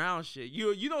Chris Brown shit.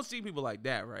 You don't see people like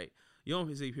that, right? You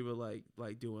don't see people like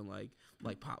doing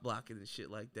like pop blocking and shit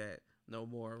like that no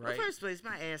more, right? In the first place,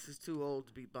 my ass is too old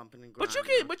to be bumping and But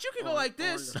grinding. you can go like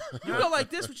this. You go like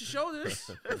this with your shoulders.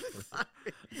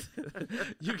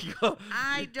 You can go.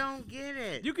 I don't get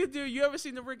it. You can do. You ever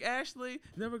seen the Rick Ashley?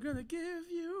 Never gonna give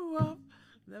you up.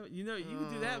 Never, you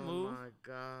can do that move. Oh my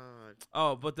god.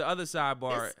 Oh, but the other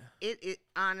sidebar. It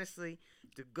honestly,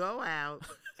 to go out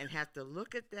and have to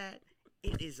look at that,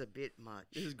 it is a bit much.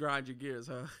 This is grind your gears,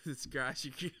 huh? This grind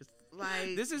your gears.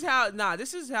 Like This is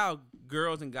how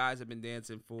girls and guys have been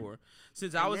dancing for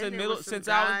since I was in middle. Since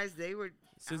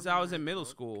I was in middle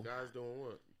school. Guys doing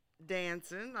what?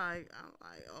 dancing. Like I'm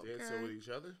like, okay. Dancing with each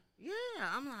other? Yeah,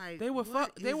 I'm like They were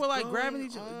what they is were like going grabbing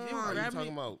each other. They were on? What are you grabbing,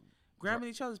 talking about? grabbing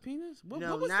each other's penis. What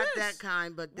No, was not this? that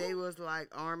kind, but they was like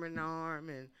arm in arm,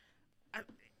 and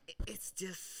it's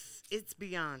just it's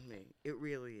beyond me. It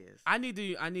really is. I need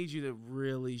you to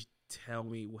really tell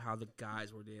me how the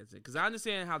guys were dancing because I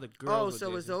understand how the girls. Oh,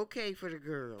 so were it's dancing. okay for the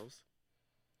girls.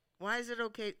 Why is it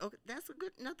okay? Okay, that's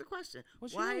another question.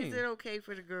 What you Why mean? is it okay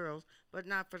for the girls but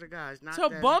not for the guys? Not to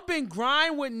that bump and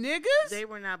grind with niggas? they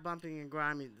were not bumping and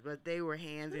grinding, but they were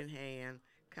hand in hand,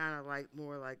 kind of like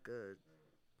more like a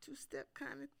two-step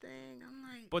kind of thing. I'm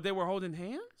like, But they were holding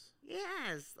hands?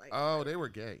 yes, like Oh, they were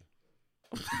gay.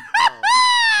 oh.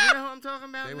 You know who I'm talking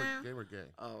about now? They were gay.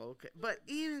 Oh, okay. But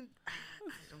even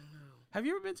I don't know. Have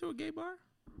you ever been to a gay bar?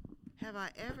 Have I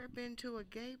ever been to a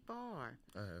gay bar?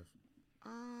 I have.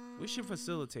 We should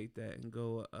facilitate that and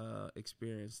go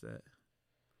experience that.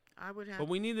 I would have. But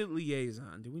we need a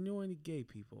liaison. Do we know any gay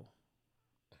people?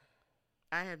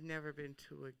 I have never been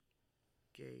to a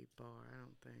gay bar. I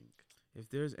don't think. If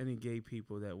there's any gay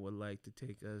people that would like to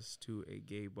take us to a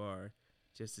gay bar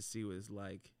just to see what it's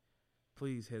like,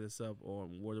 please hit us up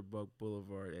on Waterbug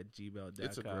Boulevard at gmail.com.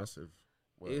 It's aggressive.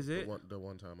 Well, Is it? The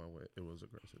one time I went, it was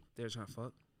aggressive. They're trying to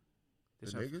fuck? The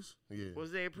They're trying to niggas? Yeah.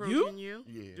 Was they approaching you?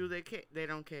 Yeah. Do they care? They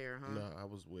don't care, huh? No, I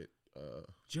was with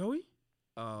Joey?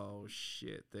 Oh,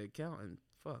 shit. The accountant.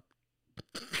 Fuck.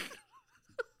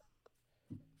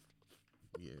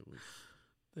 yeah, it was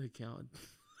The accountant.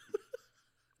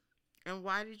 And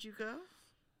why did you go?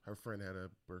 her friend had a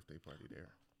birthday party there.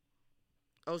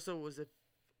 Oh, so was it?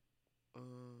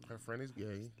 Her friend is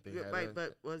gay. They had Right, a,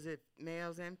 but was it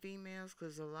males and females?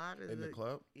 Because a lot of in the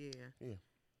club. yeah, Yeah.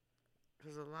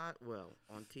 because a lot. Well,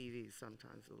 on TV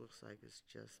sometimes it looks like it's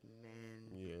just men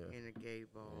Yeah. in a gay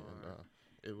bar. Yeah, nah.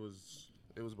 It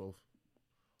was both.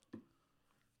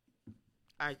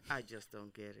 I just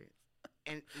don't get it.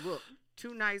 And look,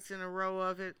 2 nights in a row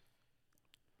of it,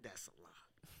 that's a lot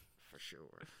for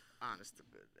sure. Honest to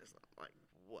goodness, I'm like,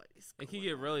 what is It going can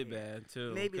get really on here? bad,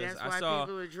 too. Maybe 'cause that's I why saw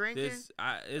people are drinking.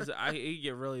 it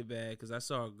get really bad because I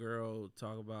saw a girl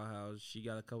talk about how she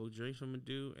got a couple of drinks from a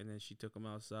dude and then she took him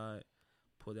outside,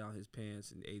 pulled down his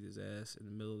pants, and ate his ass in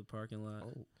the middle of the parking lot.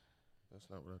 Oh, that's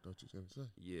not what I thought you was gonna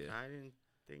say. Yeah. I didn't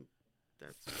think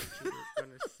that's what you were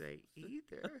gonna say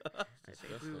either. I think we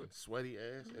Disgusting. were, Sweaty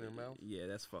ass in her mouth. Yeah,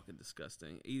 that's fucking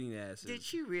disgusting. Eating ass did is...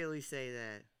 she really say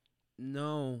that?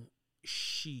 No,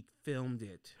 she filmed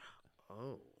it.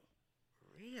 Oh,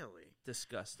 really?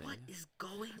 Disgusting. What is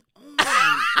going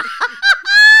on?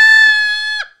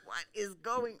 What is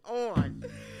going on?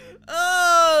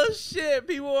 Oh shit!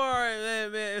 People are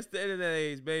man. It's the internet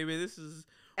age, baby. This is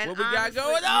And what we got honestly,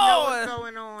 going you know on. what's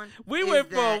going on? We is went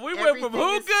that from everything is-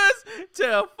 hookahs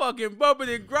to fucking bumping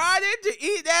and grinding to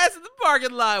eating ass in the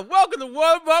parking lot. Welcome to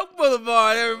One Buck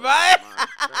Boulevard, everybody.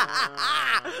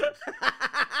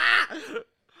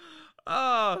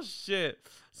 Oh shit.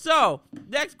 So,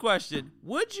 next question.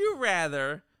 Would you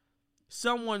rather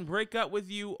someone break up with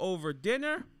you over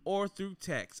dinner or through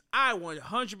text? I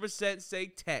 100% say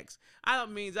text. I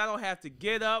don't have to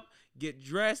get up, get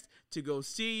dressed to go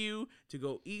see you, to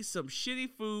go eat some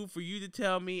shitty food for you to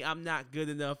tell me I'm not good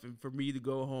enough and for me to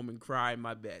go home and cry in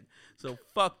my bed. So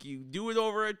fuck you. Do it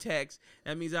over a text.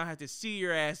 That means I don't have to see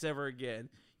your ass ever again.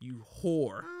 You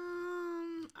whore.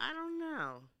 I don't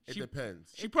know. It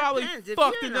depends. She probably Depends. If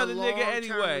fucked you're in another a nigga long-term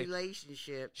anyway.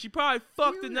 relationship, She probably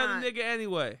fucked You're another not- nigga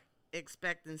anyway.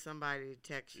 expecting somebody to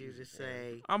text you to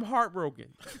say, I'm heartbroken.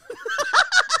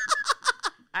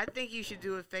 I think you should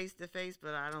do it face to face,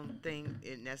 but I don't think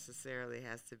it necessarily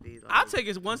has to be like. I'll take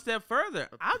it one step further.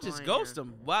 I'll just plan. ghost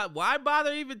them. Why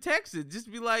bother even texting? Just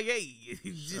be like, hey,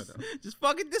 just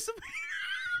fucking disappear.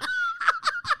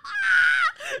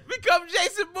 Become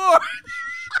Jason Bourne.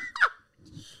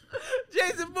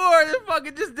 Jason Bourne and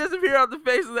fucking just disappear off the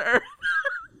face of the earth.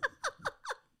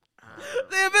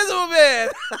 The Invisible Man.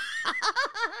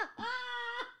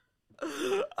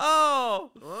 Oh,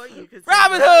 Well, you could say,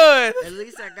 Robin well, Hood. At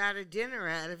least I got a dinner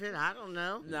out of it. I don't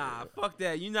know. Nah, fuck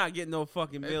that. You're not getting no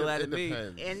fucking meal out It of me.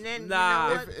 depends. And then Nah.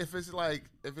 you know what?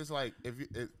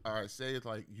 if all right, say it's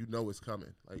like you know it's coming,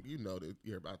 like you know that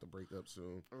you're about to break up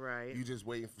soon. Right. You just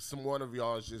waiting for one of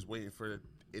y'all is just waiting for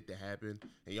it to happen,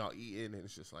 and y'all eating, and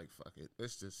it's just like fuck it.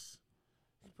 Let's just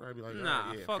probably be like, Nah, all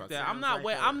right, yeah, fuck that. it. I'm not.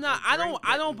 Like I'm not. I drink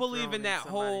don't getting believe thrown in that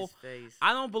whole. somebody's face.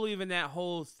 I don't believe in that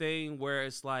whole thing where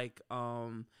it's like,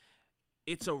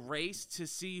 it's a race to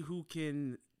see who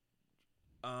can,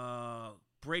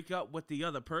 break up with the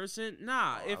other person.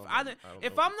 Nah, Oh, if I don't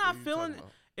if know. I'm What not are you feeling. talking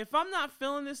about? If I'm not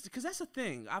feeling this, because that's the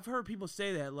thing. I've heard people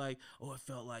say that, like, "Oh, it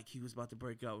felt like he was about to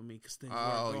break up with me because things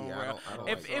Oh, weren't going yeah, I well." don't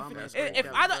If like if that. That's if, break if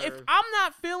up I don't, if first. I'm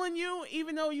not feeling you,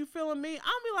 even though you feeling me, I'll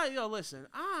be like, "Yo, listen,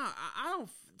 I don't.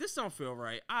 This don't feel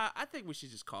right. I think we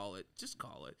should just call it. Just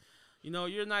call it. You know,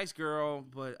 you're a nice girl,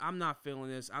 but I'm not feeling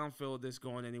this. I don't feel this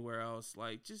going anywhere else.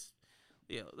 Like, just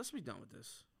let's be done with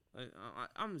this.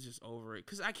 I'm just over it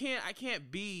because I can't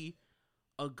be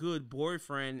a good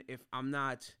boyfriend if I'm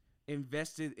not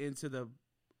invested into the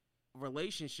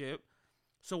relationship.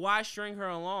 So why string her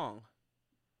along?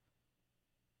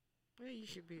 Well, you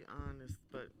should be honest,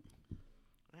 but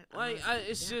that Like,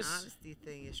 it's that just- honesty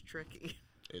thing is tricky.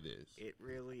 It is. It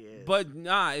really is. But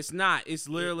nah, it's not. It's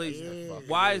literally is.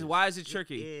 why is it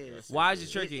tricky? It is. Why is it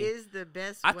tricky? It is the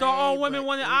best. I thought all way, women but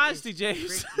wanted it is honesty,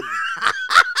 James. tricky.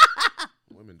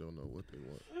 Women don't know what they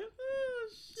want,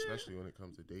 especially when it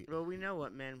comes to dating. Well, we know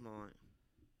what men want.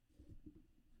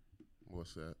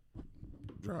 What's that?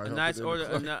 Dry A humping nice in the order.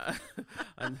 club.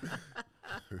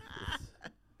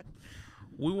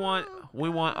 We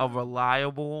want a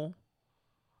reliable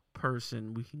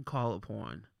person we can call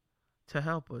upon to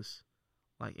help us,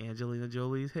 like Angelina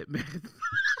Jolie's hitman.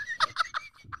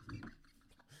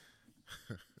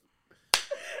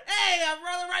 Hey, I'm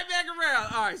rolling right back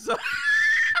around. All right, so.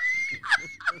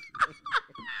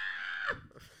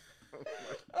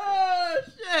 Oh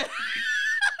shit.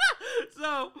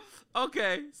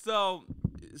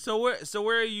 So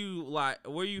where are you where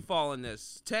are you falling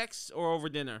this? Text or over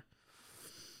dinner?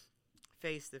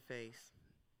 Face to face.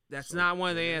 That's So not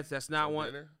one of the dinner? answers. That's not So one.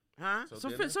 dinner? Huh? So So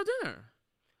dinner? so dinner.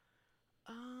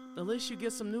 At least you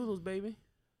get some noodles, baby.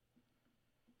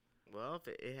 Well, if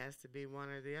it has to be one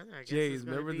or the other, I guess Jays, it's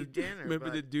gonna remember be the dinner. remember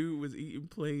but the dude was eating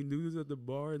plain noodles at the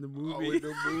bar in the movie. Oh, in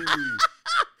the movie.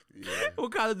 Yeah.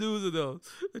 What kind of noodles are those?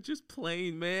 They're just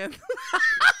plain, man.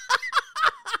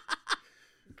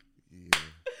 Yeah.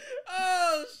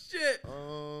 Oh shit.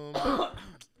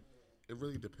 It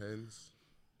really depends,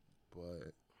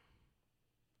 but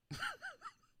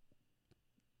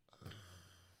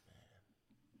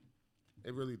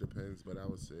it really depends. But I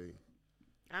would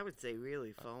say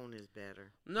really phone is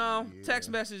better. No, Yeah. text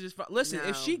messages. Listen, if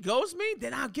No. she ghosts me,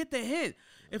 then I'll get the hint.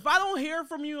 If I don't hear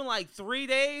from you in like 3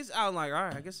 days, I'm like, all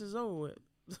right, I guess it's over with.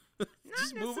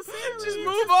 Just move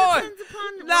on.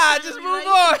 Nah, just move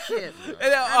on. And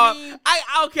then, I mean,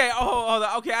 okay. Oh, hold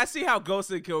on. Okay, I see how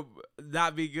ghosting could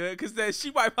not be good because then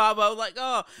she might pop up like,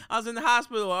 oh, I was in the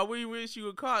hospital. I really wish you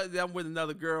would call. Then I'm with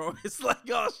another girl. It's like,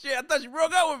 oh shit, I thought you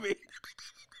broke up with me.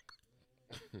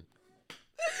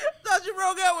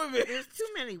 broke up with me. There's too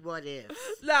many what ifs.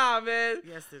 Nah, man.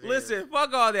 Yes, it is. Listen,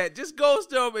 fuck all that. Just ghost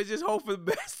them and just hope for the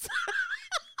best.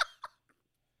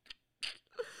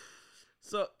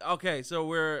 So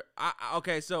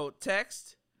so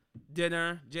text,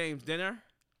 dinner, James, dinner.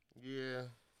 Yeah.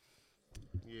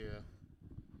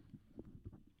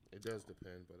 It does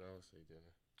depend, but I'll say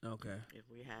dinner. Okay. If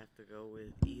we have to go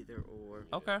with either or.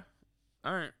 Okay.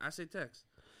 All right. I say text.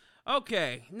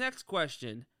 Okay. Next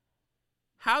question.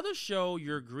 How to show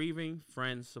your grieving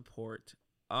friend support?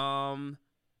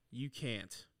 You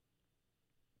can't.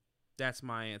 That's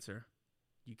my answer.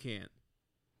 You can't.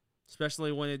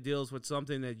 Especially when it deals with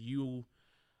something that you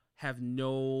have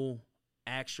no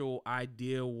actual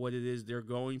idea what it is they're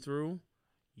going through.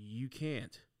 You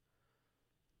can't.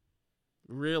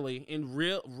 Really,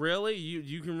 really,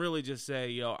 you can really just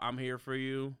say, "Yo, I'm here for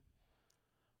you.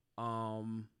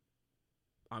 I'm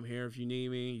here if you need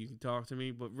me. You can talk to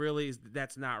me." But really,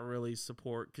 that's not really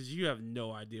support because you have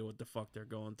no idea what the fuck they're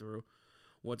going through,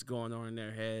 what's going on in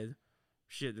their head.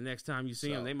 Shit, the next time you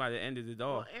see them, they might have ended it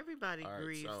all. Well, everybody All right,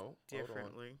 grieves so, hold on.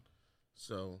 differently.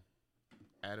 So,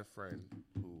 I had a friend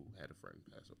who had a friend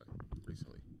pass away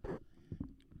recently.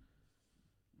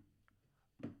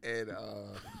 And,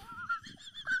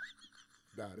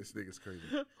 nah, this nigga's crazy.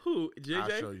 Who? JJ? I'll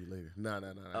show you later. No.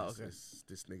 Oh, This- okay.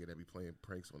 This nigga that be playing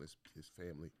pranks on his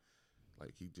family.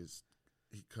 Like, he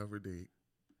covered they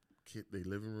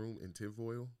living room in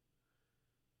tinfoil.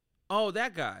 Oh,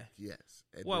 that guy. Yes.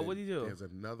 And What? then What'd he do? There's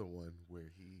another one where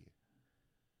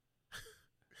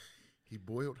he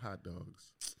boiled hot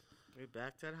dogs. We're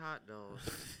back to the hot dogs.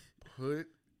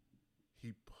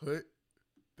 He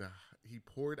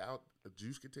poured out a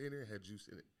juice container, had juice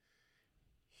in it.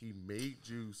 He made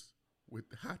juice with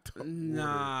the hot dog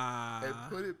Nah. water and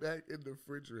put it back in the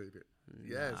refrigerator.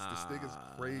 Yes, this nigga's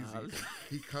crazy.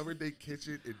 He covered their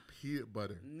kitchen in peanut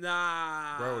butter.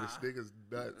 Nah. Bro, this nigga's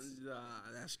nuts. Nah,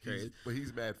 that's crazy. But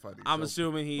he's mad funny. I'm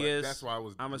assuming he is. That's why I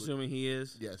was. I'm assuming he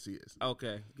is. Yes, he is.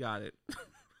 Okay, got it.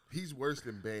 He's worse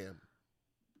than Bam.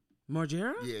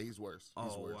 Margera? Yeah, he's worse.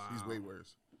 He's Oh, worse. He's wow. way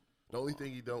worse. The only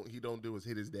thing he don't do is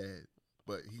hit his dad.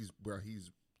 But he's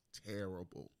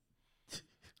terrible.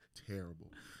 Terrible.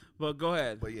 But go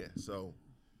ahead. But yeah, so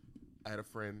I had a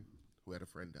friend who had a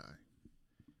friend die.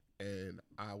 And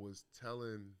I was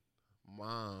telling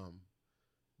Mom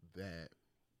that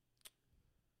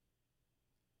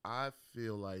I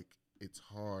feel like it's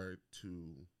hard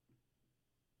to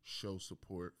show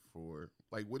support for,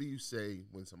 like, what do you say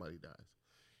when somebody dies?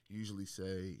 You usually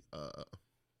say,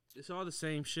 It's all the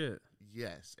same shit.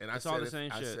 yes. And It's I all said, the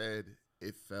same I shit. said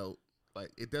it felt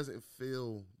like, it doesn't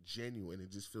feel genuine.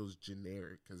 It just feels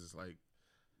generic because it's like,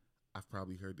 I've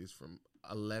probably heard this from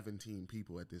 11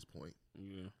 people at this point.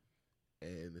 Yeah.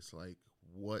 And it's like,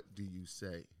 what do you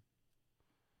say?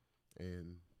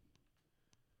 And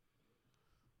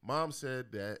Mom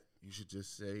said that you should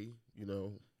just say,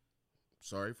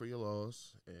 sorry for your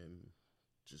loss and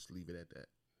just leave it at that.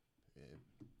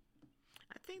 And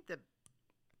I think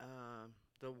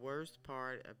the worst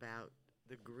part about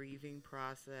the grieving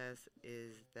process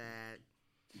is that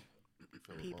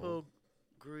feel people alone.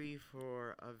 grieve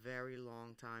for a very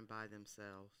long time by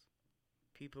themselves.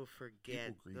 People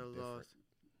forget grieve the different. loss,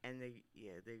 and they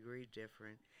grieve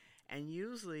different. And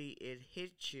usually it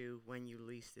hits you when you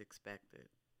least expect it.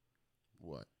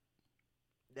 What?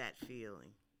 That feeling,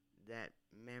 that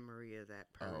memory of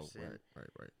that person. Oh,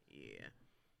 right. Yeah.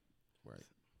 Right.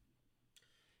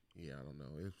 Yeah, I don't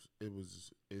know.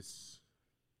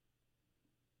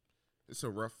 It's a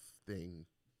rough thing.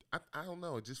 I don't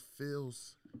know. It just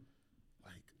feels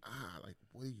like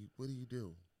what do you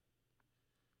do?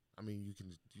 I mean, you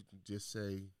can just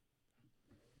say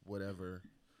whatever.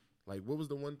 Like, what was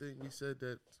the one thing we said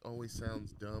that always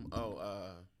sounds dumb?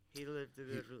 Oh, He lived a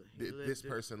good. this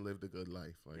person lived a good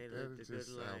life. Like, They that lived a just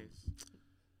good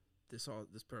life.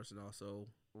 This person also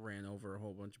ran over a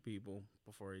whole bunch of people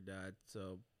before he died.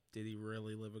 So did he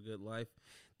really live a good life?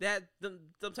 Them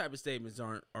type of statements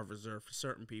are reserved for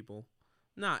certain people,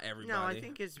 not everybody. No, I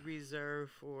think it's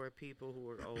reserved for people who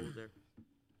are older.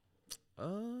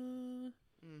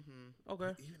 Mm-hmm.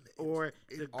 Okay. Or it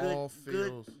the all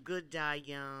feels good die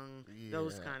young,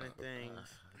 those Yeah, kind of things.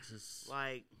 just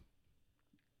Like,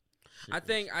 I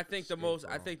think the most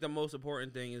wrong.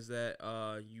 important thing is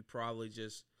that you probably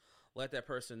just let that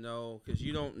person know, because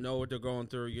you don't know what they're going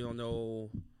through. You don't know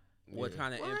what Yeah.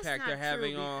 kind of well, impact that's not they're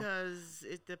having true on. because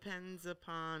it depends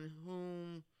upon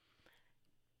whom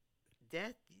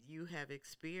death you have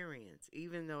experienced.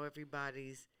 Even though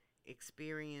everybody's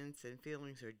experience and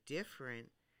feelings are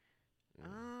different.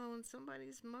 When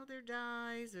somebody's mother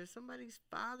dies or somebody's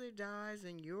father dies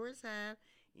and yours have,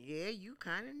 yeah, you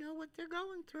kind of know what they're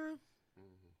going through.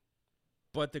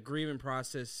 But the grieving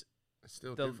process, It's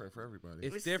still The- different for everybody.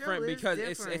 it's It still different is because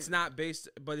different. it's not based,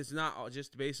 but it's not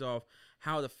just based off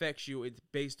how it affects you. It's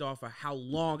based off of how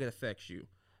long it affects you.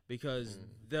 Because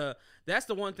that's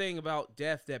the one thing about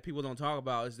death that people don't talk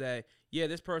about is that, yeah,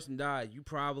 this person died. You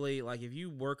probably, like, if you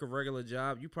work a regular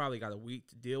job, you probably got a week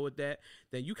to deal with that.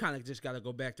 Then you kind of just got to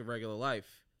go back to regular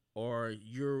life, or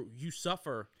you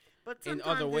suffer. But in sometimes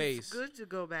other ways. it's good to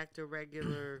go back to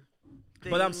regular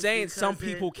things. But I'm saying some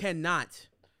because people cannot.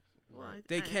 well,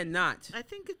 They cannot. I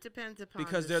think it depends upon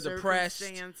Because the they're depressed.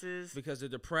 circumstances. Because they're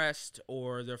depressed,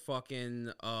 or they're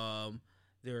fucking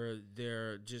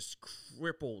they're just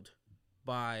crippled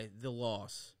by the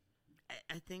loss.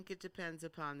 I think it depends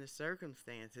upon the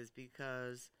circumstances,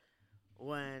 because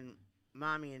when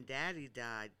mommy and daddy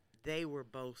died, they were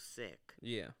both sick.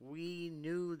 Yeah. We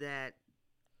knew that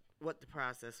what the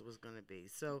process was going to be.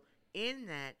 So in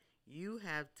that, you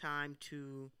have time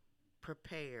to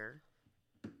prepare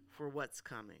for what's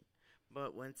coming.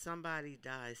 But when somebody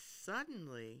dies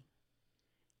suddenly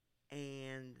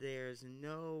and there's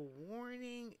no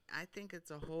warning, I think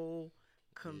it's a whole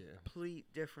complete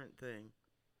different thing.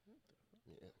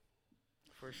 Yeah.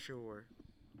 For sure.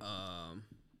 Yeah.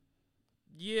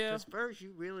 Because first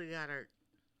you really got to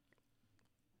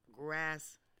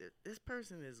grasp that this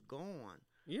person is gone.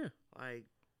 Yeah. Like,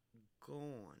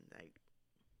 gone. Like,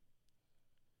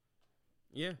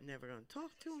 Yeah. never going to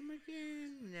talk to him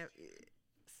again. Never,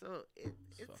 so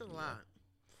it's a fucking lot.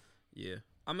 Yeah.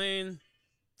 I mean,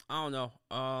 I don't know.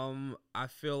 I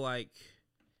feel like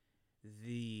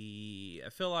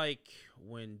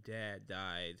when Dad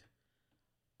died,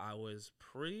 I was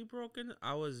pretty broken.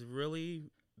 I was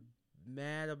really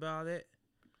mad about it.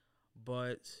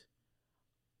 But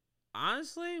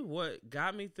honestly, what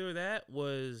got me through that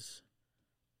was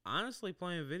honestly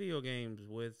playing video games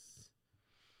with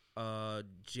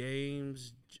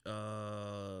James,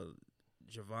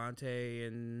 Javante,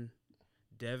 and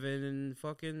Devin, and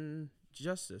fucking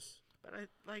Justice. But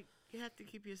you have to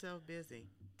keep yourself busy.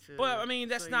 But I mean,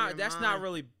 that's so not your not mind-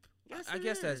 really. Yes, I it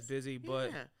guess that's is. busy,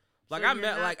 but Yeah. like So I you're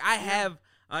met, not- like I yeah. have,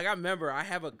 like I remember, I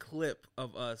have a clip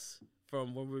of us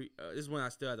from when we. This is when I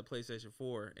still had the PlayStation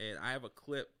 4, and I have a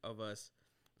clip of us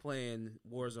playing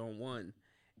Warzone 1,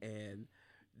 and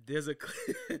there's a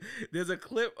there's a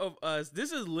clip of us.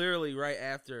 This is literally right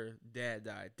after Dad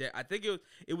died. I think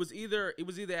it was either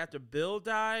after Bill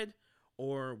died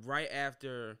or right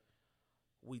after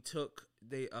we took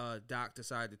Doc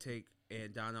decided to take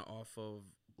Donna off of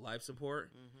life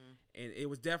support, and it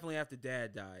was definitely after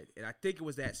Dad died, and I think it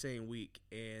was that same week,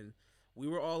 and we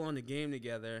were all on the game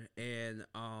together, and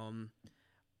I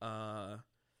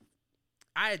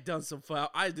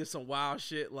did some wild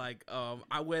shit, like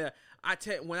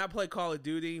when I play Call of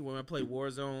Duty, when I play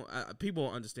Warzone, people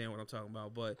don't understand what I'm talking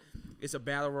about, but it's a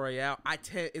battle royale.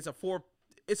 It's a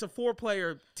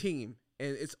 4-player team,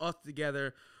 and it's us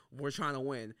together. We're trying to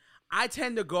win. I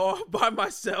tend to go off by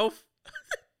myself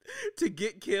to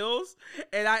get kills,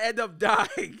 and I end up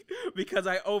dying because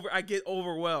I get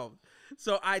overwhelmed.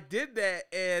 So I did that,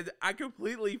 and I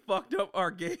completely fucked up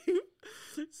our game.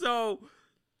 So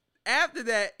after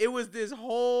that, it was this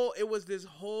whole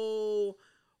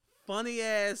funny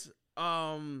ass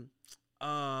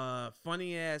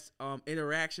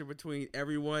interaction between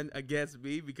everyone against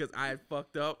me because I had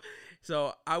fucked up.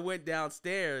 So I went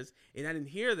downstairs, and I didn't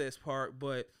hear this part,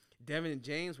 but Devin and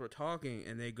James were talking,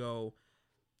 and they go,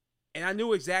 and I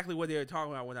knew exactly what they were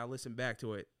talking about when I listened back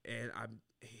to it. And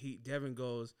Devin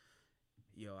goes,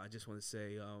 "Yo, I just want to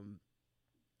say,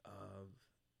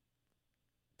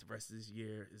 the rest of this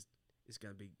year is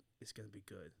gonna be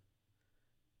good.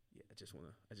 Yeah, I just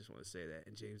wanna say that."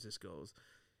 And James just goes,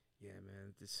 "Yeah,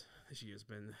 man, this year's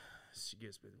been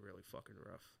really fucking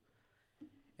rough."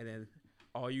 And then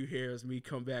all you hear is me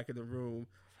come back in the room,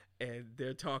 and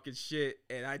they're talking shit,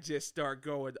 and I just start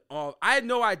going off. I had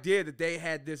no idea that they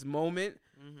had this moment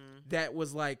that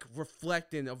was like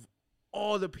reflecting of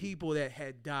all the people that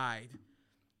had died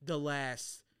the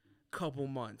last couple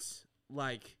months.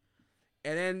 Like,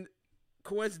 and then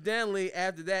coincidentally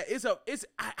after that,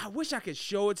 I wish I could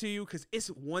show it to you because it's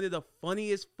one of the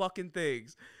funniest fucking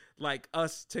things, like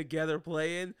us together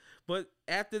playing. But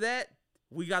after that,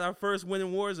 we got our first win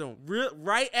in Warzone.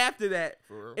 Right after that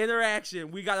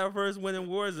interaction, we got our first win in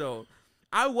Warzone.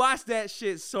 I watched that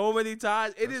shit so many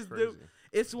times.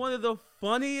 It's one of the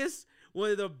funniest,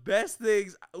 one of the best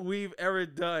things we've ever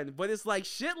done. But it's like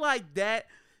shit like that,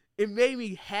 it made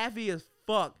me happy as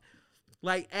fuck.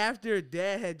 Like after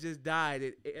Dad had just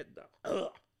died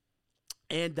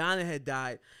and Donna had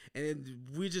died, and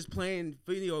we just playing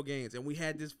video games, and we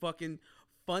had this fucking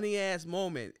funny ass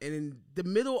moment, and in the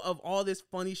middle of all this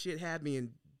funny shit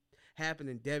happening,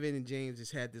 Devin and James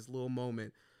just had this little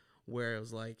moment where it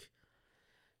was like,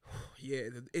 yeah,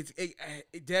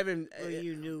 Devin. Well,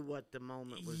 you knew what the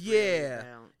moment was. Yeah, really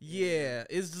about. yeah.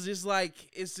 It's just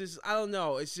I don't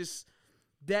know. It's just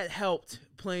that helped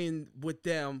playing with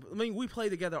them. I mean, we play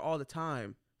together all the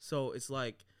time, so it's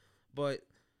like, but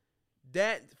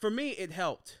that for me it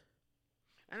helped.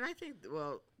 And I think,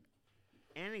 well,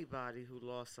 anybody who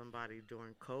lost somebody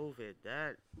during COVID,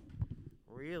 that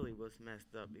really was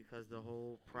messed up because the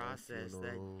whole process,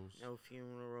 no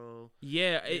funeral.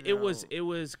 Yeah, it was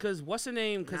because what's the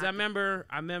name? Because I remember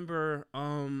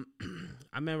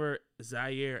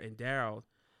Zaire and Daryl.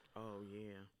 Oh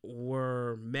yeah.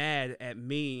 Were mad at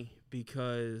me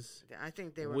because I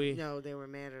think they were they were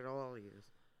mad at all of you.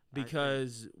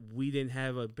 Because we didn't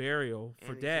have a burial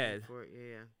for Dad.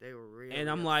 They were really and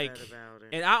I'm upset like, about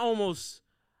it. And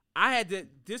I had to.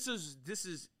 This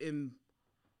is in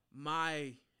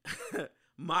my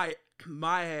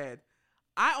my head.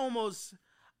 I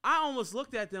almost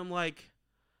looked at them like,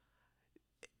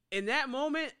 in that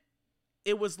moment,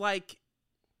 it was like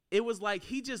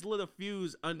he just lit a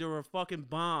fuse under a fucking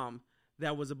bomb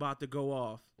that was about to go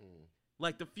off.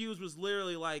 Like the fuse was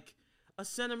literally like a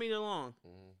centimeter long,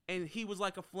 and he was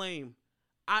like a flame.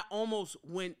 I almost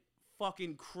went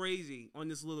fucking crazy on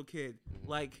this little kid.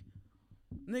 Like,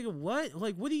 nigga, what?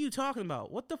 Like, what are you talking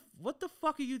about? What the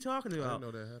fuck are you talking about? I didn't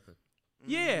know that happened.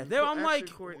 Yeah,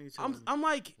 I'm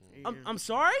like, I'm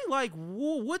sorry. Like,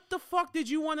 what the fuck did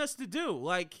you want us to do?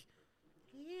 Like,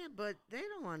 yeah, but they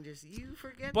don't understand. You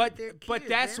forget. But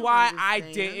that's why I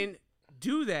didn't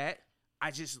do that. I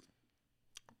just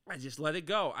let it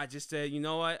go. I just said, you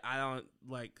know what? I don't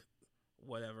like,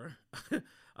 whatever.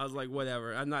 I was like,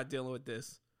 whatever. I'm not dealing with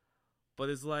this. But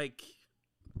it's like,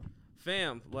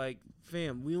 fam,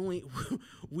 we only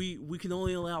we can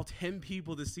only allow 10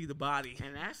 people to see the body.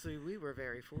 And actually, we were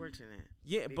very fortunate.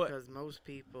 Yeah, because most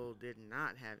people did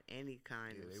not have any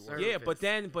kind of service. Yeah, but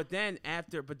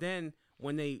then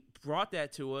when they brought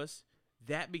that to us,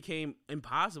 that became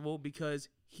impossible because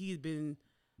he had been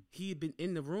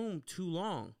in the room too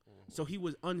long, so he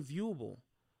was unviewable.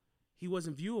 He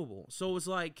wasn't viewable. So it's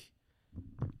like,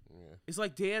 it's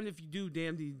like damned if you do,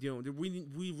 damned if you don't.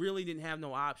 We really didn't have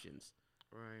no options.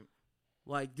 Right.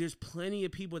 Like, there's plenty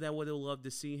of people that would have loved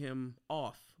to see him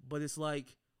off, but it's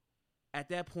like, at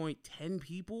that point, 10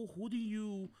 people. Who do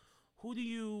you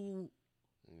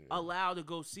allow to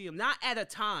go see him? Not at a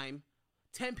time.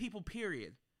 10 people.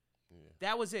 Period. Yeah.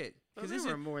 That was it. Because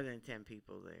there were more than 10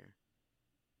 people there.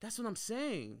 That's what I'm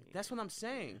saying. Yeah. That's what I'm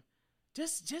saying.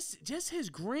 Just his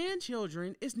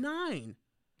grandchildren is 9.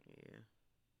 Yeah.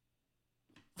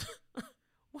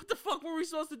 What the fuck were we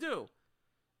supposed to do?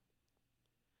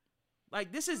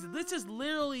 Like, this is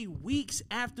literally weeks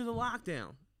after the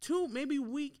lockdown. 2, 3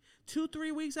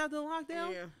 weeks after the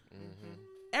lockdown. Yeah. Mm-hmm.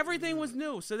 Everything was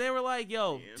new. So they were like,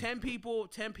 yo, 10 people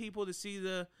to see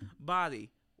the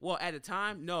body. Well, at a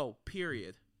time, no,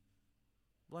 period.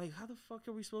 Like, how the fuck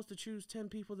are we supposed to choose 10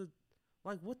 people to,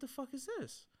 like, what the fuck is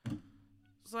this?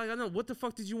 It's like, I know, what the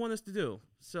fuck did you want us to do?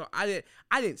 So I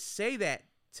didn't say that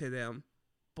to them,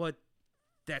 but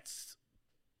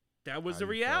that was the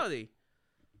reality.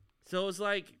 So it's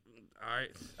like, all right,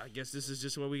 I guess this is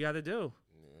just what we got to do.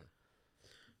 Yeah.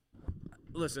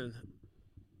 Listen,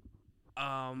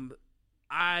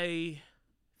 I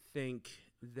think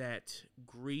that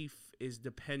grief is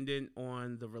dependent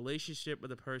on the relationship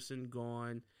with the person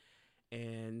gone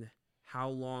and how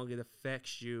long it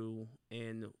affects you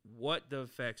and what the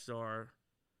effects are.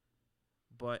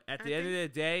 But at the end of the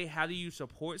day, how do you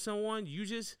support someone? You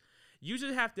just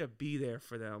have to be there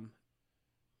for them.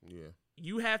 Yeah.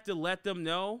 You have to let them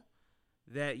know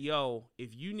that, yo,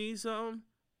 if you need something,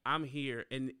 I'm here.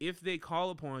 And if they call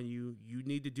upon you, you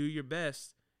need to do your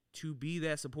best to be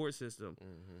that support system.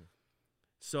 Mm-hmm.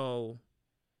 So,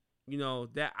 you know,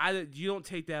 you don't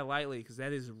take that lightly, because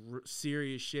that is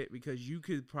serious shit, because you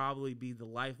could probably be the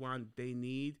lifeline they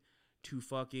need to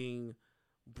fucking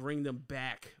bring them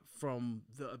back from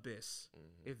the abyss,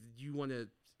 if you want to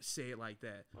say it like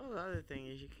that. Well, the other thing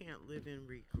is you can't live in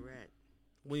regret.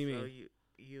 What do you mean? So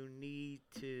you need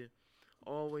to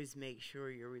always make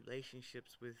sure your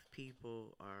relationships with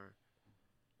people are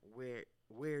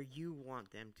where you want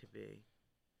them to be.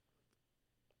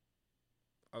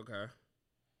 Okay.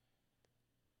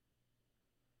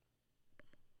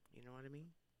 You know what I mean?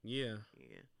 Yeah.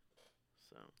 Yeah.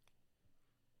 So.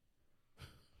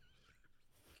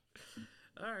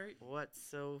 All right. What's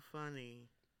so funny?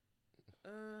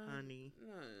 Honey. No,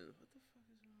 what the fuck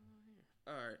is going on here?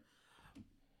 All right.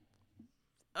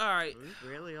 All right.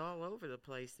 We're really all over the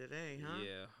place today, huh?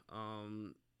 Yeah.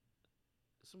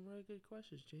 Some very good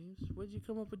questions, James. Where'd you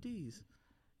come up with these?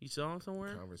 You saw them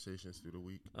somewhere? Conversations through the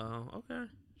week. Oh, okay.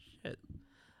 Shit.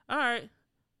 All right.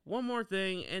 One more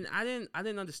thing, and I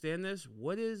didn't understand this.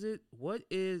 What is it? What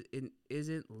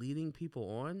isn't leading people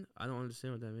on? I don't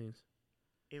understand what that means.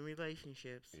 In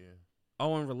relationships. Yeah.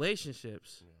 Oh, in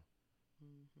relationships. Yeah.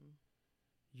 Mm-hmm.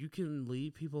 You can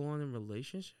lead people on in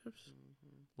relationships? Mm-hmm.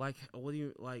 Like, what do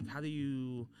you, like, how do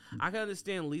you, I can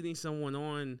understand leading someone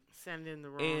on. Sending the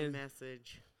wrong And-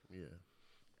 message. Yeah.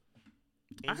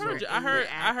 I heard,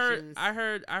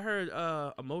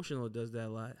 Emotional does that a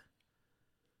lot.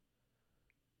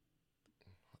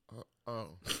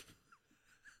 Oh.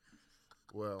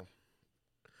 Well.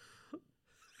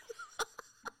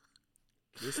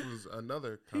 This was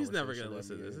another conversation He's never going to that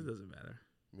listen to me this. It and- doesn't matter.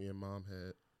 Me and Mom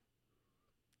had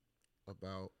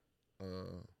about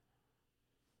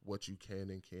what you can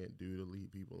and can't do to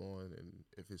lead people on, and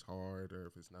if it's hard or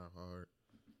if it's not hard.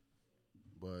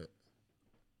 But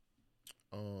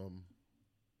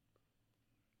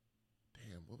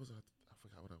damn, what was I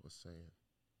forgot what I was saying.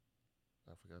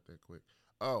 I forgot that quick.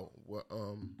 Oh,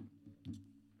 well,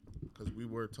 because we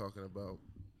were talking about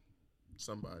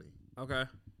somebody, Okay.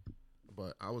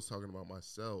 but I was talking about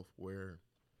myself, where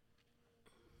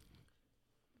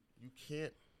you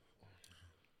can't,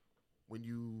 when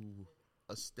you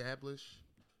establish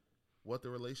what the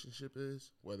relationship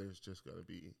is, whether it's just going to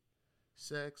be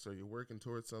sex or you're working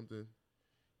towards something,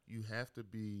 you have to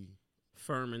be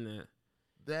Firm in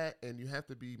that. and you have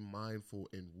to be mindful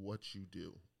in what you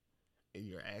do, in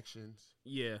your actions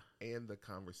Yeah. and the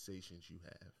conversations you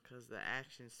have. Because the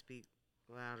actions speak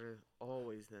louder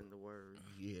always than the words.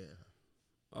 Yeah.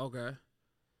 Okay.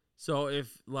 So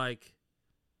if, like,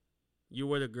 you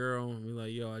with a girl and be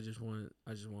like, yo, I just want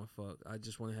to fuck. I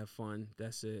just want to have fun.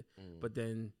 That's it. Mm. But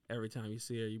then every time you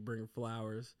see her, you bring her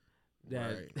flowers.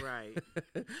 That, Right. Right.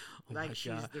 oh Like my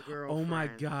she's God. the girlfriend. Oh my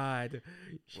God.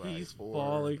 Right. She's Or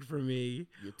falling for me.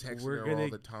 You're texting We're her gonna- all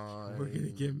the time. We're going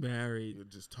to get married. You're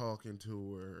just talking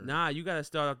to her. Nah, you got to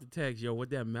start off the text. Yo,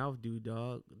 what that mouth do,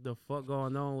 dog? The fuck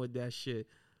going on with that shit?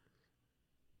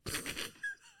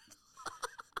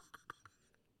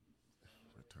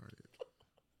 Retarded.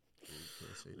 You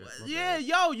can't say that. My Yeah, bad.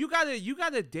 yo, you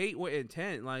gotta date with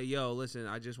intent. Like, yo, listen,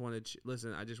 I just want to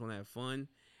I just want to have fun,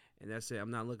 and that's it.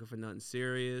 I'm not looking for nothing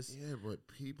serious. Yeah, but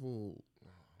people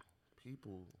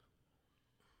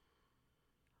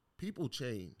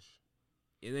change.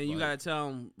 And then you Like- gotta tell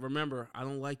them, remember, I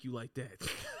don't like you like that.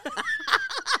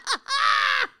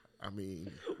 I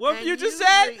mean, What And Future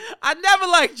said? usually- I never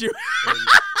liked you. and,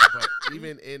 but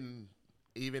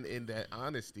even in that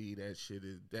honesty,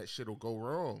 that shit'll go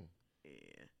wrong. Yeah.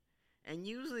 And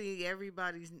usually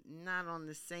everybody's not on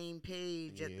the same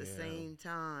page at the Yeah. same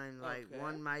time. Like Okay.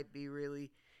 one might be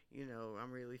really,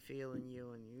 I'm really feeling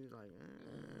you, and you like,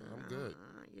 I'm good.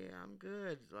 Yeah, I'm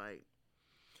good. Like,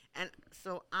 and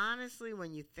so honestly,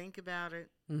 when you think about it,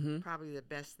 Mm-hmm. probably the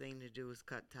best thing to do is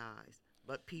cut ties.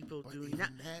 But people But do even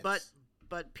not. that's-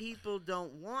 But people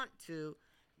don't want to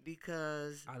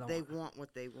because I don't- they want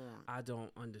what they want. I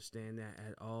don't understand that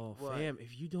at all, What? fam.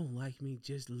 If you don't like me,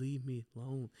 just leave me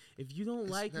alone. If you don't It's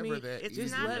like never me, that It's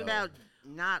easy, not though. about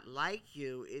not like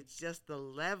you. It's just the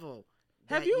level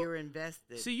Have that you- you're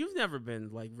invested. see, you've never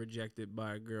been like rejected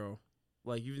by a girl.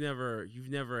 Like you've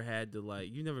never had to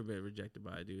like you've never been rejected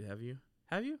by a dude, have you?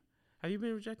 Have you? Have you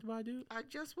been rejected by a dude? I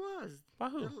just was. By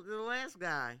who? The last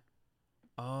guy.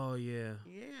 Oh yeah.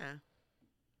 Yeah.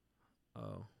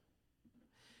 Oh.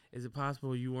 Is it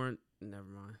possible you weren't? Never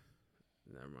mind.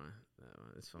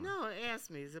 It's fine. No, ask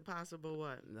me. Is it possible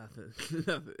what? Nothing.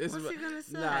 Nothing. It's What's he gonna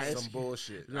say? Nah, it's, Some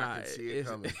bullshit. nah, I can see it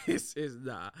coming. It's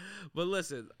not. But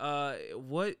listen,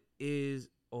 what is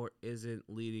or isn't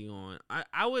leading on?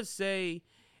 I would say,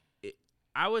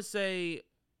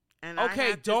 And Okay, I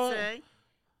have don't- to say,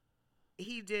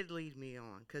 he did lead me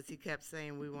on because he kept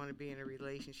saying we want to be in a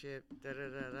relationship, da da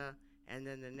da da, and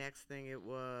then the next thing it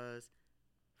was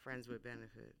friends with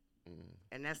benefit, Mm.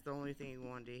 and that's the only thing he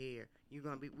wanted to hear. We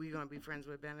gonna be friends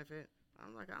with benefit?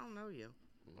 I'm like, I don't know you.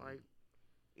 Like,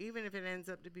 even if it ends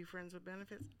up to be friends with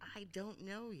benefits, I don't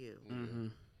know you. hmm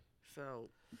So,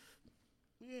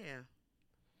 yeah.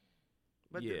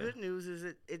 But Yeah. the good news is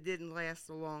it didn't last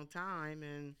a long time,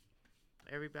 and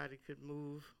everybody could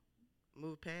move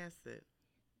past it.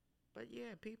 But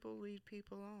yeah, people lead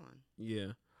people on.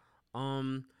 Yeah.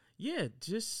 Yeah,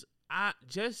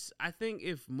 I think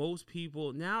if most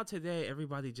people now today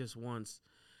everybody just wants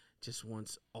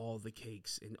all the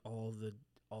cakes and all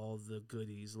the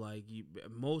goodies. Like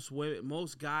most women,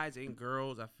 most guys and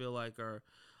girls I feel like are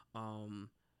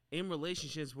in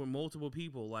relationships with multiple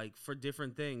people, like for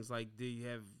different things. Like they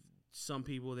have some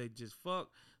people they just fuck,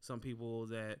 some people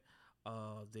that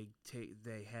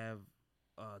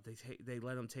they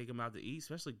let them take them out to eat,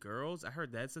 especially girls. I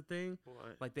heard that's a thing.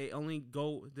 What? Like they only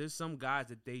go. There's some guys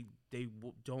that they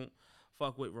don't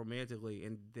fuck with romantically,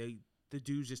 and the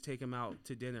dudes just take them out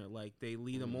to dinner. Like they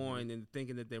lead them on and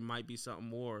thinking that there might be something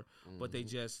more, but they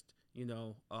just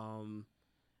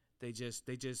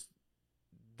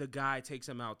the guy takes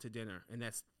them out to dinner, and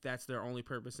that's their only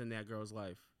purpose in that girl's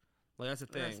life. Like that's the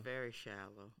thing. That's very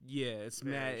shallow. Yeah, it's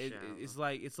Very mad. shallow.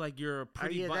 It's like you're a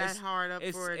pretty. Are you that hard up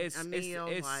for a meal?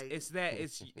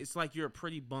 It's like you're a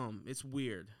pretty bum. It's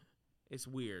weird. It's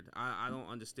weird. I don't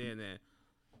understand that,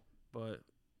 but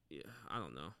yeah, I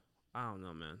don't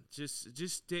know, man. Just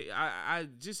It's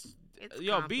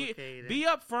yo, be complicated.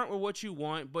 upfront with what you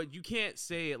want, but you can't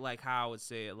say it like how I would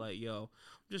say it. Like, yo,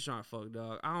 I'm just trying to fuck,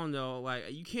 dog. I don't know. Like,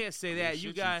 you can't say that.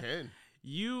 You got.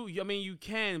 I mean, you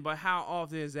can, but how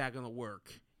often is that gonna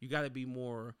work? You got to be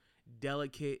more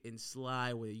delicate and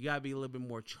sly with it. You got to be a little bit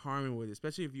more charming with it,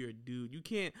 especially if you're a dude. You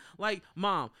can't, like,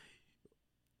 mom.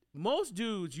 Most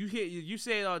dudes, you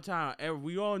say it all the time.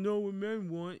 We all know what men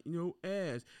want,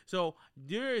 ass. So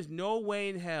there is no way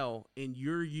in hell in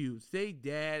your youth, say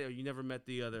dad, or you never met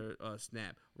the other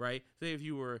snap, right? Say if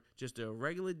you were just a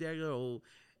regular old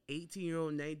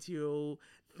 18-year-old, 19-year-old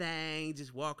thing,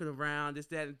 just walking around, this,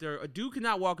 that, and third. A dude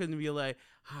cannot walk in and be like,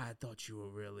 "Hi, I thought you were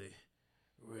really,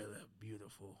 really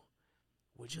beautiful.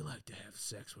 Would you like to have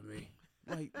sex with me?"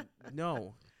 Like,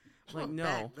 no. Like, no.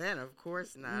 Back then, of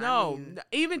course not. No. I mean,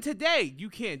 Even today, you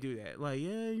can't do that. Like,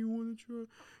 yeah, you want to try?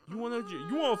 You want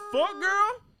to fuck,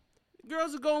 girl?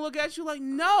 Girls are going to look at you like,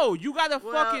 no. You got to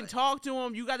fucking talk to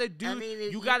them. You got to do. I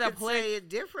mean, you got to could play say it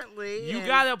differently. You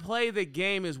got to play the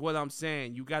game is what I'm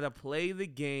saying. You got to play the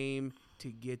game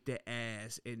to get the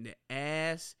ass. And the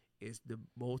ass is the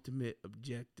ultimate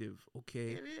objective,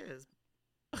 okay? It is.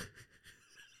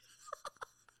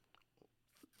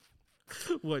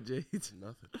 What, Jade?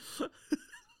 Nothing.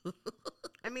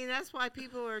 I mean, that's why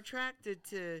people are attracted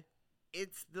to.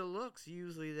 It's the looks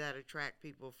usually that attract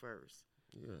people first.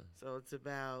 Yeah. So it's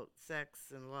about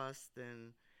sex and lust,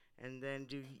 and then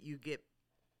do you get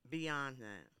beyond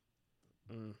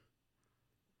that?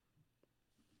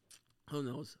 Who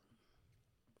knows?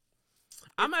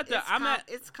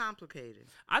 It's complicated.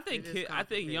 I think It is I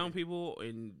think young complicated. people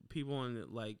and people in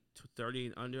like 30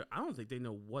 and under, I don't think they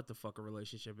know what the fuck a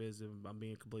relationship is. If I'm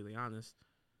being completely honest,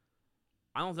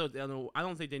 I don't think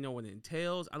they know what it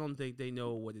entails. I don't think they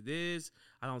know what it is.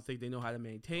 I don't think they know how to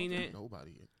maintain it.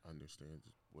 Nobody understands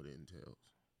what it entails.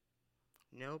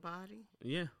 Nobody.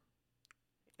 Yeah,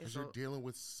 Because you're dealing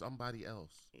with somebody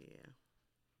else. Yeah.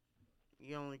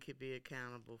 You only could be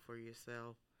accountable for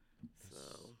yourself.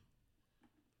 So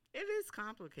it is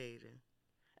complicated.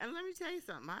 And let me tell you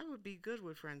something. I would be good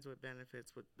with friends with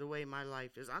benefits with the way my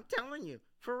life is. I'm telling you,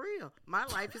 for real. My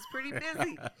life is pretty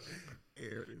busy.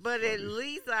 But at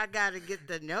least I got to get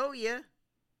to know you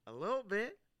a little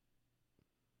bit.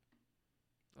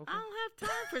 okay, I don't have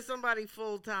time for somebody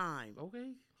full time.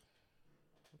 okay.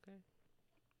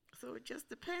 So it just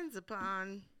depends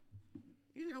upon,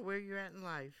 where you're at in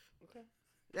life. Okay.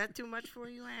 That too much for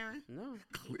you, Aaron? No,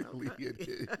 Clearly it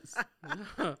is.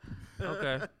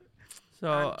 okay.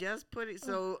 So I'm just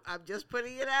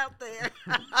putting it out there.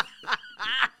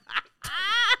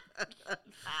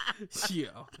 yeah.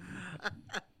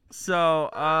 So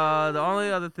the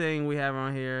only other thing we have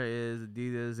on here is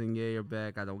Adidas and Ye are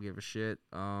back. I don't give a shit.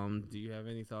 Do you have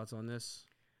any thoughts on this?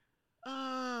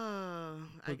 Oh,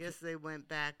 I guess they went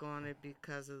back on it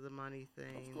because of the money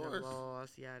thing, Of the course.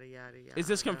 loss, yada yada yada. Is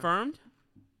this confirmed,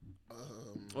 Um,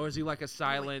 or is he like a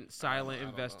silent I don't know.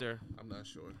 investor? I'm not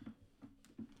sure.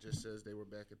 Just says they were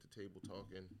back at the table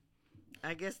talking.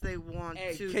 I guess they want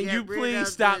Hey, to. can get you rid please of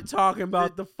stop talking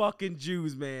about the fucking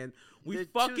Jews, man? We the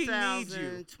fucking need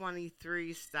you.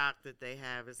 2023 stock that they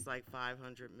have. It's like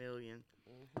 500 million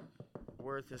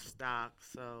worth of stock.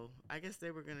 So I guess they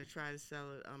were gonna try to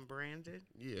sell it unbranded.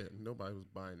 Yeah, nobody was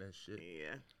buying that shit.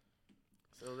 Yeah.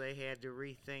 So they had to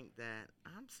rethink that.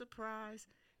 I'm surprised.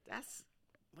 That's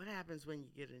what happens when you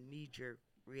get a knee-jerk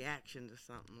reaction to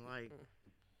something like.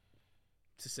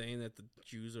 To saying that the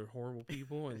Jews are horrible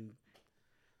people, and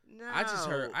No.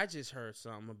 I just heard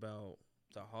something about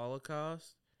the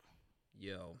Holocaust.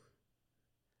 Yo,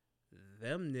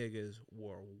 them niggas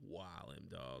were wildin',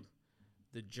 dog.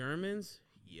 The Germans,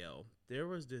 yo, there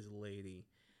was this lady,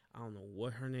 I don't know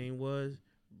what her name was,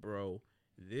 bro.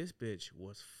 This bitch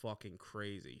was fucking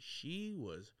crazy. She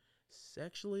was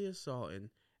sexually assaulting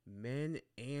men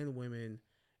and women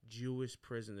Jewish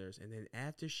prisoners, and then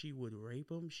after she would rape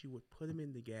them, she would put them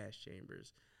in the gas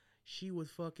chambers. She would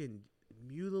fucking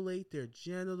mutilate their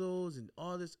genitals and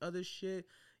all this other shit.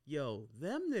 Yo,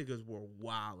 them niggas were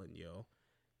wildin', yo.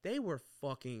 They were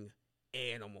fucking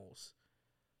animals.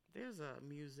 There's a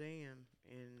museum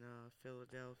in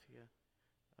Philadelphia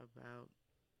about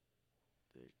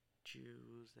the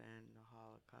Jews and the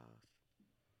Holocaust.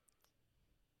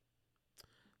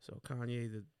 So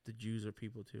Kanye, the Jews are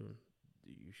people too.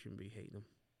 You shouldn't be hating them.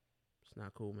 It's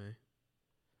not cool, man.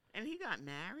 And he got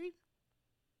married?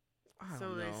 I So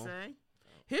don't they know. say.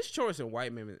 His choice in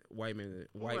white. Well,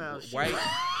 White.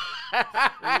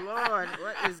 Lord,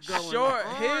 what is going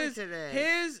on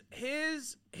today?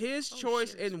 His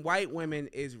choice in white women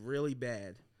is really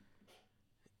bad.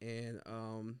 And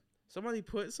somebody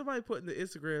put in the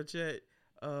Instagram chat.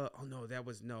 That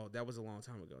was a long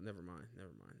time ago. Never mind.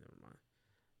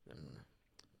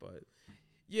 But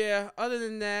yeah, other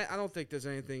than that, I don't think there's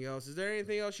anything else. Is there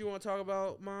anything else you want to talk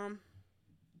about, Mom?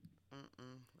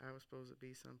 I was supposed to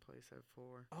be someplace at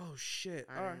 4. Oh shit!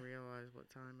 I didn't realize what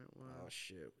time it was. Oh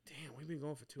shit! Damn, we've been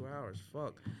going for 2 hours.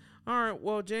 Fuck. All right.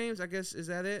 Well, James, I guess is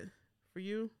that it for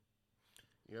you?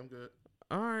 Yeah, I'm good.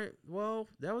 All right. Well,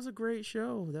 that was a great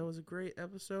show. That was a great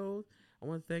episode. I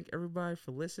want to thank everybody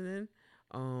for listening.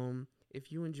 If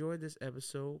you enjoyed this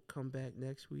episode, come back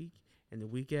next week, and the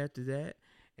week after that,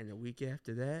 and the week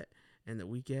after that, and the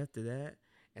week after that,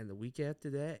 and the week after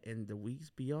that, and the weeks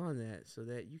beyond that, so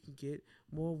that you can get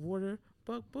more Water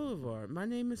Buck Boulevard. My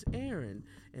name is Aaron,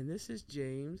 and this is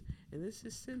James, and this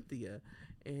is Cynthia,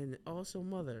 and also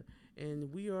Mother.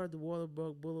 And we are the Water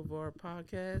Buck Boulevard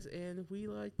podcast, and we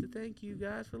like to thank you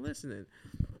guys for listening.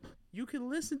 You can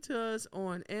listen to us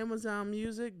on Amazon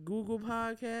Music, Google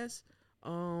Podcasts,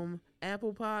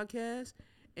 Apple Podcasts,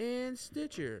 and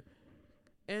Stitcher.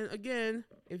 And again,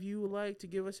 if you would like to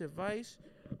give us advice,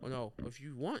 if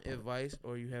you want advice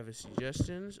or you have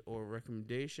suggestions or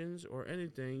recommendations or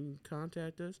anything,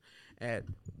 contact us at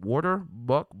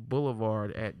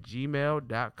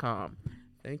waterbuckboulevard@gmail.com.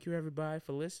 Thank you, everybody,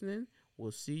 for listening.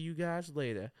 We'll see you guys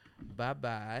later.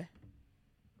 Bye-bye.